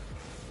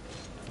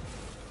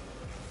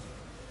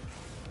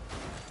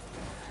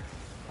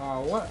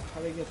 Oh, what?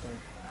 How did he get there?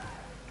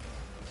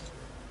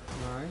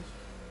 Nice.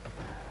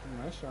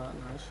 Nice shot.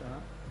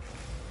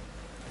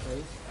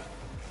 Place.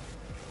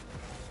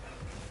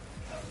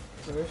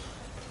 Push.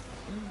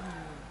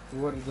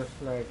 What is the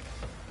flag?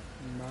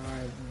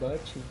 My butt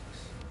cheeks.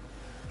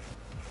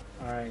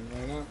 Alright,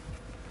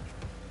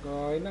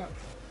 going up.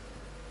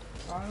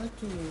 On a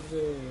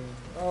Tuesday.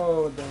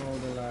 Oh, the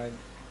lag.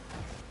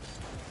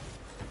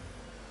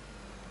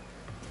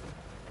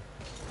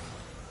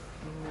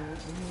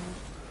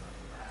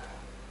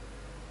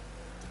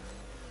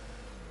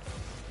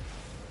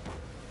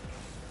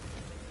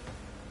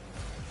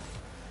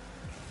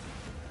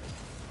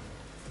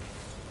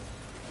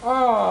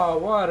 Oh,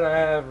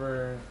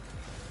 whatever.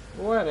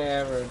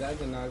 Whatever. That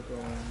did not go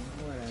on.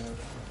 Whatever.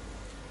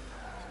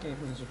 This game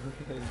is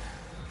rigged.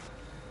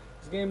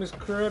 This game is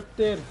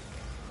scripted.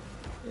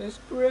 It's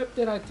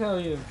scripted, I tell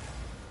you.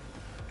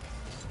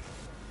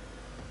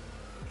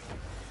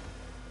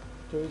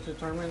 2v2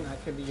 tournament,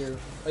 that could be your...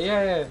 Oh,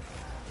 yeah.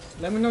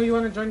 Let me know you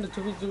want to join the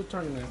 2v2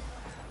 tournament.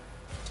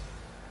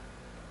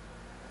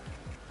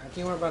 I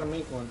think we're about to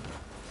make one.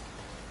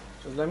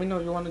 So let me know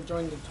if you want to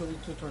join the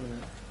 2v2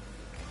 tournament.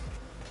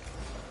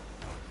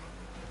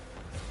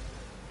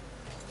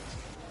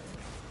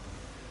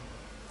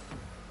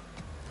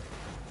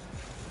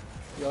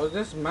 Yo,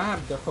 this map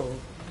though.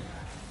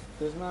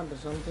 This map is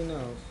something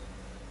else.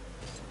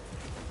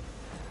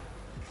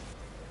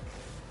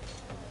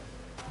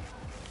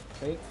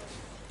 Fake.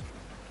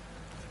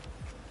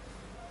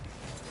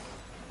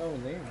 Oh,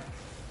 damn.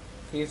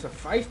 He's a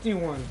feisty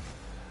one.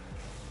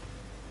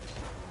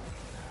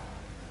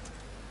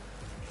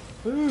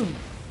 Boom.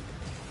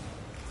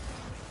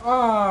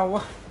 Oh,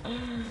 what?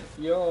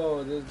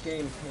 Yo, this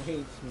game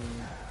hates me.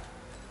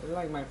 It's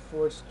like my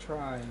fourth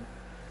try.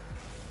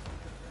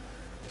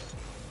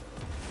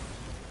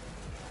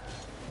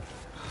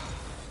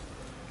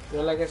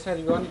 Yo, like I said,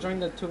 if you want to join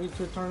the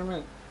 2v2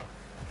 tournament,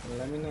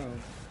 let me know.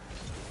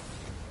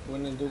 We're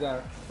gonna do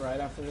that right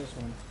after this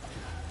one.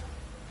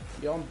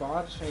 Yo, I'm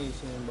bot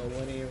chasing, but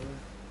whatever.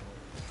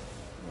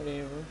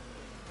 Whatever.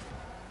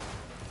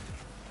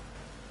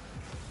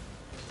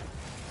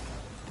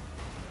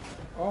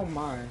 Oh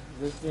my,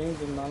 this game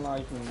did not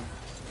like me.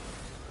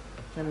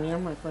 Can me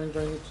and my friend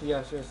join it?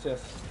 Yes.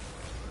 As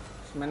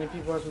many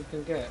people as we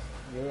can get.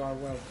 You are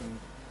welcome.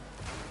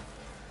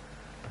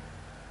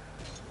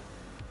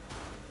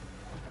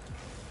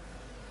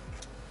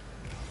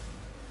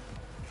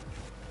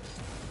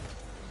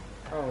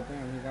 Oh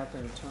damn, he got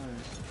there in time.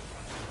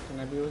 Can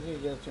I be with you?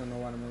 Yes, you know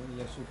what I mean.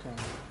 Yes, you can.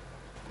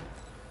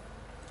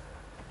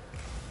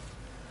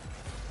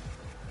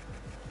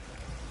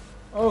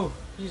 Oh,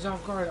 he's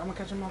off guard. I'm gonna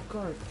catch him off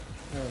guard.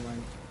 Never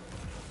mind.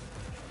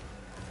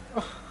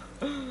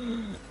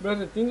 But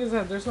the thing is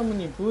that there's so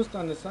many boosts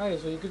on the side,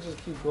 so you could just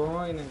keep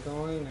going and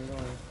going and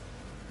going.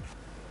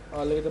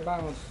 Oh, look at the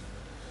bounce.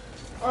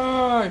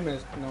 Oh, I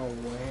missed. No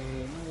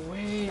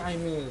way, I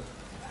missed.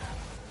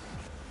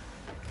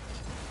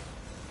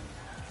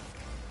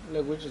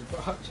 Look, we're just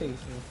bot chasing.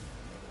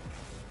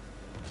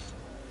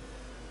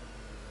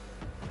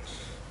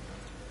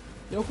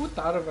 Yo, who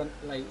thought of it?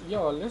 Like,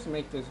 yo, let's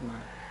make this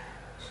map.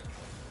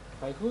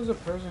 Like, who's the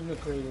person who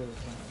created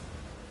this map?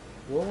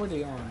 What were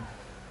they on?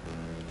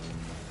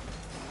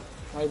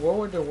 Like, what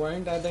were they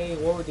wearing that day?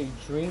 What were they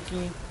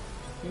drinking?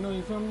 You know,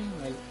 you feel me?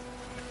 Like,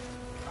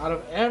 out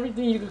of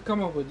everything you could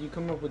come up with, you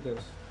come up with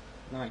this.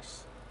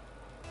 Nice.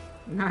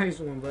 Nice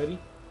one, buddy.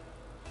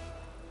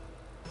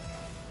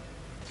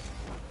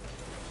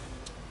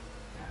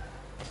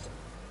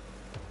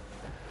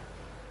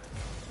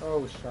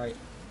 Oh, shite.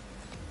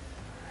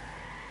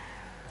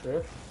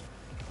 Drift.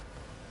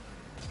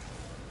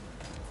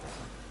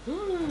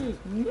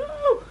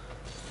 No!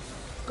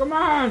 Come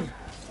on!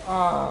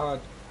 Oh,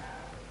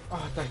 I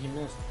thought he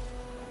missed.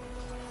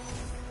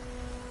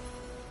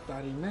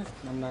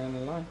 I'm not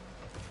gonna lie.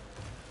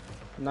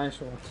 Nice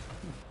one.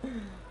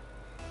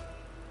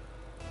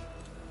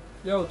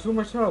 Yo, 2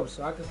 more subs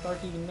so I can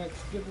start the next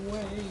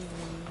giveaway.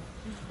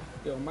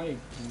 Yo, my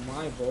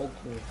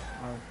vocals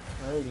are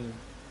hurting.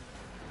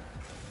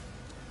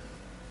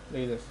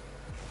 Look at this.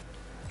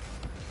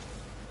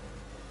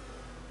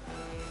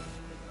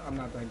 I'm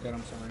not that good,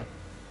 I'm sorry.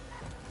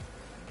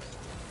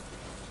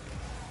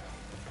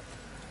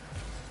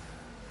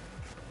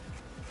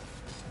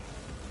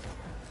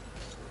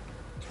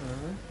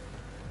 Turn.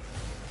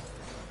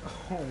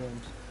 Oh,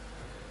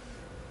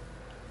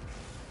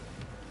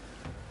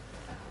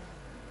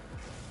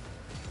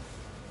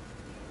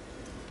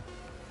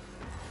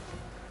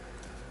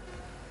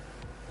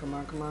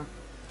 come on.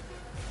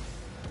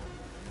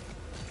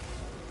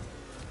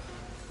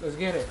 Let's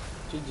get it.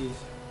 GG's.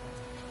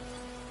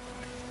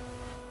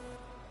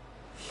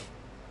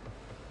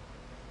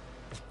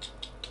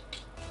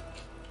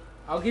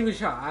 I'll give you a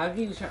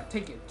shot.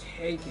 Take it.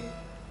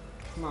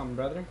 Come on,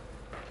 brother.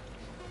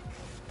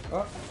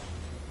 Oh.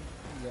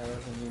 Yeah,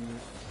 that's a new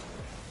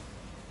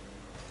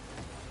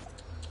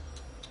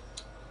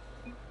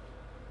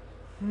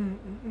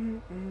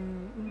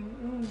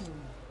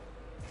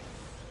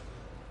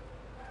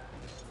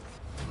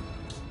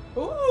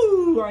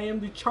Ooh, I am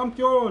the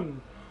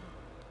champion.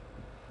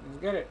 Let's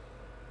get it.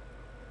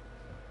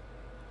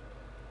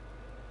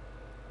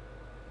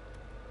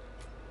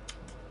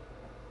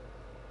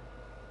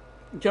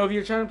 Joe, if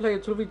you're trying to play a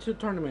 2v2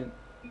 tournament,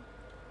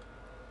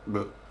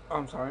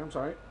 I'm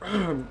sorry.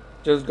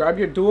 Just grab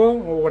your duo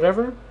or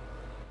whatever,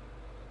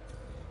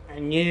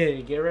 and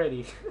yeah, get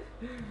ready.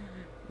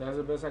 That's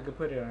the best I could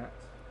put it at.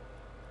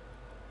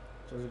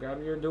 Just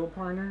grab your duo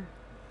partner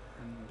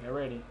and get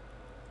ready.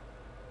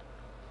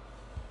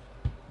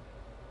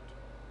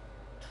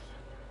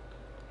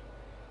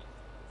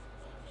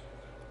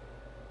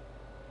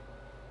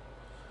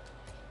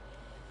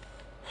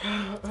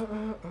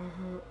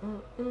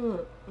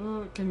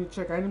 Can you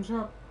check item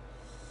shop?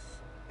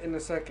 In a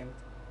second.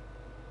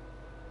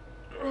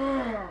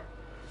 Oh,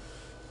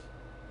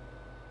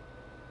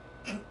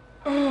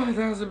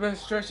 that was the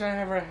best stretch I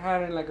ever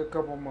had in like a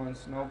couple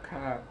months. No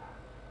cap.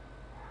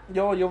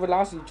 Yo,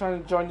 Velocity,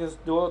 trying to join this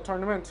duo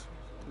tournament?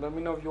 Let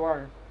me know if you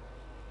are.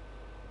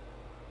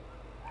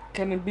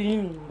 Can it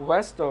be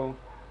West though?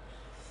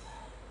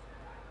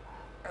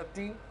 I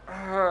think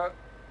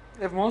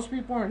if most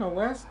people are in the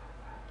West,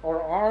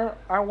 or are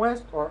at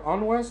West, or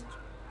on West,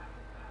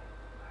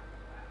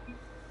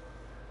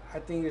 I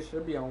think it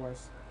should be on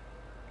West.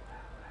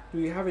 Do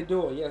you have a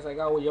duo? Yes, I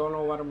got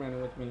YOLO Watermelon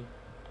with me.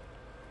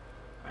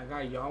 I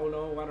got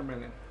YOLO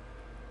Watermelon.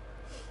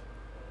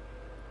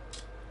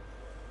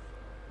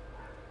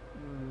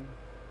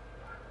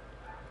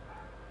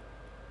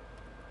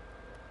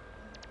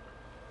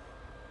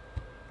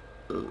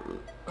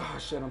 Oh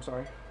shit, I'm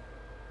sorry.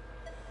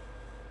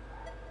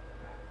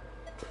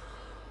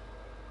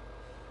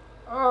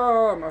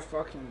 Oh, my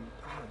fucking...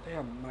 Oh,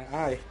 damn, my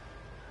eye.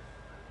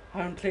 I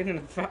haven't played in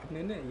a fat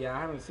minute. Yeah,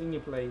 I haven't seen you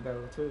play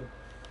though, too.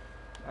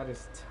 That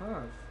is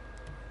tough.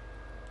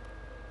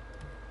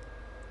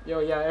 Yo,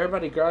 yeah,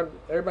 everybody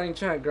in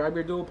chat, grab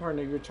your dual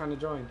partner if you're trying to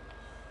join.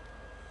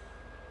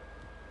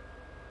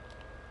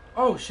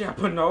 Oh, shit, I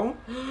put no?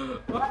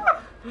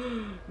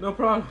 No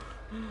problem.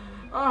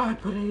 Ah, I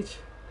put H.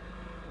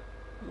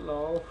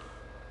 Lol.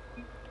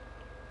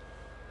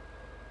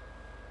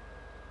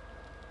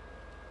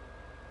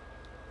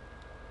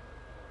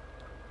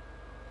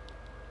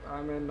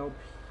 I'm in no P.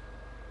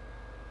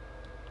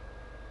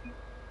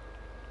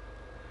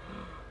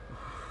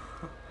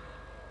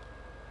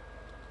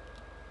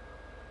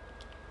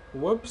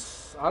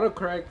 Whoops,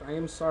 autocorrect, I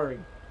am sorry.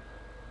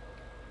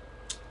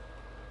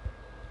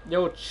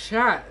 Yo,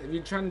 chat, if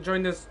you're trying to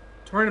join this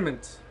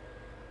tournament,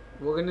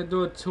 we're gonna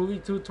do a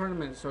 2v2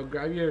 tournament, so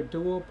grab your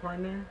duo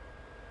partner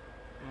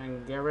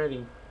and get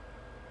ready.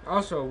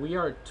 Also, we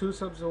are 2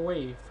 subs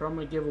away from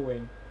a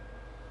giveaway.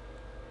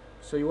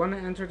 So you wanna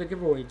enter the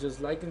giveaway, just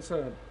like and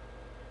sub.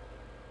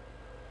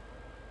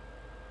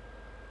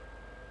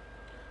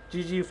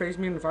 GG, you faced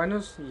me in the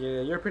finals?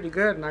 Yeah, you're pretty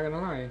good, not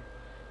gonna lie.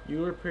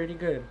 You were pretty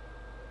good.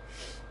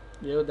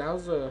 Yo, that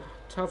was a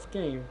tough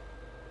game.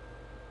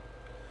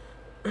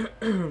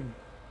 Damn,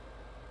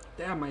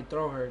 my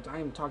throat hurts. I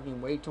am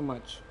talking way too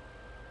much.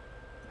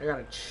 I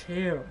gotta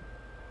chill.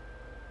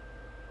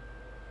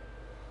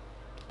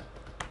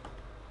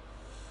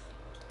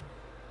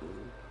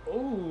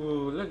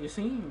 Oh, look, you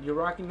see? You're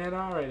rocking that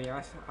already.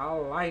 I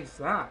like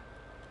that.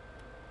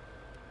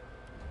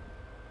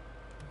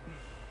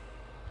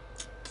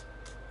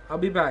 I'll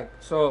be back.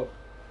 So,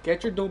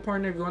 get your dual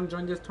partner if you want to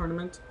join this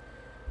tournament.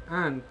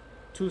 And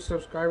 2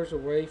 subscribers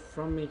away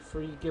from a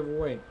free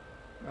giveaway.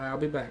 I'll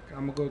be back.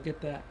 I'm going to go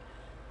get that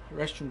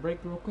restroom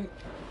break real quick.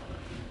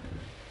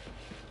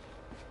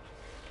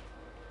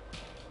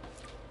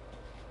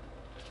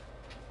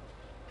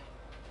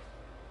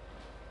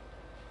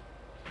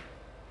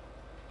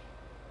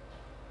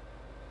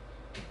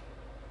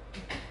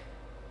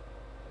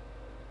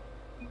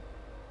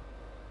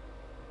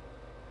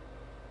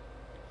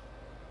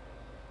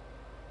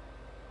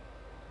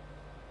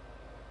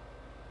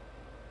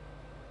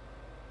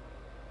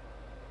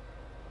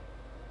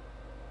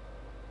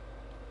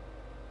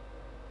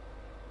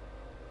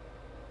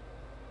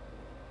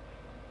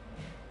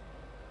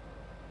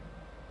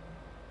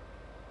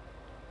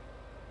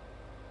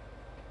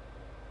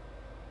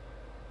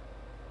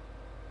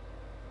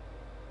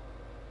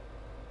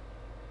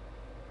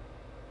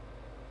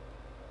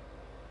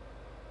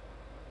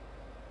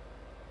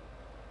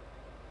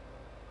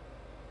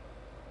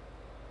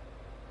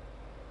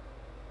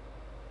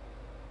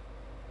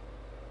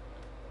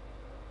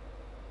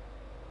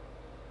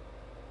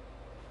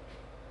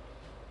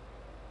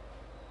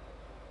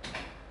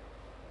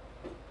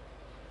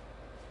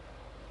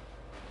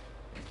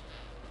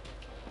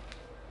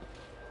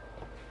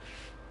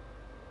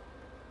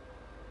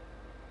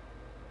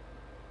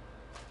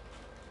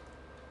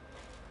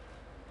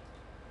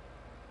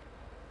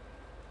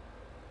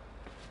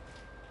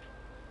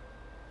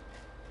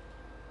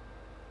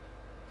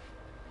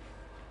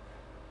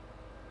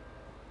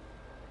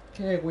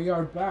 Okay, we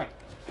are back.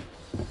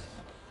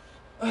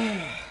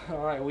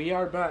 Alright, we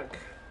are back.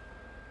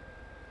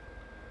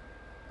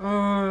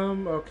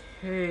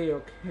 Okay,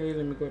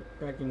 let me go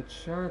back in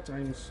chat.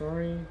 I'm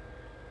sorry.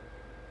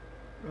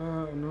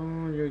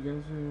 No, you're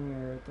against me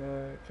right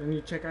there. Can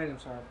you check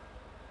items shop?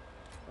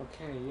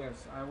 Okay,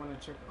 yes, I want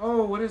to check.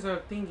 Oh, what is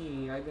a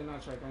thingy? I did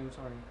not check. I'm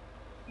sorry.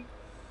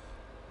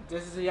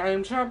 This is the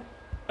item shop.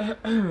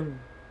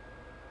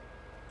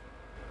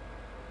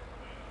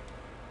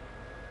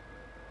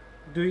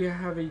 Do you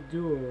have a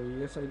duo?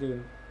 Yes, I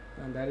do.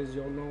 And that is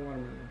YOLO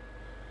Watermelon.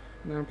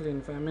 Now I'm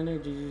playing 5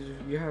 minutes.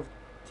 You have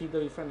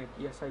TW Fennec.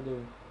 Yes, I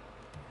do.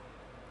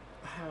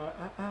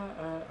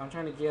 I'm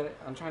trying to get it.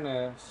 I'm trying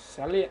to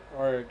sell it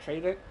or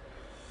trade it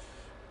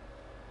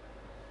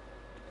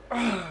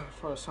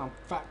for some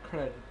fat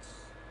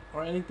credits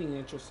or anything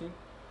interesting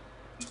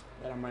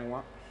that I might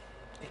want.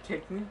 It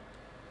kicked me.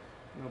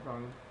 No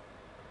problem.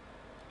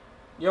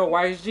 Yo,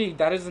 YSG,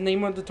 that is the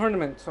name of the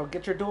tournament. So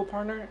get your dual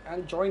partner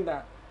and join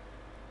that.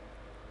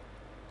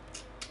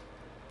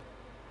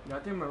 Yeah, I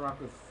think I'm gonna rock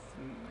with.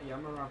 Yeah,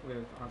 I'm gonna rock with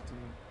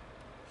Octane.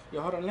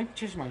 Yo, hold on. Let me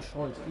change my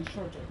shorts. These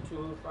shorts are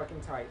too fucking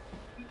tight.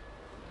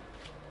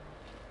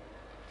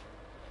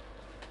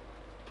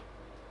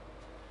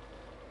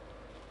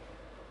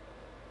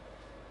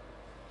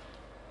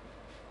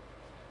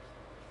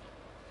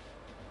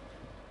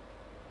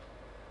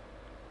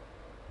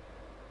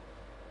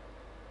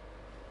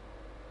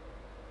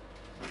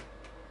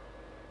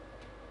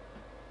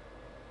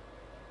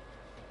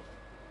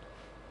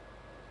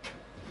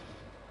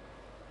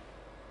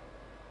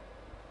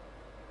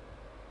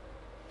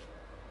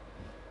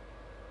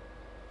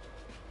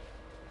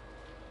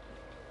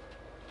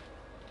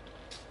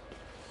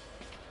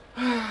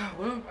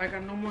 Well, I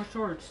got no more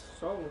shorts,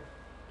 so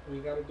we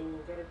gotta do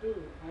what we gotta do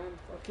and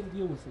fucking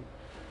deal with it.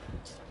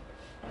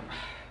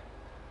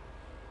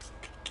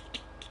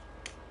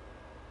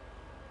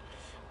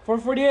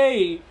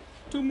 448.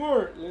 Two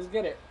more. Let's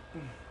get it.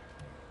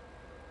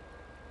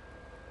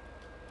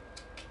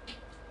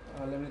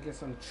 Let me get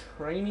some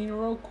training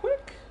real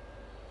quick.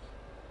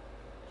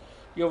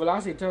 Yo,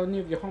 Velocity, tell me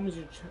if your homies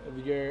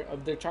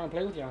if they're trying to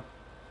play with you,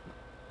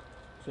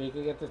 so you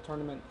can get the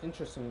tournament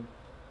interesting.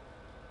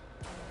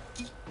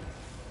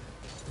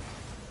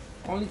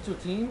 Only 2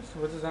 teams?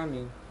 What does that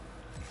mean?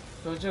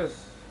 So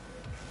just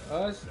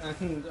us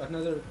and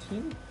another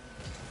team?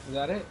 Is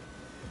that it?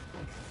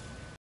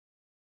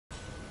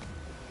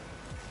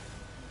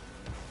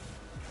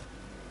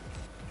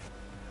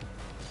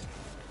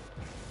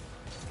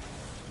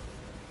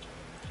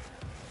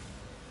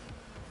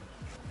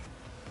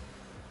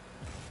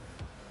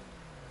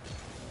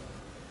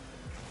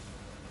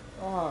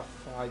 Oh,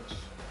 fudge.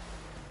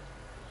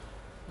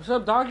 What's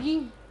up,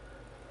 doggy?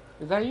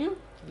 Is that you?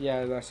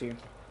 Yeah, that's you.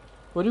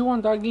 What do you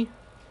want, doggy?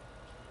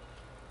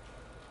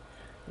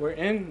 We're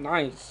in?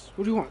 Nice.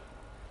 What do you want?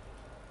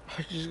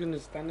 Are you just gonna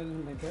stand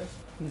in my desk?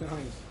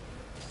 Nice.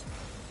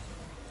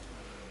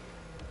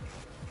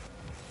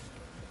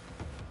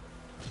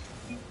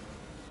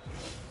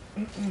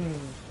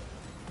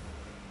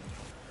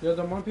 Yo,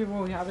 the more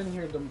people we have in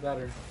here, the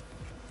better.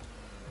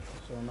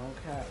 So no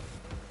cap.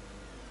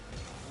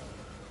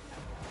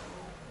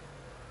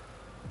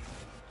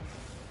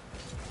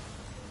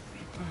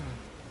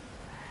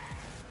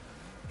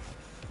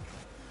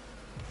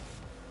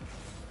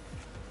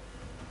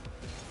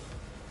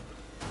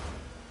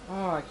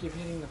 Oh, I keep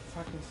hitting the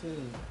fucking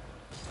city.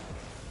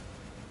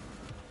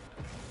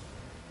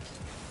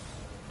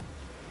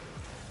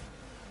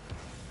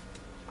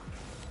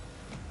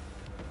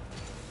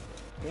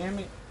 Damn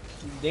it.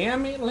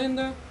 Damn it,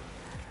 Linda.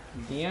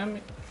 Damn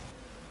it.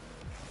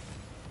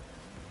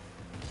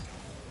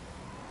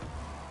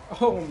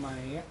 Oh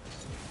my.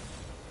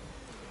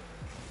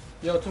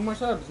 Yo, 2 more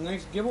subs.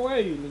 Next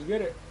giveaway. Let's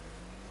get it.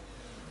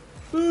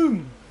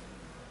 Boom.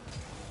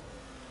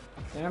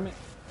 Damn it.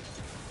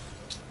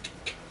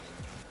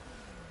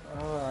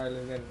 Alright,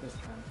 let's get it this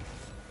time.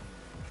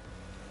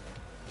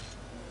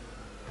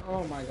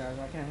 Oh my gosh,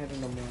 I can't hit it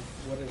no more.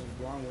 What is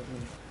wrong with me?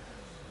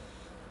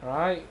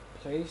 Alright,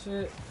 place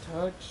it,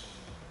 touch,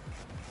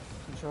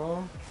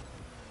 control,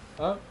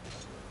 up.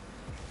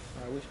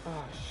 Alright, which,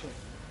 oh shit.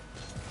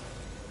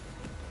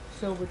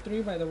 Silver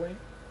 3, by the way.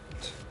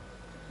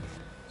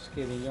 Just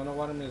kidding, you know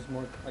what, I mean, it's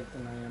more like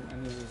than I am. I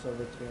need a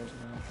silver 3 as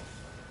well.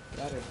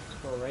 That is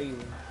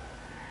crazy.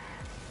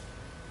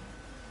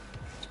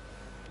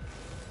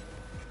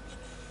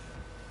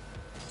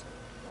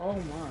 Oh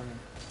my.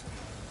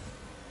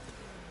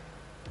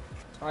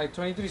 Alright,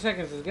 23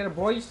 seconds. Let's get it,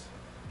 boys.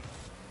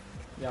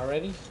 Y'all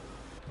ready?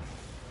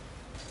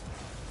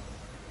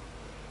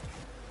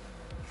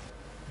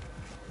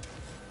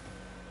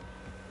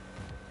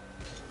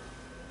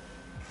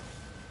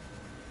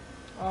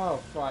 Oh,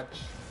 fudge.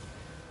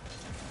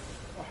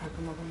 Oh,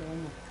 come on, come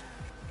on.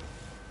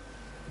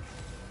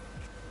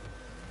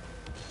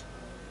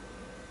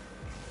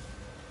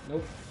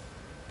 Nope.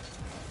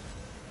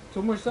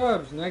 2 more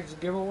subs. Next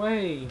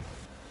giveaway.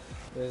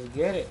 Let's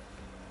get it.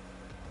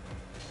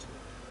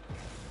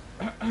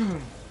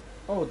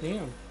 Oh,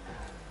 damn.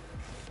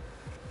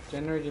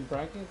 Generated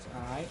brackets?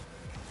 Alright.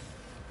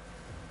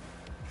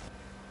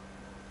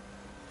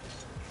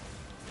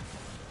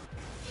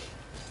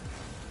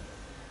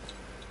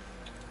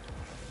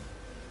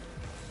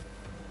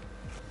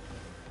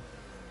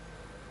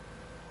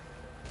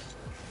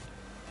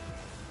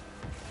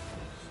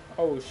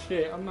 Oh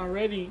shit, I'm not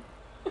ready.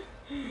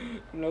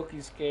 I'm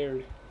low-key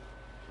scared.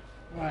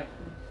 Alright.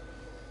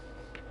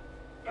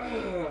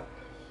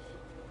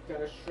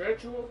 Gotta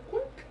stretch real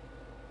quick.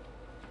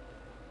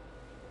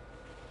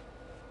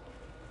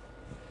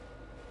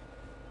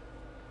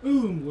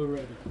 Boom, we're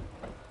ready.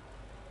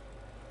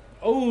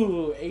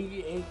 Oh,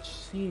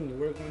 AHC,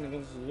 we're going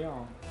against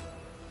y'all.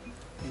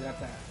 You got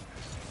that.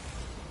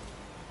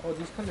 Oh,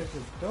 these colors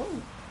are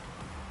dope.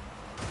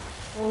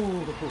 Oh,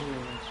 no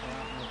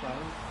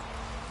problem.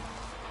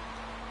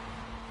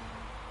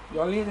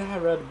 Y'all need to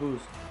have red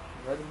boost.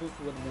 Red boost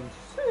would have been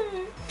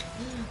sick.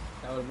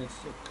 That would have been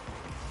sick.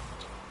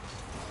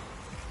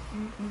 Oh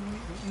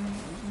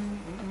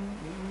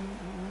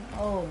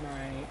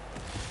my.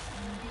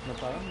 No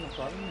problem, no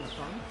problem, no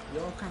problem.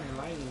 You're kind of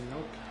lighting, no?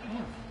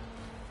 Yeah.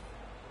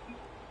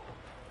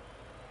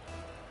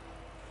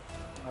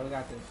 Oh, we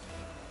got this.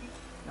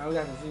 Now we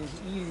got this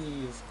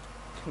easy as.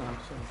 No, I'm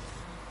sorry.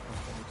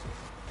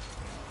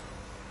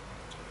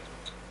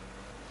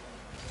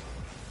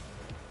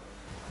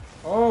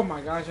 Oh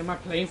my gosh, am I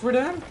playing for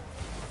them?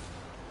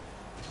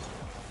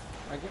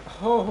 I get,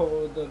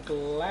 oh, the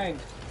lag.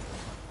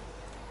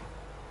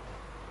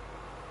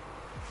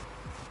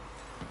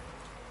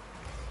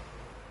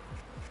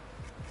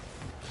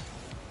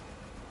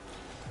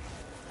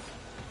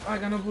 Oh, I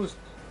got no boost.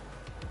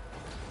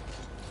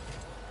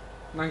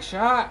 Nice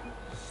shot.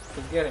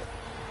 Let's get it.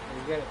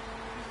 Let's get it.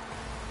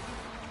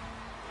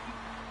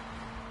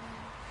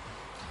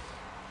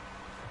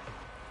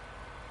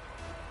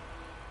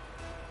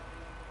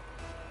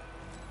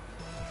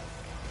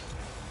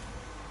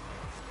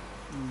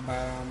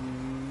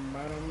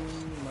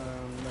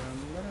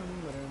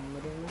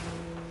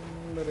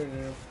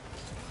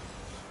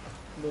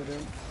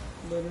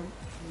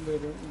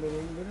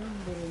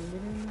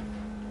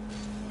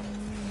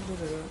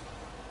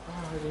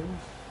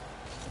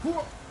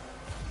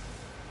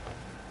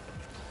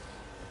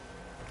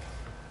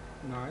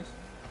 Nice.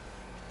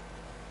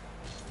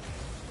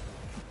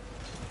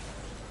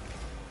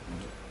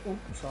 Oh,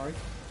 sorry.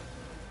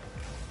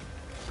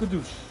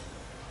 Kadoosh.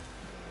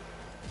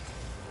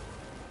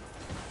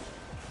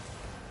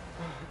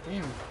 Oh,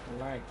 damn, the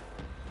lag.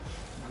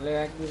 My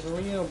lag is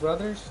real,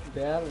 brothers.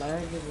 That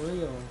lag is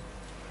real.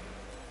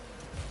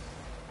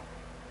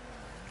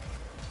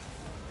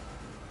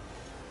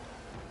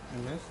 I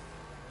missed.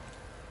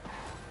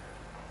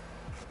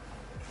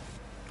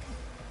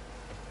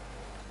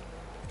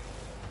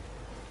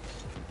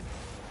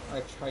 I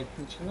tried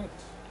pinching it.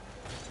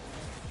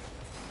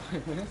 I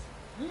missed.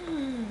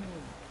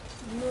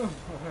 No.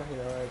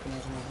 Alright, come on.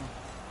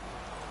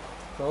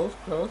 Close.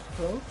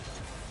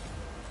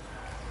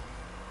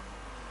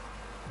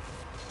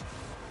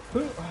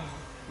 Oh,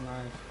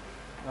 nice.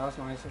 That was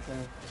nice of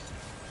him.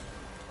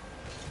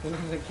 As soon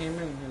as it came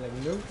in, he's like,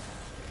 nope.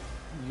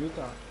 You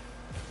thought.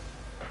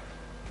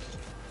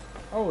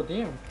 Oh,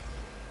 damn.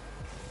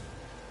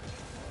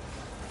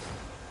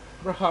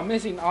 Bro, I'm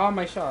missing all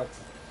my shots.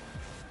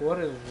 What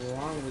is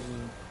wrong with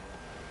you?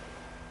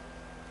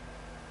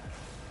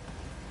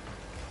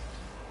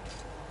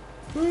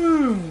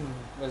 Boom!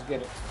 Let's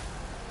get it.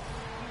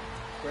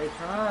 Great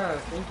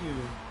pass, thank you.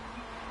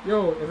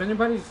 Yo, if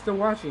anybody's still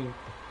watching,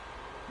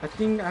 I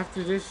think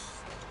after this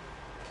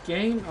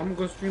game, I'm gonna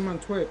go stream on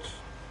Twitch.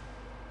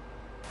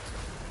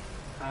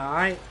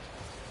 Alright.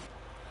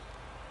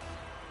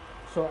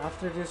 So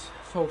after this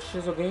whole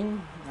shizzle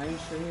game, I am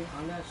streaming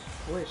on that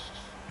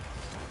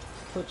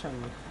Twitch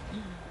on me.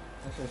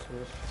 That's a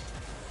Swish.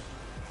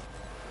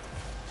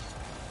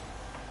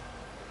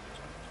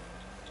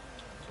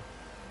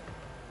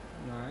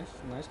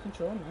 Nice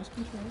control.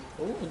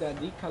 Oh, that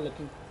decal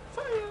looking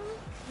fire.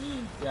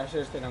 Yeah, I should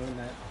have stayed on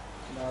that.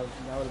 That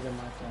would have been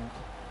my fault.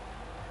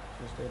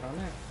 Should have stayed on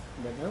that.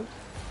 But nope.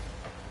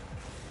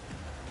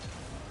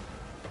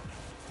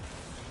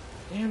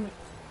 Damn it.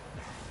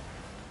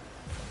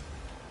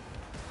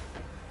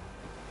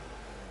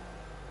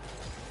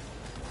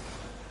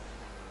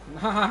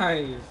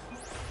 Nice.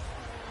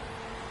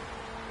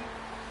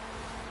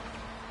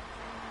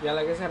 Yeah,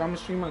 like I said, I'm gonna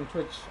stream on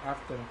Twitch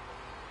after.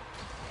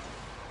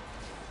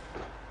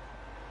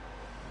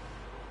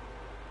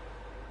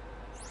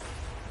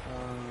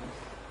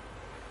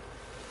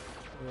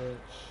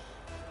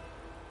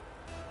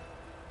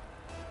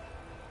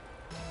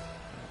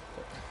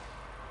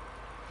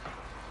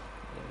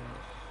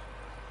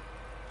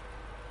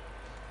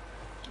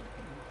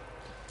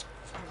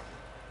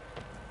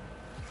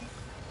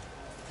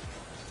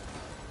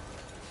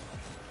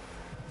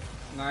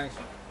 Nice.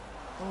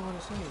 Oh, what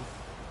a save.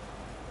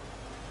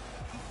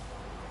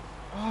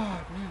 Oh,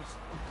 man.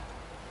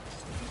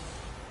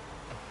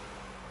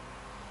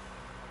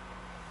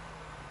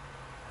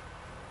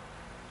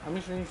 I'm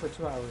been streaming for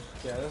 2 hours.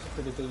 Yeah, that's a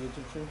pretty good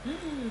YouTube stream.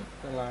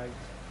 They're like,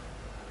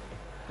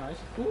 nice.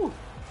 Ooh.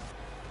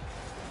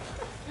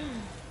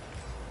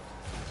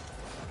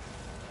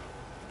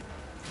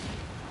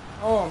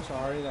 Oh, I'm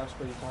sorry. That was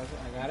pretty toxic.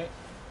 I got it.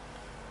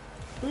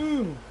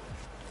 Boom.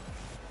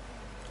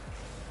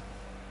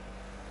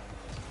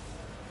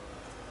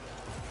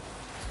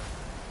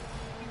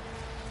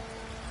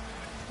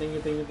 Thank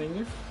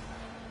you.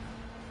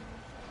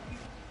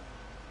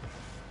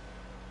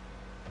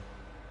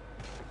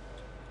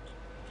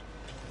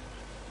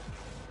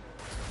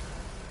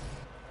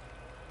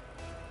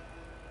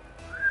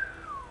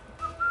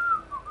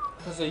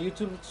 Because the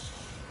YouTube,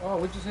 oh,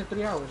 we just hit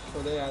 3 hours, so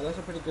yeah, that's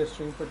a pretty good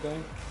stream for day.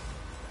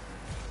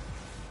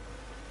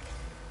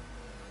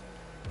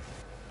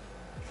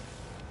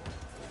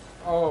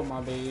 Oh,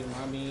 my bad,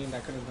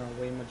 that could have gone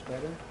way much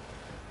better.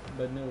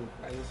 But no,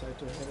 I decided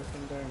to hit it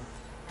from there.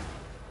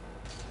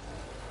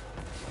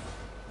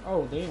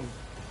 Oh, damn.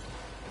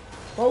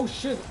 Oh,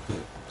 shit.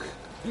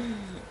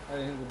 I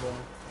didn't hit the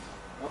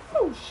ball.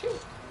 Oh,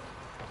 shit.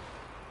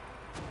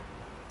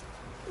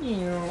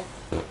 Yo,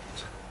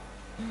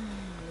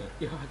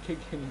 I keep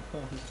getting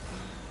pumped.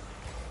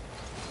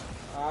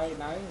 Alright,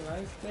 nice.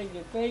 Take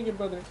it,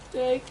 brother.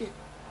 Take it.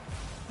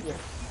 Yes,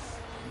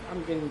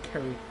 I'm getting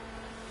carried.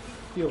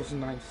 Feels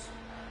nice.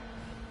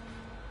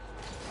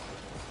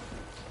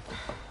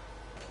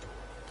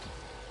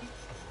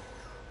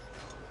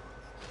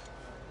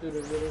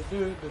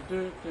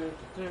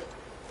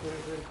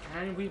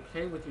 Can we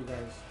play with you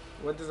guys?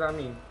 What does that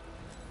mean?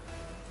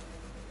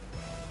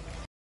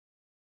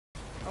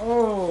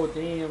 Oh,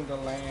 damn, the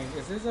lag.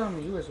 Is this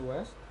US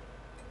West?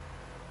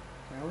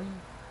 Can we?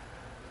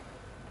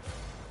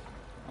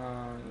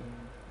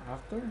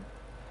 After?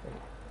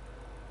 Wait.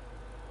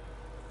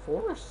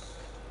 Force?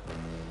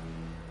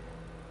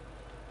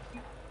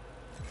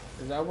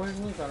 Is that what it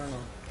means? I don't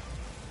know.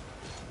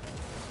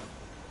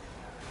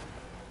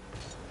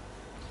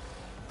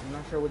 I'm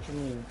not sure what you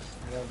mean.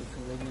 I gotta be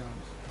completely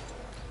honest.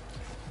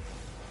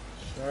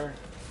 Sure.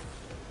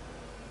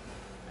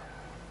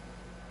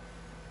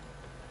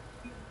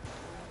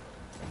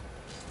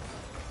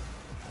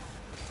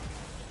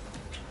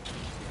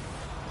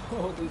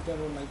 Oh, they done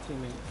with my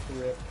teammate.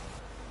 Rip.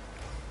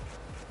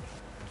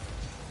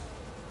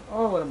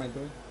 Oh, what am I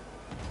doing?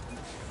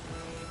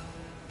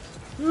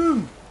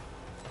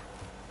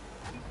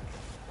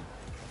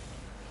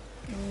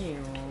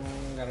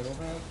 Gotta go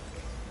fast.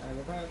 Gotta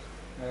go fast.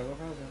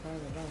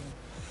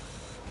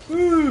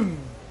 Boom!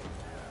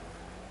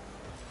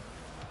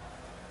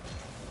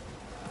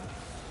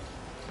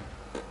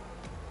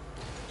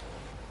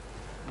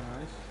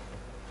 Nice.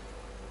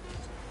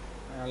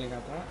 I only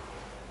got that.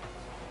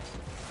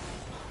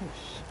 Oh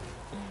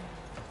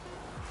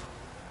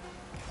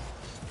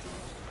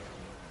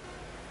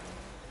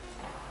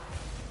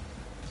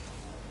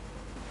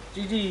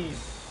shit.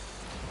 GG's.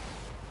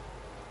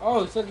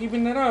 Oh, still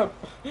keeping it up.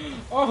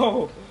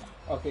 Oh,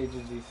 okay,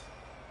 GG's.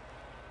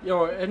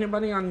 Yo,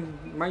 anybody on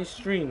my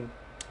stream?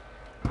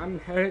 I'm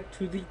headed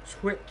to the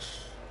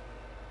Twitch.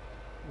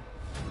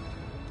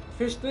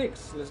 Fish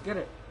sticks, let's get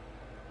it.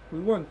 We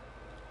won.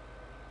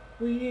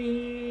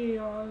 We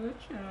are the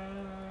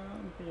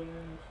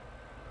champions.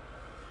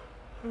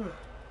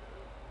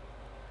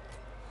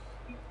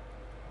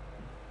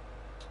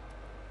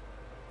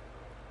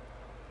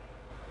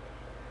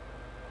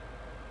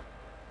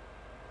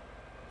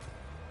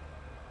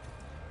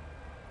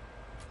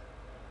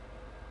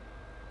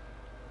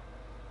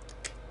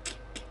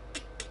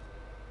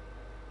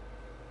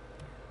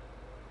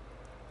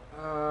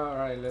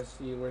 Alright, let's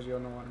see. Where's your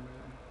watermelon?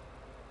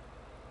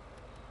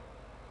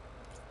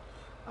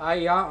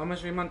 Yeah, I'm gonna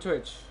stream on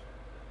Twitch.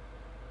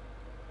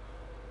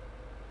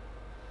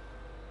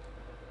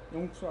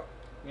 Don't stop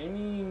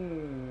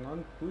gaming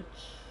on Twitch.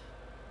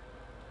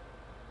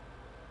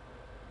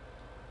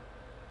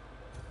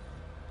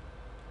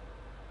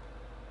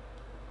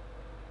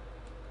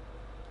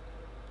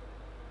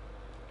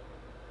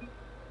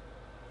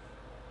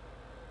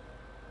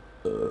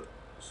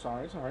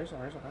 Sorry.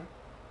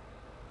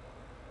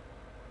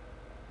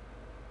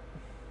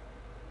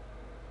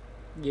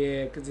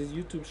 Yeah, because his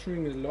YouTube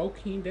stream is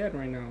low-key dead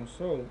right now.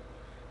 So,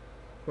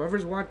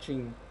 whoever's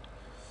watching,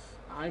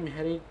 I'm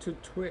headed to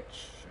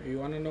Twitch. You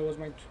want to know what's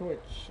my Twitch?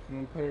 I'm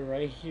going to put it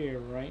right here,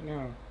 right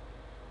now.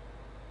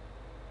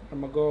 I'm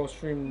going to go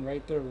stream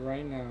right there,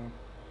 right now.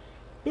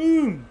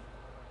 Boom!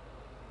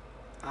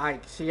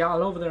 Alright, see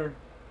y'all over there.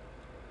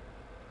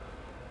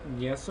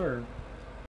 Yes, sir.